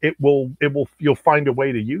 and you'll find a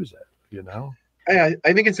way to use it, you know. I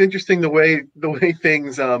think it's interesting the way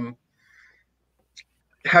things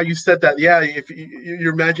how you said that. Yeah, if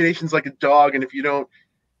your imagination's like a dog, and if you don't,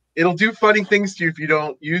 it'll do funny things to you if you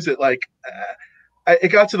don't use it. Like it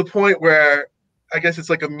got to the point where I guess it's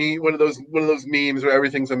like a meme, one of those memes where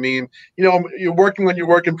everything's a meme. You know, you're working on your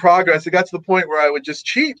work in progress. It got to the point where I would just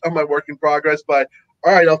cheat on my work in progress by,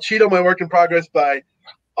 all right, I'll cheat on my work in progress by,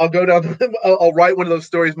 I'll go down, I'll write one of those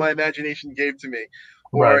stories my imagination gave to me,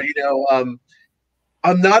 or Right. you know,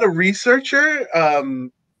 I'm not a researcher.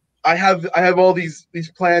 I have all these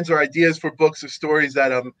plans or ideas for books or stories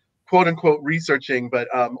that I'm quote unquote researching, but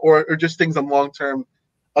or just things I'm long term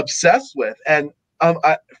obsessed with. And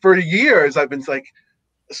for years I've been like,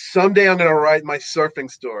 someday I'm gonna write my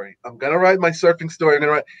surfing story. I'm gonna write my surfing story. I'm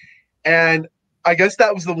gonna write, and I guess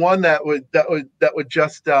that was the one that would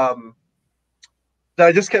just that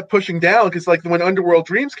I just kept pushing down, because like when Underworld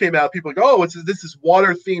Dreams came out, people were like, oh, this is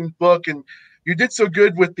water themed book, and you did so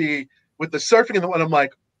good with the surfing and the one. I'm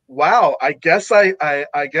like, wow, I guess I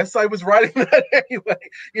guess I was writing that anyway.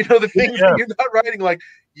 You know, the things that Yeah. you're not writing, like,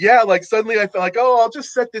 yeah, like suddenly I felt like, oh, I'll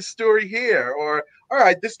just set this story here, or all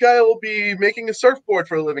right, this guy will be making a surfboard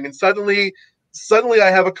for a living, and suddenly I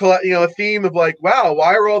have a theme of like, wow,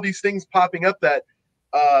 why are all these things popping up that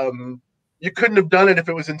you couldn't have done it if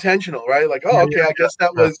it was intentional, right? Like, Yeah. oh, okay, Yeah. I guess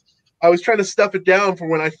that Yeah. was, I was trying to stuff it down for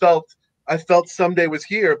when I felt someday was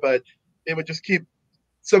here, but it would just keep,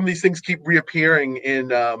 some of these things keep reappearing in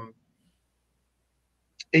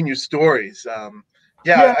your stories. Yeah,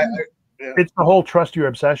 Yeah. yeah. It's the whole trust your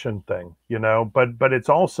obsession thing, you know. But it's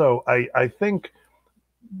also, I think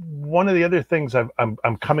one of the other things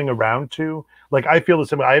I'm coming around to, like, I feel the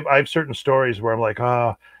same. I have certain stories where I'm like,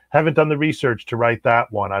 haven't done the research to write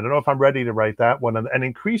that one. I don't know if I'm ready to write that one. And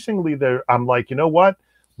increasingly there, I'm like, you know what,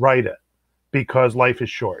 write it, because life is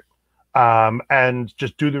short. And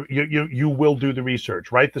just do the, you will do the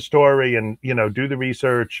research, write the story, and, you know, do the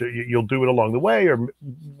research. You'll do it along the way or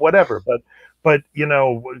whatever. But you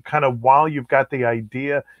know, kind of while you've got the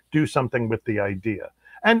idea, do something with the idea.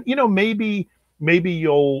 And you know, maybe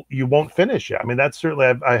you won't finish it. I mean, that's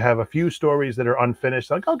certainly, I have a few stories that are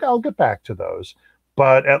unfinished. Like, okay, I'll get back to those,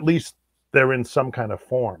 but at least they're in some kind of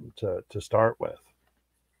form to start with.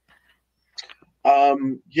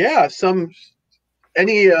 Yeah, some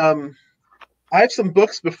any I have some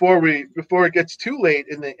books before it gets too late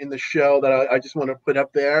in the show that I just want to put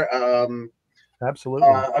up there. Absolutely.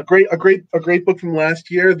 A great book from last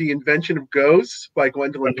year, The Invention of Ghosts by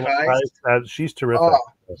Gwendolyn Christ. She's Oh, terrific.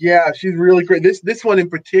 yeah, she's really great. This one in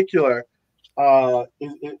particular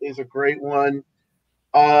is a great one.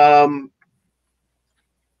 Um,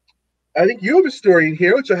 I think you have a story in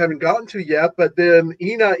here which I haven't gotten to yet, but then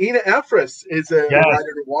Ina Efris is a Yes,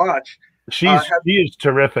 writer to watch. Have, she is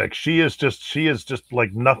terrific. She is just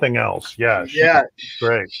like nothing else. Yeah, yeah, she's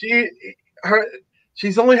great. her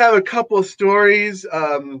she's only had a couple of stories.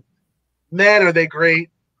 Man, are they great?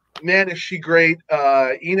 Man, is she great?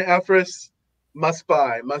 Ina Efris, must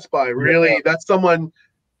buy. Yeah. Really, that's someone.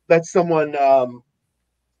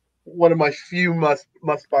 One of my few must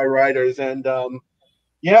buy writers, and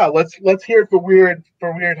yeah, let's hear it for weird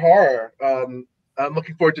horror. I'm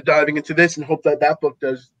looking forward to diving into this and hope that that book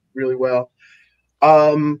does really well.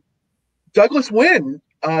 Um, Douglas Wynne,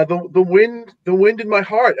 the wind in my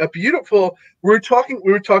heart, a beautiful. We were talking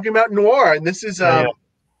about noir, and Yeah, yeah.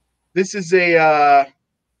 this is a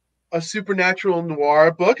supernatural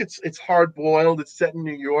noir book. It's hard boiled. It's set in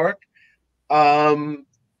New York. Um,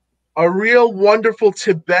 a real wonderful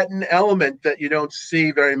Tibetan element that you don't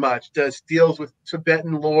see very much. Does deals with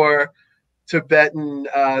Tibetan lore, Tibetan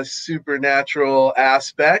supernatural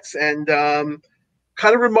aspects, and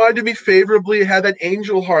kind of reminded me favorably. It had that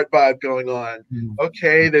Angel Heart vibe going on. Mm.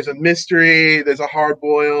 Okay, there's a mystery, there's a hard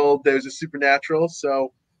boiled, there's a supernatural.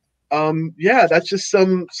 So yeah, that's just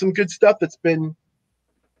some good stuff that's been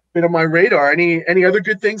on my radar. Any other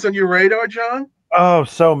good things on your radar, John? Oh,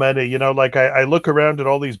 so many. You know, like I look around at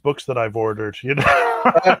all these books that I've ordered. You know,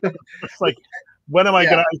 it's like, when am I Yeah.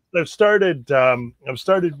 gonna? I've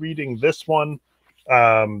started reading this one.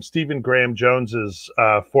 Stephen Graham Jones's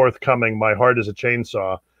forthcoming "My Heart Is a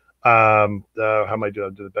Chainsaw." How am I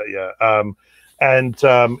doing? Yeah.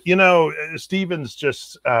 You know, Stephen's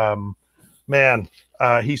just man,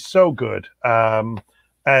 he's so good.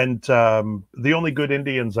 The Only Good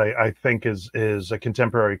Indians, I think, is a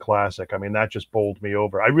contemporary classic. I mean, that just bowled me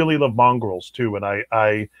over. I really love Mongrels too, and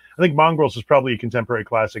I think Mongrels is probably a contemporary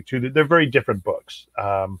classic too. They're very different books.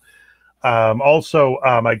 I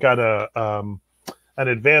got an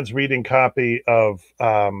advanced reading copy of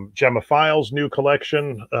Gemma Files' new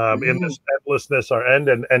collection, In This Endlessness Our End,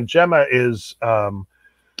 and Gemma is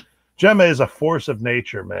a force of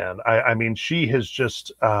nature, man. I mean, she has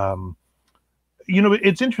just you know,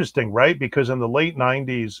 it's interesting, right? Because in the late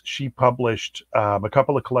 90s, she published a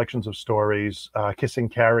couple of collections of stories, Kissing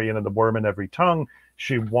Carrion and The Worm in Every Tongue.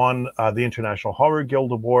 She won the International Horror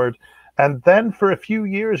Guild Award. And then for a few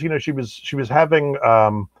years, you know, she was having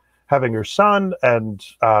her son, and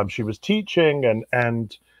she was teaching, I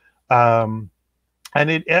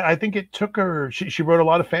think it took her. She wrote a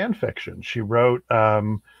lot of fan fiction. She wrote,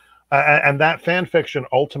 and that fan fiction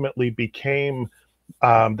ultimately became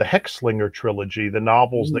the Hexslinger trilogy, the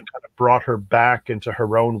novels that kind of brought her back into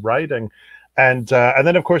her own writing, and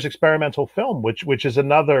then of course experimental film, which is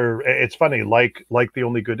another. It's funny, like The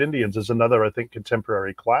Only Good Indians is another, I think,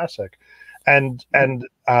 contemporary classic, and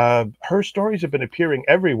her stories have been appearing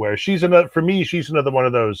everywhere. She's another, for me, she's another one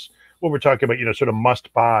of those, what we're talking about, you know, sort of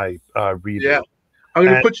must buy readers. Yeah. I'm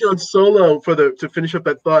going to put you on solo to finish up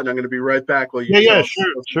that thought, and I'm going to be right back while you. Yeah,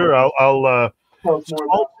 sure. I'll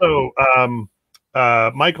also.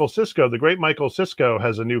 Michael Sisko, the great Michael Sisko,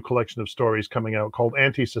 has a new collection of stories coming out called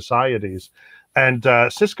Anti-Societies. And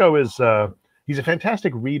Sisko is he's a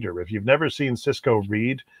fantastic reader. If you've never seen Sisko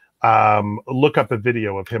read, look up a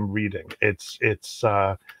video of him reading. It's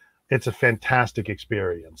a fantastic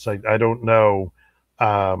experience. I don't know.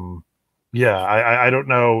 I don't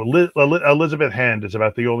know. Elizabeth Hand is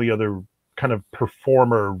about the only other kind of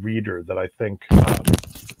performer reader that I think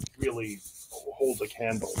really holds a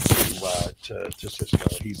candle to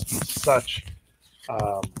Sisko. He's such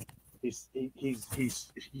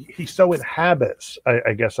he so inhabits,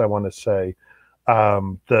 I guess I want to say,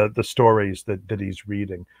 the stories that he's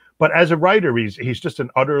reading. But as a writer, he's just an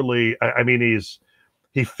utterly, I mean,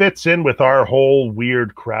 he fits in with our whole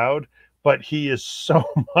weird crowd, but he is so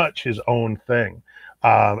much his own thing.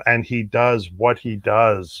 And he does what he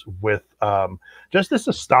does with just this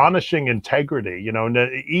astonishing integrity. You know,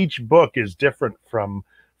 each book is different from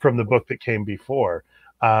the book that came before,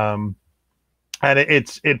 and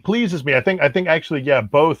it pleases me. I think actually, yeah,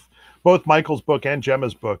 both Michael's book and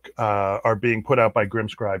Gemma's book are being put out by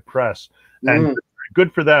Grimscribe Press, and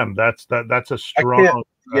good for them. That's a strong,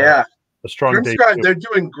 a strong. Grimscribe, they're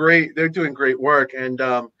doing great. They're doing great work, and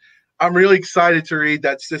I'm really excited to read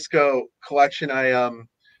that Sisko collection. I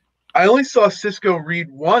only saw Sisko read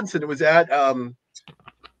once, and it was at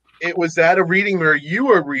a reading where you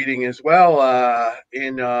were reading as well,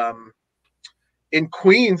 in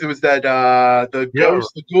Queens. It was that the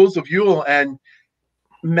Ghouls of Yule, and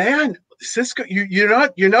man, Sisko,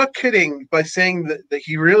 you're not kidding by saying that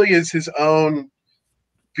he really is his own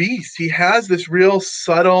beast. He has this real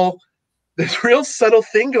subtle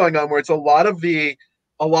thing going on where it's a lot of it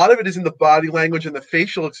is in the body language and the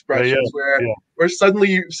facial expressions, where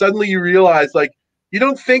suddenly you realize, like, you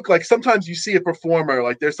don't think, like, sometimes you see a performer,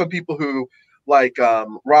 like there's some people who like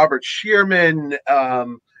Robert Shearman,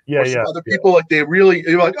 or some other people, like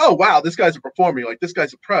you're like, oh wow, this guy's a performer, like this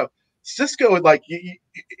guy's a pro. Sisko, like,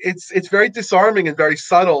 it's very disarming and very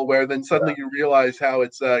subtle, where then suddenly you realize how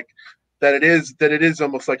it's like that it is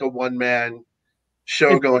almost like a one man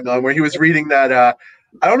show going on, where he was reading that.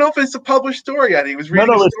 I don't know if it's a published story yet. He was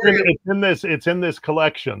reading. It's in this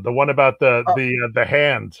collection. The one about the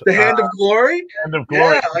hand. The Hand of Glory. Hand of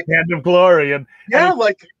Glory. Hand of Glory. And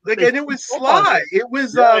it was sly. It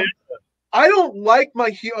was. I don't like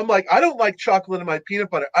I'm like, I don't like chocolate in my peanut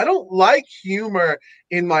butter. I don't like humor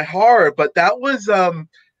in my horror, but that was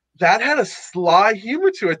that had a sly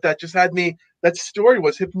humor to it that just had me. That story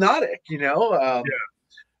was hypnotic, you know.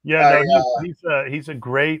 He's a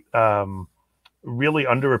great. Really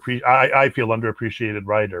underappreciated. I feel underappreciated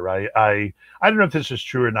writer. I don't know if this is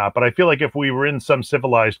true or not, but I feel like if we were in some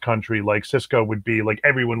civilized country, like Sisko would be, like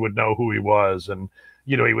everyone would know who he was, and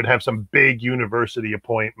you know, he would have some big university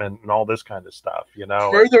appointment and all this kind of stuff. You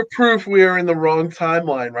know, further proof we are in the wrong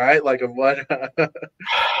timeline, right? Like, of what?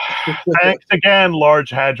 Thanks again, Large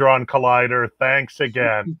Hadron Collider. Thanks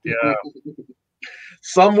again. Yeah.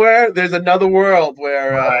 Somewhere there's another world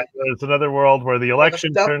where Right. It's another world where the where the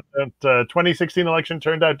election stuff turned out, 2016 election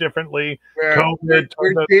turned out differently. where COVID where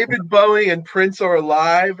turned out. David Bowie and Prince are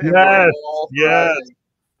alive and we're Yes, all yes, thriving.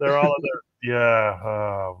 they're all in there. Yeah.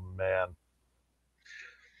 Oh man.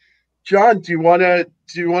 John, do you want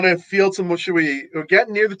to field some? Should we? We're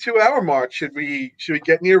getting near the 2 hour mark. Should we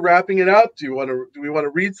get near wrapping it up? Do we want to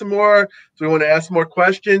read some more? Do we want to ask more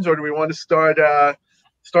questions, or do we want to start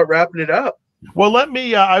wrapping it up? Well, let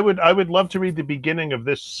me. I would love to read the beginning of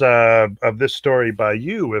this story by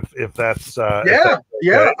you, if Yeah, that's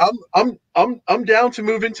yeah. okay. I'm down to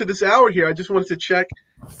move into this hour here. I just wanted to check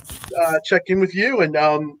in with you, and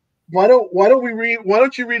why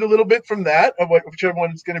don't you read a little bit from that of whichever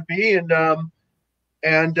one it's going to be,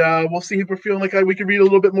 and we'll see if we're feeling like we can read a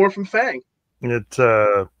little bit more from Fang. It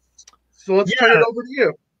So let's turn it yeah. over to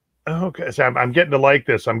you. Okay. So I'm getting to like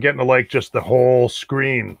this. I'm getting to like just the whole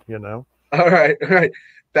screen. All right, all right.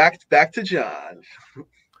 Back to John.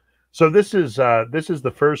 So this is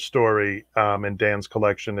the first story in Dan's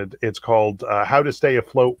collection. It's called "How to Stay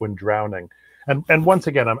Afloat When Drowning," and once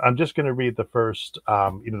again, I'm just going to read the first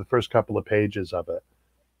couple of pages of it.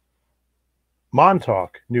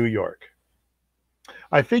 Montauk, New York.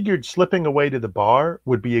 I figured slipping away to the bar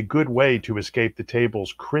would be a good way to escape the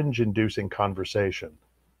table's cringe-inducing conversation.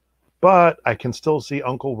 But I can still see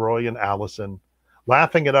Uncle Roy and Allison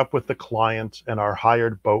laughing it up with the client and our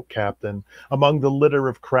hired boat captain among the litter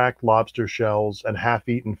of cracked lobster shells and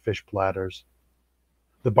half-eaten fish platters.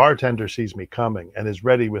 The bartender sees me coming and is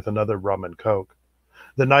ready with another rum and coke.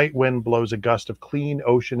 The night wind blows a gust of clean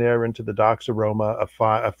ocean air into the dock's aroma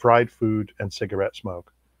of fried food and cigarette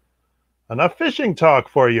smoke. Enough fishing talk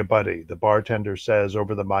for you, buddy, the bartender says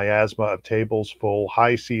over the miasma of tables full,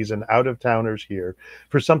 high-season out-of-towners here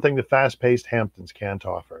for something the fast-paced Hamptons can't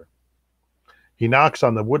offer. He knocks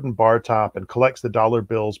on the wooden bar top and collects the dollar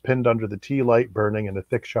bills pinned under the tea light burning in a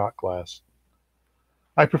thick shot glass.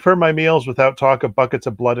 I prefer my meals without talk of buckets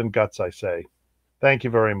of blood and guts, I say. Thank you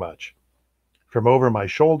very much. From over my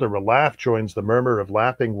shoulder, a laugh joins the murmur of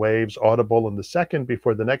lapping waves audible in the second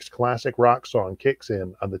before the next classic rock song kicks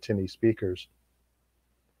in on the tinny speakers.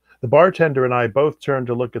 The bartender and I both turn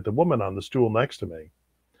to look at the woman on the stool next to me.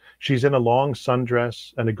 She's in a long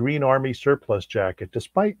sundress and a green army surplus jacket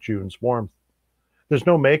despite June's warmth. There's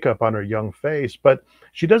no makeup on her young face, but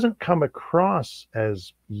she doesn't come across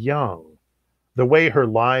as young. The way her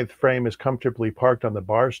lithe frame is comfortably parked on the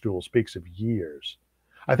bar stool speaks of years.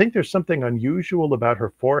 I think there's something unusual about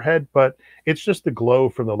her forehead, but it's just the glow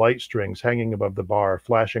from the light strings hanging above the bar,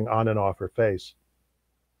 flashing on and off her face.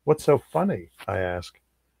 What's so funny? I ask.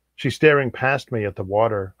 She's staring past me at the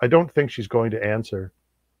water. I don't think she's going to answer.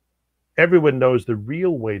 Everyone knows the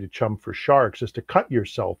real way to chum for sharks is to cut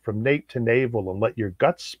yourself from nape to navel and let your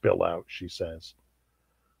guts spill out, she says.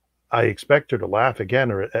 I expect her to laugh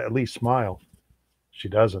again or at least smile. She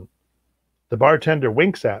doesn't. The bartender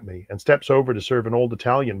winks at me and steps over to serve an old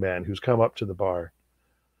Italian man who's come up to the bar.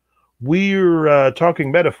 We're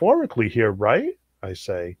talking metaphorically here, right? I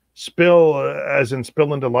say. Spill, as in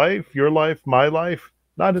spill into life, your life, my life,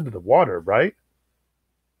 not into the water, right?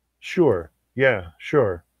 Sure, yeah,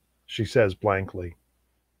 sure, she says blankly.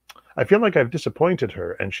 I feel like I've disappointed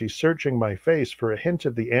her, and she's searching my face for a hint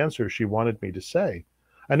of the answer she wanted me to say.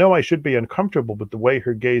 I know I should be uncomfortable with the way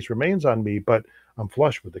her gaze remains on me, but I'm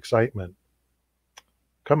flush with excitement.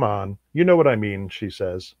 Come on, you know what I mean, she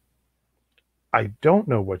says. I don't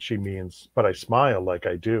know what she means, but I smile like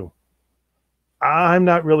I do. I'm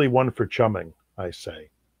not really one for chumming, I say.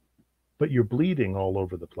 But you're bleeding all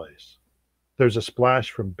over the place. There's a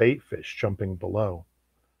splash from bait fish jumping below.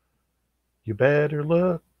 You better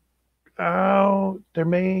look out. There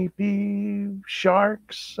may be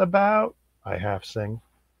sharks about, I half sing.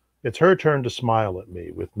 It's her turn to smile at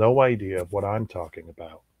me with no idea of what I'm talking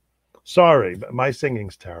about. Sorry, but my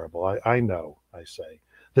singing's terrible. I know, I say.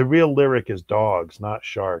 The real lyric is dogs, not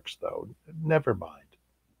sharks, though. Never mind.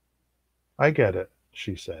 I get it,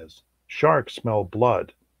 she says. Sharks smell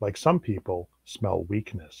blood, like some people smell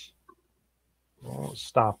weakness. Well,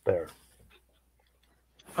 stop there.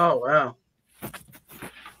 Oh wow.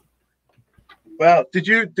 Wow. Did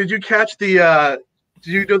you catch did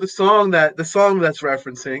you know the song that's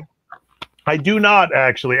referencing? I do not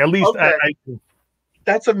actually. At least Okay.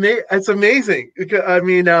 That's amazing. I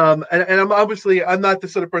mean, and I'm not the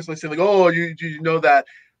sort of person like saying like, oh, you know that.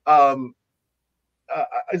 Um,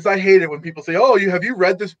 as I hate it when people say, oh, have you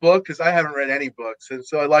read this book? Because I haven't read any books, and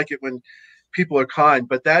so I like it when people are kind.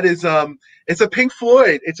 But that is, it's a Pink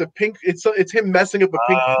Floyd. It's him messing up a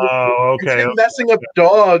Pink. Oh, It's okay. him messing up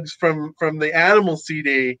dogs from the Animal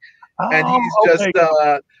CD, and Oh, he's just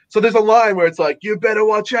okay. so there's a line where it's like, "You better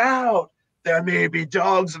watch out. There may be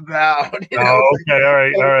dogs about." You know, Oh, okay. All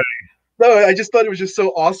right. All so, right. no, I just thought it was just so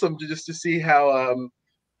awesome to see You know,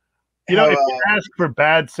 how if you ask for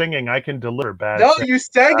bad singing, I can deliver bad no, singing. you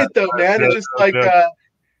sang it though, man. It Good, just like good.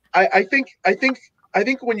 I think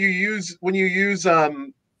when you use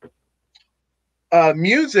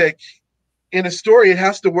music in a story, it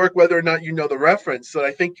has to work whether or not you know the reference. So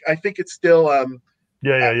I think it's still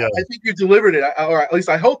Yeah, yeah, yeah. I think you delivered it, or at least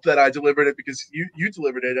I hope that I delivered it because you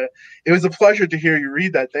delivered it. It was a pleasure to hear you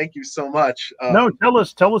read that. Thank you so much. No, tell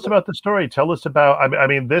us about the story. Tell us about. I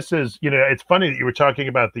mean, this is, you know, it's funny that you were talking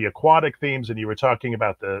about the aquatic themes and you were talking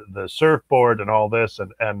about the surfboard and all this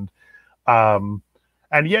um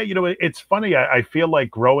and yeah, you know, it's funny. I feel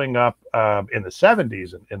like growing up in the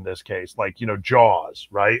 '70s, in this case, like, you know, Jaws,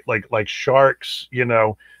 right? Like sharks. You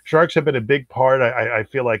know, sharks have been a big part. I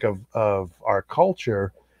feel like of our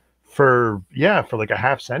culture for, yeah, for like a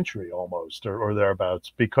half century almost, or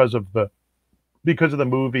thereabouts, because of the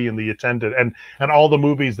movie and the attendant and all the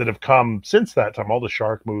movies that have come since that time, all the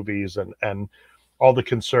shark movies and all the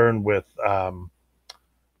concern with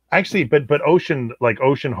actually, but ocean, like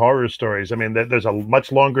ocean horror stories. I mean, there's a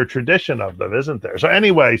much longer tradition of them, isn't there? So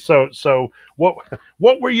anyway, so what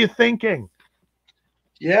were you thinking?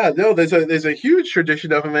 Yeah, no, there's a huge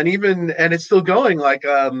tradition of them, and it's still going. Like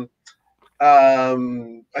I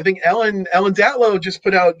think Ellen Datlow just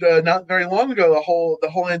put out not very long ago the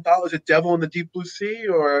whole anthology, Devil in the Deep Blue Sea,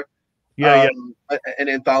 or Yeah, yeah, an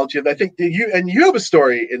anthology of. I think you have a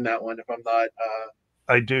story in that one, if I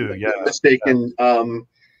do. I'm not Yeah, yeah. mistaken.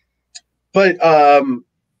 But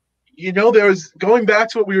you know, there's going back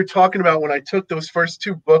to what we were talking about when I took those first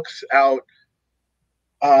two books out.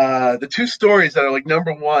 The two stories that are like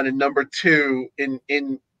number one and number two in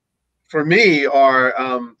for me are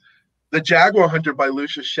The Jaguar Hunter by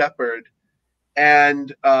Lucius Shepard,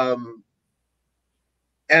 and the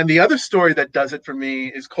other story that does it for me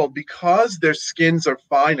is called Because Their Skins Are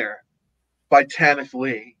Finer by Tanith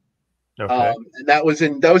Lee. Okay. And that was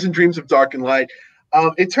in Dreams of Dark and Light.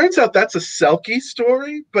 It turns out that's a Selkie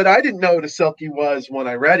story, but I didn't know what a Selkie was when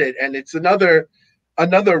I read it, and it's another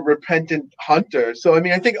repentant hunter. So I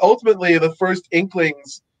mean, I think ultimately the first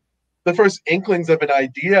inklings of an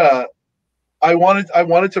idea, I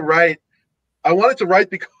wanted to write. I wanted to write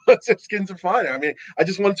because their skins are finer. I mean, I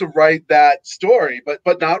just wanted to write that story,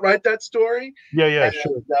 but not write that story. Yeah, yeah,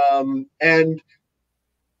 sure. And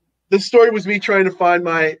the story was me trying to find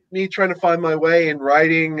my way in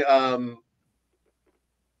writing,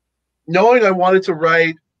 knowing I wanted to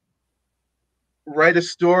write a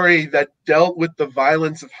story that dealt with the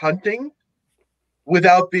violence of hunting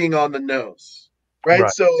without being on the nose, right?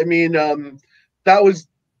 Right, So I mean, that was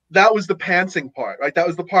the pantsing part, right? That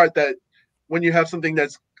was the part that when you have something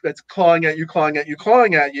that's clawing at you, clawing at you,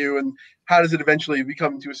 clawing at you, and how does it eventually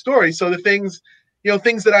become into a story? So the things, you know,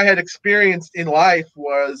 things that I had experienced in life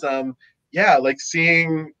was, yeah, like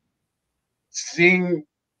seeing, you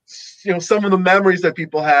know, some of the memories that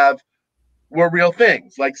people have were real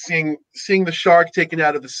things, like seeing the shark taken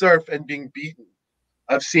out of the surf and being beaten,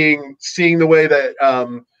 of seeing the way that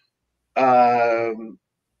um,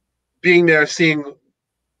 being there, seeing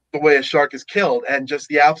the way a shark is killed, and just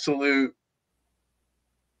the absolute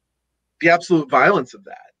violence of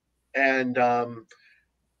that. And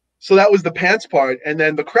so that was the pants part, and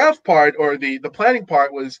then the craft part, or the planning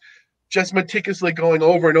part, was just meticulously going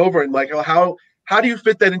over and over, and like, oh, how do you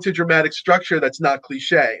fit that into dramatic structure that's not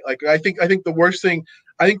cliche? Like I think the worst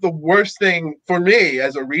thing for me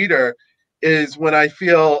as a reader is when I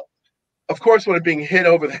feel, of course, when I'm being hit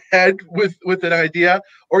over the head with an idea,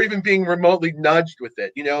 or even being remotely nudged with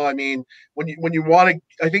it. You know, I mean, when you want to,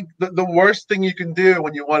 I think the worst thing you can do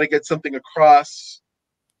when you want to get something across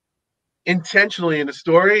intentionally in a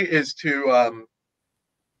story is to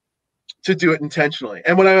do it intentionally.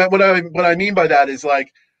 And what I mean by that is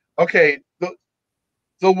like, okay,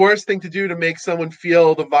 the worst thing to do to make someone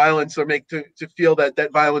feel the violence, or make to feel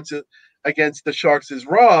that violence against the sharks is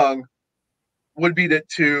wrong, would be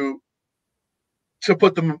to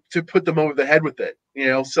put them over the head with it, you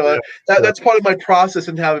know. So yeah, sure. that's part of my process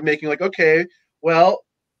in having making, like, okay, well,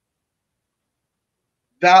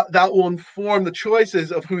 that will inform the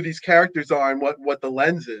choices of who these characters are and what the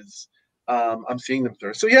lens is I'm seeing them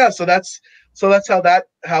through. So yeah, so that's how that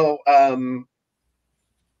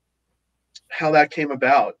came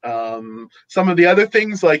about. Some of the other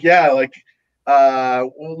things, like, yeah, like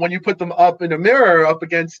when you put them up in a mirror up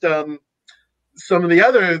against some of the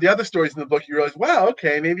other stories in the book, you realize, wow,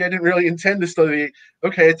 okay, maybe I didn't really intend this to be,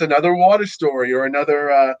 okay, it's another water story, or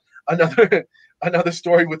another another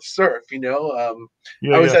story with surf. Yeah,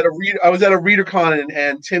 I was yeah. at a reader con,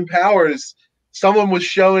 and Tim Powers, someone was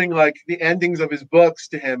showing like the endings of his books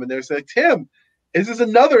to him, and they said, Tim, is this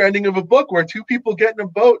another ending of a book where two people get in a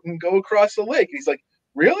boat and go across the lake? And he's like,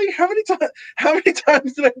 really? How many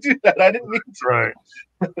times did I do that? I didn't mean Right.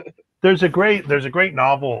 to. There's a great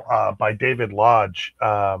novel by David Lodge.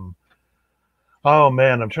 Oh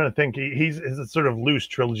man, I'm trying to think. He's a sort of loose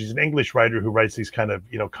trilogy. He's an English writer who writes these kind of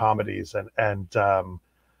comedies and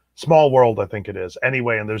Small World, I think it is.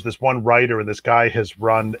 Anyway, and there's this one writer, and this guy has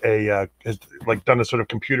run has like done a sort of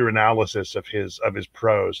computer analysis of his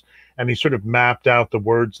prose, and he sort of mapped out the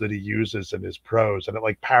words that he uses in his prose, and it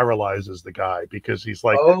like paralyzes the guy because he's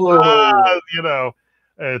like, Oh,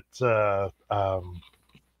 it's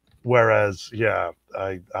whereas I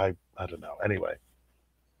don't know. Anyway,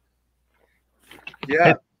 yeah.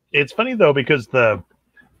 it, it's funny though because the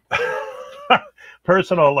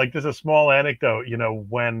personal, like, there's a small anecdote.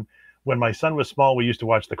 When my son was small, we used to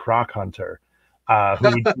watch the Croc Hunter,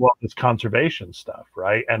 who would do all this conservation stuff,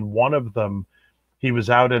 right? And one of them, they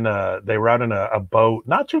were out in a boat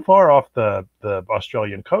not too far off the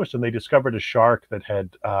Australian coast, and they discovered a shark that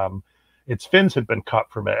had its fins had been cut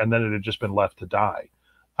from it, and then it had just been left to die.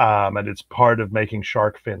 And it's part of making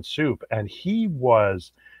shark fin soup. And he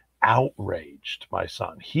was outraged, my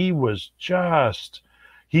son. He was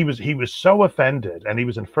so offended, and he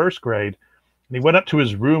was in first grade, and he went up to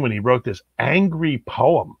his room and he wrote this angry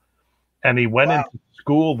poem, and he went Wow. into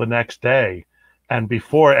school the next day, and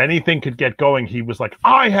before anything could get going, he was like,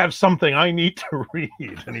 I have something I need to read.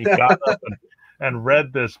 And he got up and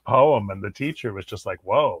read this poem, and the teacher was just like,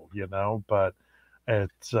 whoa, but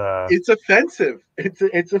it's It's offensive.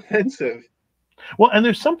 It's offensive. well, and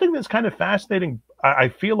there's something that's kind of fascinating. I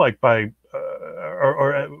feel like or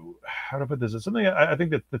how to put this? It's something I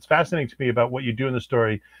think that's fascinating to me about what you do in the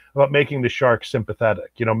story about making the shark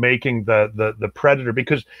sympathetic. Making the predator,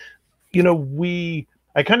 because I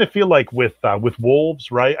kind of feel like with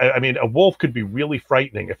wolves, right? I mean, a wolf could be really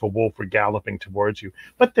frightening if a wolf were galloping towards you,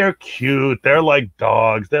 but they're cute. They're like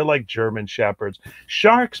dogs. They're like German shepherds.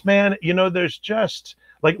 Sharks, man, there's just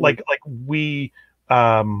like we.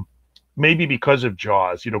 Maybe because of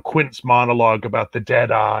Jaws, Quint's monologue about the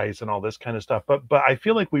dead eyes and all this kind of stuff. But I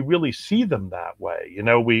feel like we really see them that way.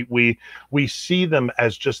 We see them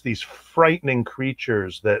as just these frightening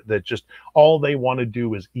creatures that just all they want to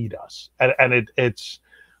do is eat us. It's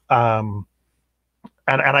and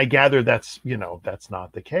I gather that's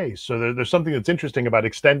not the case. So there's something that's interesting about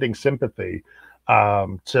extending sympathy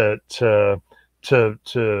to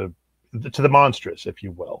the monstrous, if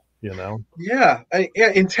you will. Yeah,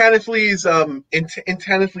 yeah. In Tanifly's in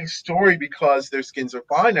Tanifly's story, because their skins are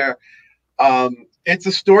finer, it's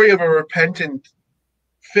a story of a repentant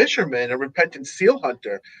fisherman, a repentant seal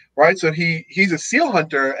hunter, right? So he's a seal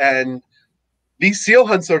hunter, and these seal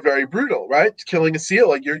hunts are very brutal, right? Killing a seal,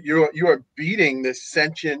 like you are beating this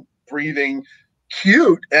sentient, breathing,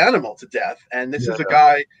 cute animal to death. And this is a Yeah.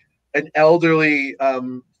 guy, an elderly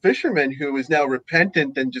fisherman who is now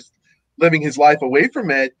repentant and just living his life away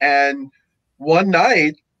from it. And one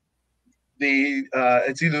night, the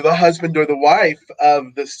it's either the husband or the wife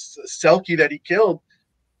of the selkie that he killed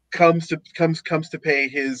comes to pay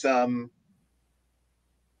his um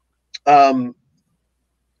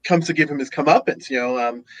comes to give him his comeuppance,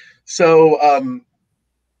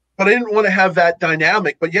 but I didn't want to have that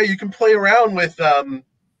dynamic. But yeah, you can playing around with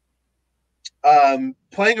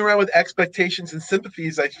expectations and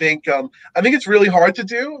sympathies. I think it's really hard to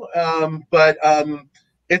do, but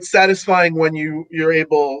it's satisfying when you're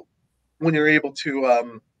able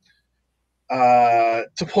to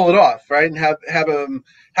pull it off, right? And have a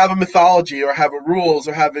mythology, or have a rules,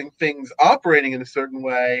 or having things operating in a certain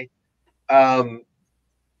way. Um,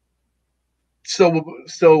 so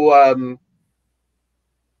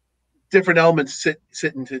different elements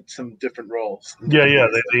sit into some different roles in Yeah, different yeah,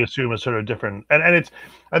 ways. they assume a sort of different, and it's,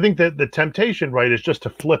 I think that the temptation, right, is just to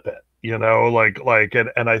flip it, and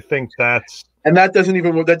I think that's And that doesn't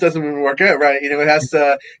even work out, right? It has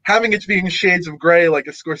to, having it being shades of gray, like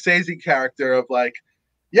a Scorsese character of like,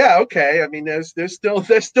 yeah, okay. I mean, there's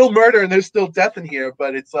still murder and there's still death in here,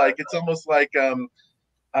 but it's almost like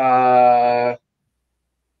uh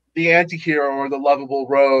the anti-hero, or the lovable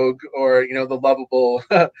rogue, or the lovable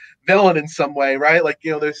villain in some way, right? Like,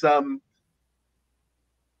 there's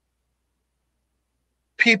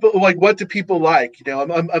people, like, what do people like?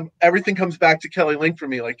 Everything comes back to Kelly Link for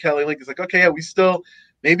me. Like, Kelly Link is like, okay, yeah,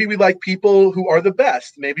 maybe we like people who are the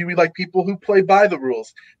best. Maybe we like people who play by the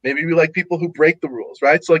rules. Maybe we like people who break the rules,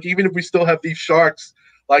 right? So like, even if we still have these sharks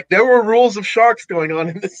Like there were rules of sharks going on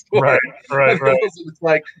in this story. Right, right, right. It's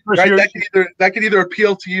like Chris, right that could either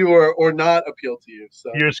appeal to you or not appeal to you. So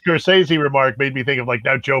your Scorsese remark made me think of like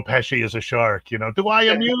now Joe Pesci is a shark. Do I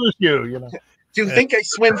amuse you? Do you think I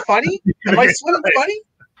swim funny? Am I swimming funny?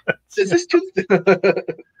 Is this too?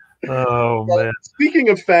 Oh Well, man. speaking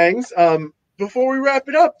of fangs, before we wrap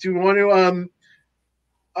it up, do you want to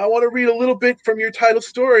I want to read a little bit from your title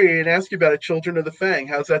story and ask you about it, Children of the Fang.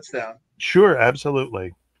 How's that sound? Sure,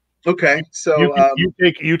 absolutely. Okay, You so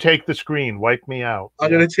you take the screen. Wipe me out.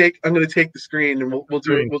 I'm gonna take the screen and we'll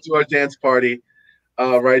do our dance party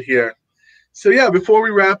right here. So yeah, before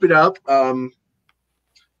we wrap it up,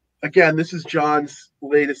 again, this is John's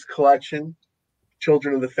latest collection,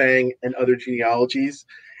 Children of the Fang and Other Genealogies,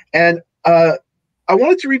 and I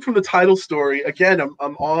wanted to read from the title story. Again,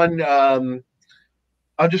 I'm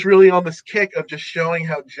just really on this kick of just showing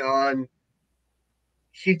how John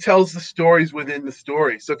he tells the stories within the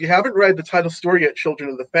story. So if you haven't read the title story yet, Children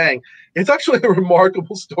of the Fang, it's actually a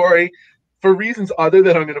remarkable story for reasons other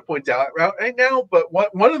that I'm going to point out right now. But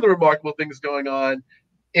one of the remarkable things going on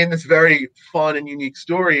in this very fun and unique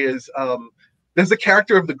story is there's a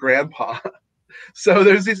character of the grandpa. So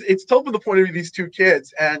there's this, it's told from the point of view of these two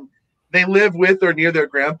kids, and they live with or near their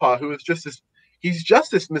grandpa, who is just this, he's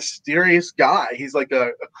just this mysterious guy. He's like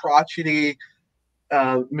a crotchety,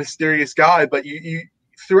 mysterious guy, but you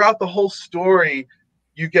throughout the whole story,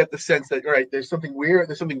 you get the sense that right there's something weird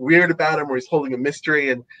about him, where he's holding a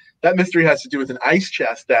mystery, and that mystery has to do with an ice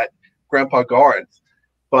chest that Grandpa guards.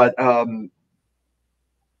 But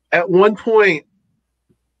at one point,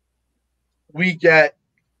 we get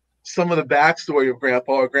some of the backstory of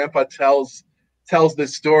Grandpa. Or Grandpa tells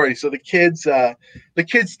this story. So the kids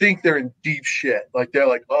think they're in deep shit. Like they're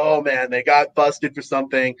like, oh man, they got busted for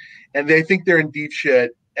something, and they think they're in deep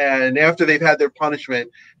shit. And after they've had their punishment,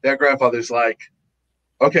 their grandfather's like,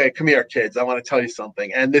 okay, come here, kids. I want to tell you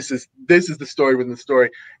something. And this is the story within the story.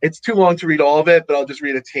 It's too long to read all of it, but I'll just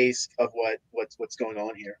read a taste of what's going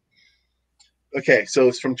on here. Okay, so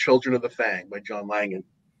it's from Children of the Fang by John Langan.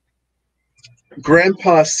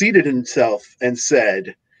 Grandpa seated himself and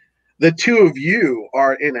said, the two of you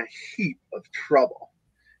are in a heap of trouble.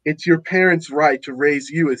 It's your parents' right to raise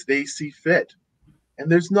you as they see fit,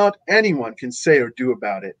 and there's not anyone can say or do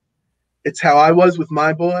about it. It's how I was with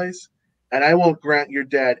my boys, and I won't grant your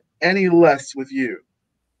dad any less with you.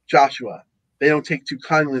 Joshua, they don't take too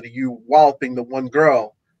kindly to you walloping the one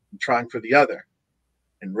girl and trying for the other.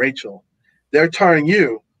 And Rachel, they're tarring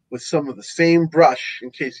you with some of the same brush in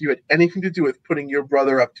case you had anything to do with putting your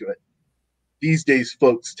brother up to it. These days,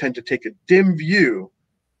 folks tend to take a dim view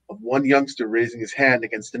of one youngster raising his hand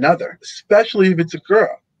against another, especially if it's a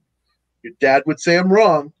girl. Your dad would say I'm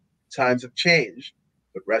wrong. Times have changed.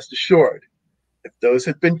 But rest assured, if those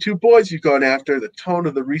had been two boys you'd gone after, the tone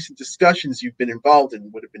of the recent discussions you've been involved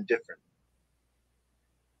in would have been different.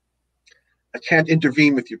 I can't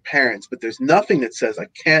intervene with your parents, but there's nothing that says I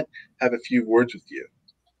can't have a few words with you.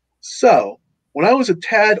 So, when I was a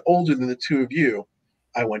tad older than the two of you,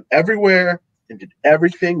 I went everywhere and did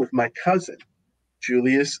everything with my cousin,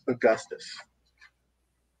 Julius Augustus.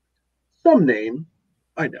 Some name,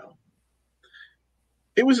 I know.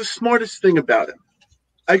 It was the smartest thing about him.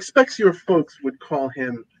 I expect your folks would call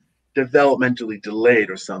him developmentally delayed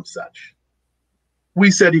or some such.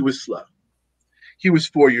 We said he was slow. He was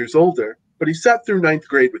 4 years older, but he sat through ninth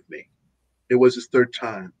grade with me. It was his third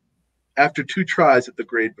time, after 2 tries at the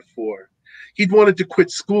grade before. He'd wanted to quit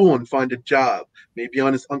school and find a job, maybe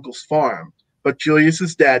on his uncle's farm, but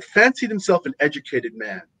Julius's dad fancied himself an educated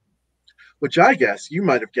man, which I guess you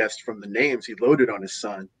might have guessed from the names he loaded on his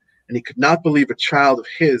son, and he could not believe a child of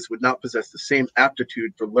his would not possess the same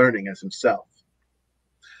aptitude for learning as himself.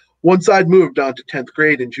 Once I'd moved on to 10th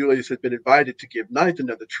grade and Julius had been invited to give ninth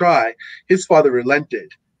another try, his father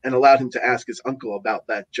relented and allowed him to ask his uncle about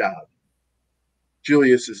that job.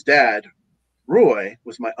 Julius's dad, Roy,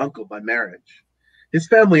 was my uncle by marriage. His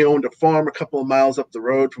family owned a farm a couple of miles up the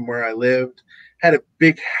road from where I lived, had a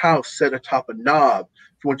big house set atop a knob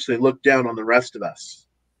from which they looked down on the rest of us.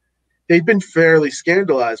 They'd been fairly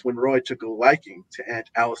scandalized when Roy took a liking to Aunt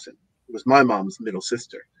Allison, who was my mom's middle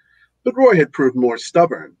sister. But Roy had proved more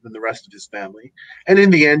stubborn than the rest of his family, and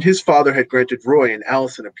in the end his father had granted Roy and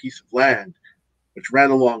Allison a piece of land, which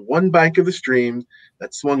ran along one bank of the stream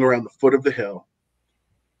that swung around the foot of the hill.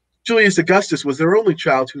 Julius Augustus was their only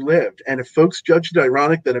child who lived, and if folks judged it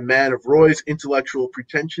ironic that a man of Roy's intellectual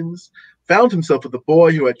pretensions found himself with a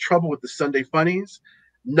boy who had trouble with the Sunday funnies,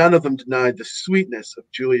 none of them denied the sweetness of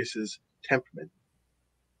Julius's temperament.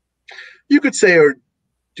 You could say or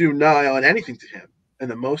do nigh on anything to him,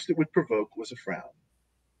 and the most it would provoke was a frown.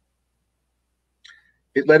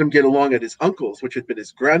 It let him get along at his uncle's, which had been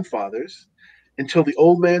his grandfather's, until the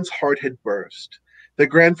old man's heart had burst. The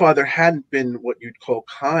grandfather hadn't been what you'd call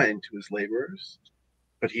kind to his laborers,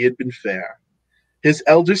 but he had been fair. His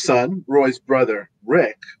elder son, Roy's brother,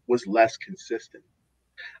 Rick, was less consistent.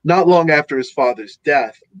 Not long after his father's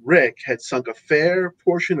death, Rick had sunk a fair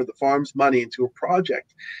portion of the farm's money into a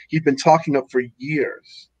project he'd been talking up for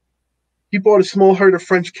years. He bought a small herd of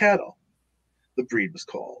French cattle. The breed was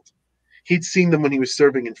called. He'd seen them when he was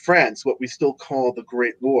serving in France, what we still call the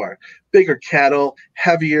Great War. Bigger cattle,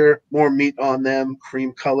 heavier, more meat on them,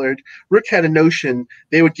 cream colored. Rick had a notion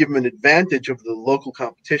they would give him an advantage over the local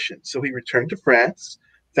competition. So he returned to France,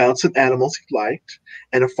 found some animals he liked,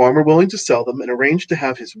 and a farmer willing to sell them, and arranged to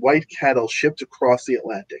have his white cattle shipped across the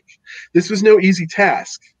Atlantic. This was no easy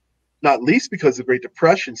task, not least because the Great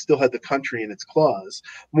Depression still had the country in its claws.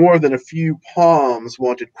 More than a few palms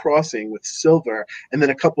wanted crossing with silver, and then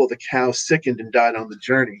a couple of the cows sickened and died on the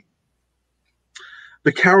journey.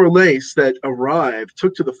 The Carolais that arrived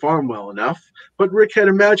took to the farm well enough, but Rick had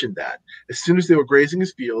imagined that. As soon as they were grazing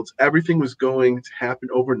his fields, everything was going to happen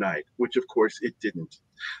overnight, which of course it didn't.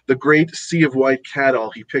 The great sea of white cattle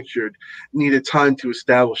he pictured needed time to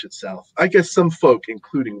establish itself. I guess some folk,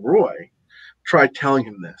 including Roy, tried telling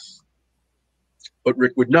him this, but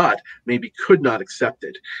Rick would not, maybe could not accept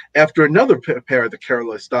it. After another pair of the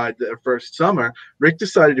Carolus died their first summer, Rick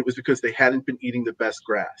decided it was because they hadn't been eating the best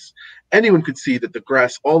grass. Anyone could see that the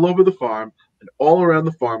grass all over the farm and all around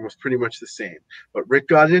the farm was pretty much the same. But Rick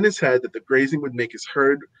got it in his head that the grazing would make his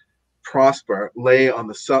herd prosper lay on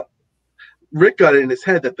the Rick got it in his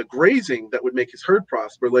head that the grazing that would make his herd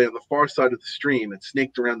prosper lay on the far side of the stream that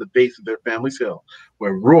snaked around the base of their family's hill,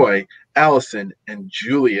 where Roy, Allison, and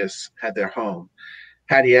Julius had their home.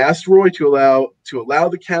 Had he asked Roy to allow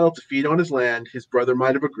the cattle to feed on his land, his brother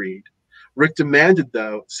might have agreed. Rick demanded,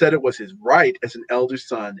 though, said it was his right as an elder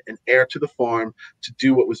son and heir to the farm to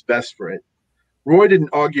do what was best for it. Roy didn't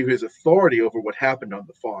argue his authority over what happened on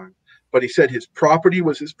the farm, but he said his property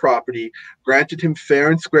was his property, granted him fair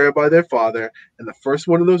and square by their father, and the first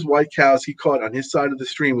one of those white cows he caught on his side of the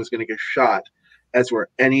stream was going to get shot, as were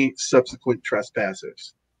any subsequent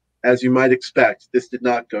trespassers. As you might expect, this did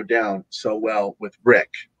not go down so well with Rick.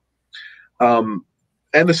 And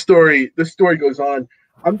the story goes on.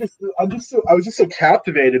 I was just so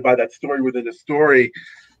captivated by that story within a story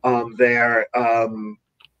there.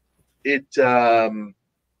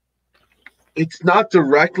 It's not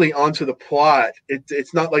directly onto the plot.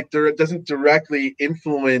 It's not like it doesn't directly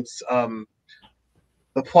influence the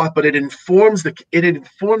plot, but it informs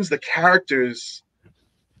the characters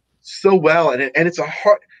so well, and it's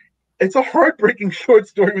a heartbreaking short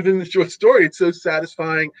story within the short story. It's so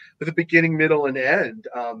satisfying with a beginning, middle, and end.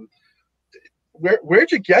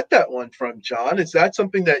 Where'd you get that one from, John? Is that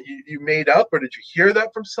something that you made up, or did you hear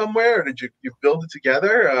that from somewhere, or did you build it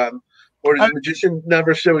together? Or does the magician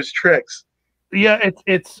never show his tricks? Yeah,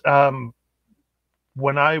 it's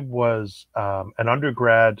when I was an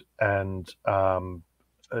undergrad and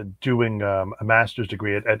doing a master's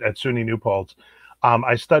degree at SUNY New Paltz,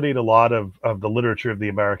 I studied a lot of the literature of the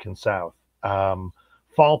American South,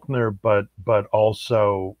 Faulkner, but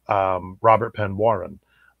also Robert Penn Warren,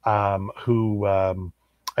 who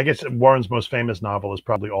I guess Warren's most famous novel is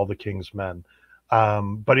probably All the King's Men,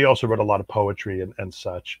 but he also wrote a lot of poetry and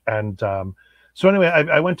such. And so anyway,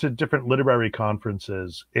 I went to different literary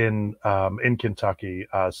conferences in Kentucky,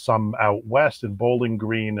 some out west in Bowling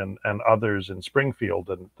Green and others in Springfield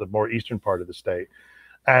and the more eastern part of the state.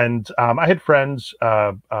 And I had friends,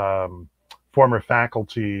 former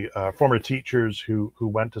faculty, former teachers who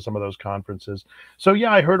went to some of those conferences. So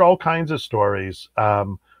yeah, I heard all kinds of stories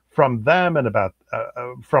from them and about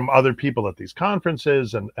from other people at these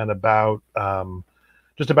conferences and about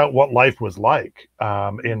just about what life was like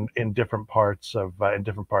in different parts of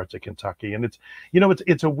Kentucky. And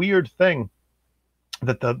it's a weird thing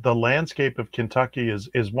that the landscape of Kentucky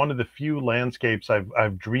is one of the few landscapes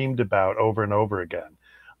I've dreamed about over and over again.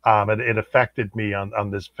 And it affected me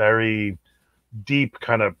on this very deep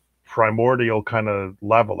kind of primordial kind of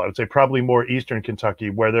level. I would say probably more eastern Kentucky,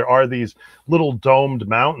 where there are these little domed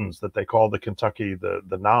mountains that they call the Kentucky the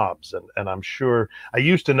Knobs, and I'm sure I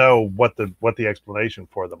used to know what the explanation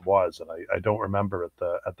for them was, and I don't remember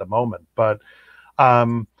at the moment. But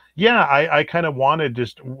yeah, I kind of wanted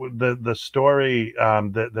just the story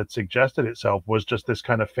that suggested itself was just this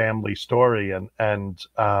kind of family story, and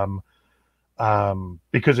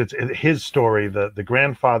because it's his story, the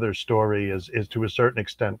grandfather's story is to a certain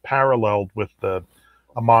extent paralleled with a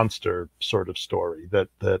monster sort of story that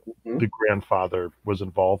the grandfather was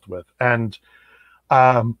involved with. And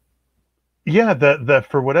yeah, the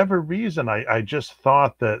for whatever reason, I just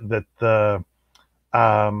thought that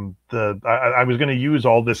I was going to use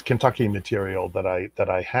all this Kentucky material that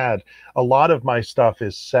I had. A lot of my stuff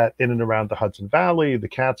is set in and around the Hudson Valley, the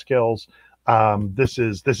Catskills. This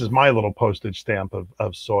is my little postage stamp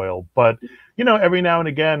of soil. But every now and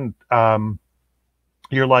again,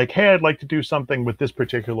 you're like, hey, I'd like to do something with this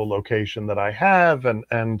particular location that I have,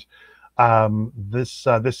 and this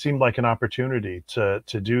seemed like an opportunity to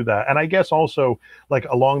do that. And I guess also, like,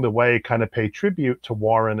 along the way, kind of pay tribute to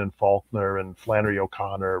Warren and Faulkner and Flannery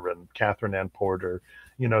O'Connor and Catherine Ann Porter,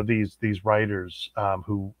 these writers,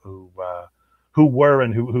 who were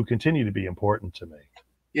and who continue to be important to me.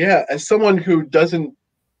 Yeah, as someone who doesn't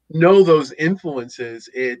know those influences,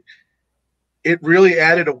 it really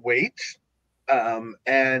added a weight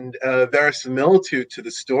and verisimilitude to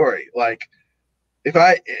the story. Like if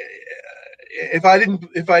I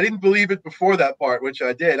didn't believe it before that part, which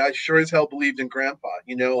I did, I sure as hell believed in Grandpa.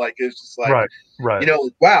 Like it's just like, Right, right.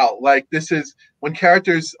 wow, like this is when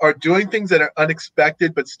characters are doing things that are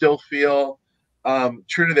unexpected but still feel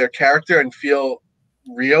true to their character and feel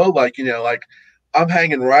real. Like like I'm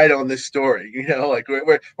hanging right on this story. Like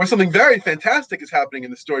where something very fantastic is happening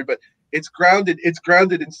in the story, but it's grounded. It's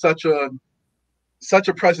grounded in such a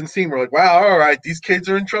present scene. We're like, wow, all right, these kids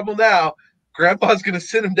are in trouble now. Grandpa's going to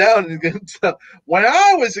sit him down and going to tell, when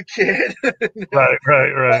I was a kid. Right,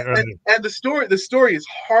 right, right, right. And the story is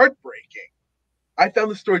heartbreaking. I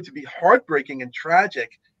found the story to be heartbreaking and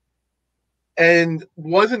tragic, and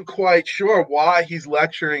wasn't quite sure why he's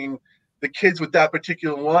lecturing the kids with that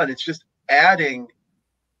particular one. It's just adding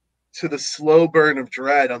to the slow burn of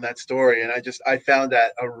dread on that story, and I found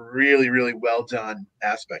that a really, really well done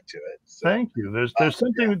aspect to it. So Thank you. There's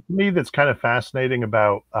something to me that's kind of fascinating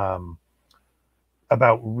about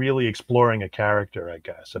really exploring a character, I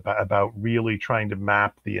guess, about really trying to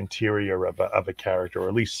map the interior of a character, or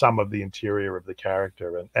at least some of the interior of the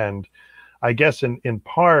character. And I guess in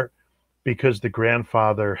part because the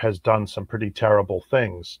grandfather has done some pretty terrible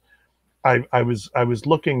things, I was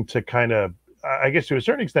looking to kind of, I guess to a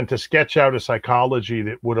certain extent, to sketch out a psychology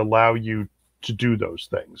that would allow you to do those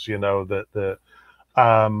things,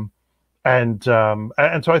 um and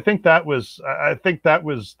so I think that was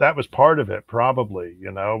part of it, probably.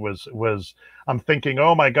 Was I'm thinking,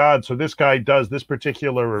 oh my God, so this guy does this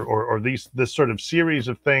particular, or this sort of series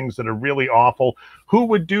of things that are really awful. Who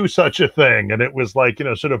would do such a thing? And it was like,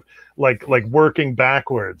 sort of like working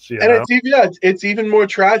backwards. and it's even more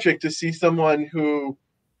tragic to see someone who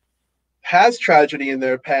has tragedy in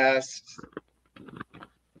their past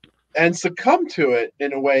and succumb to it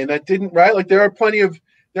in a way, and that didn't, right. Like there are plenty of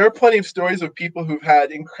stories of people who've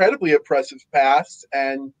had incredibly oppressive pasts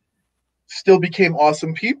and still became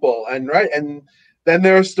awesome people, and right. And then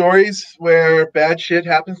there are stories where bad shit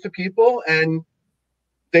happens to people and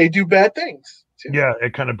they do bad things too. Yeah,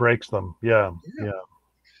 it kind of breaks them. Yeah, Yeah. yeah.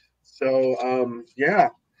 So yeah,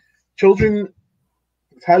 children,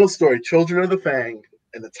 title story, Children of the Fang,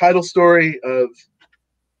 and the title story of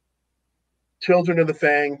Children of the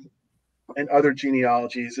Fang and Other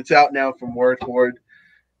Genealogies. It's out now from Word Horde,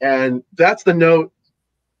 and that's the note.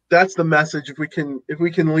 That's the message. If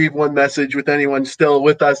we can leave one message with anyone still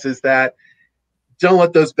with us, is that don't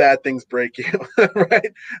let those bad things break you.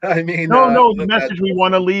 Right? I mean, No, no. The message we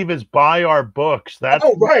want to leave is buy our books. That's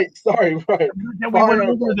right. Sorry, right. Yeah, we went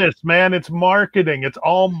over this, man. It's marketing. It's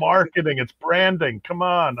all marketing. It's branding. Come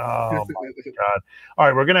on. Oh my God. All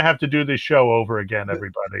right, we're gonna have to do this show over again,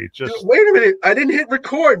 everybody. Just Wait a minute. I didn't hit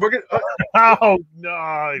record. We're gonna. oh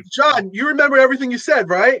no. John, you remember everything you said,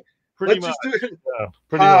 right? Pretty Let's much. just do it. Yeah,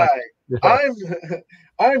 pretty Hi, much. Yeah.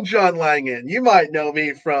 I'm John Langan. You might know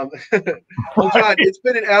me from. Well, John, it's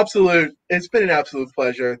been an absolute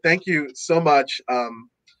pleasure. Thank you so much.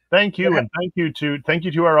 Thank you, Yeah, and thank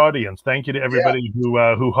you to our audience. Thank you to yeah, everybody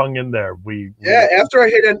who hung in there. We yeah. After I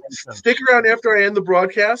hit end, stick around after I end the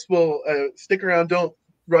broadcast. We'll stick around. Don't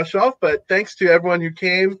rush off. But thanks to everyone who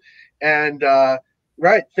came, and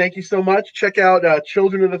right, thank you so much. Check out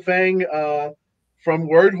Children of the Fang from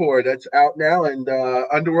Word Horde. That's out now, and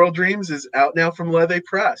Underworld Dreams is out now from Leve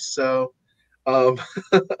Press. So um,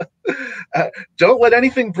 don't let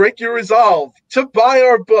anything break your resolve to buy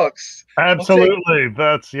our books. Absolutely.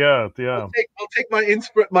 That's yeah, yeah. I'll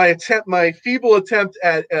take my feeble attempt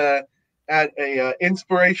at a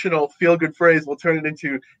inspirational feel good phrase. We'll turn it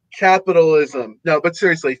into capitalism. No, but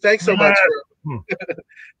seriously, thanks so much Hmm. for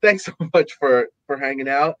thanks so much for hanging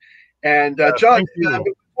out. And John, Thank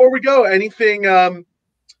you. before we go, any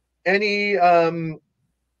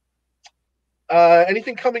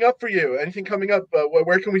anything coming up for you? Anything coming up?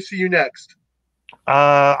 Where can we see you next?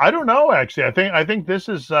 I don't know actually. I think this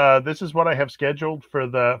is what I have scheduled for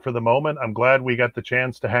the moment. I'm glad we got the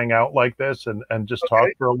chance to hang out like this and just talk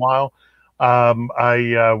Okay. for a while.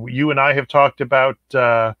 I You and I have talked about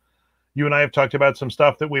some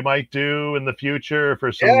stuff that we might do in the future for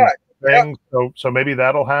Yeah. some Yeah. things. So maybe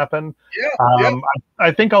that'll happen. Yeah. Yeah.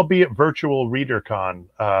 I think I'll be at Virtual ReaderCon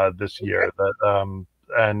this Okay. year.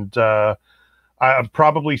 And I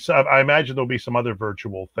imagine there'll be some other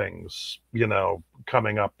virtual things,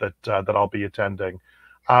 coming up that I'll be attending.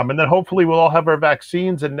 And then hopefully we'll all have our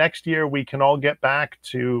vaccines, and next year we can all get back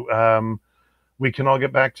to meeting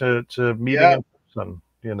Yeah. in person.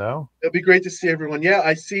 It'll be great to see everyone. Yeah,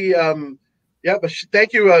 I see. Yeah, but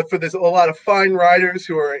thank you for this. A lot of fine writers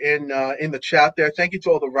who are in the chat there. Thank you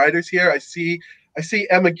to all the writers here. I see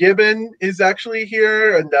Emma Gibbon is actually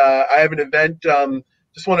here, and I have an event.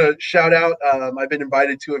 Just want to shout out. I've been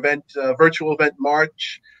invited to event virtual event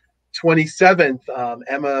March 27th.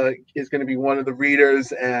 Emma is going to be one of the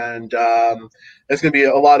readers, and there's going to be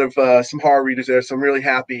a lot of some horror readers there. So I'm really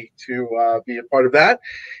happy to be a part of that.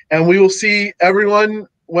 And we will see everyone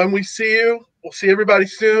when we see you. We'll see everybody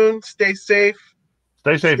soon. Stay safe.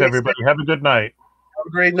 Stay safe, Stay safe. everybody. Have a good night. Have a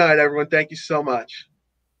great night, everyone. Thank you so much.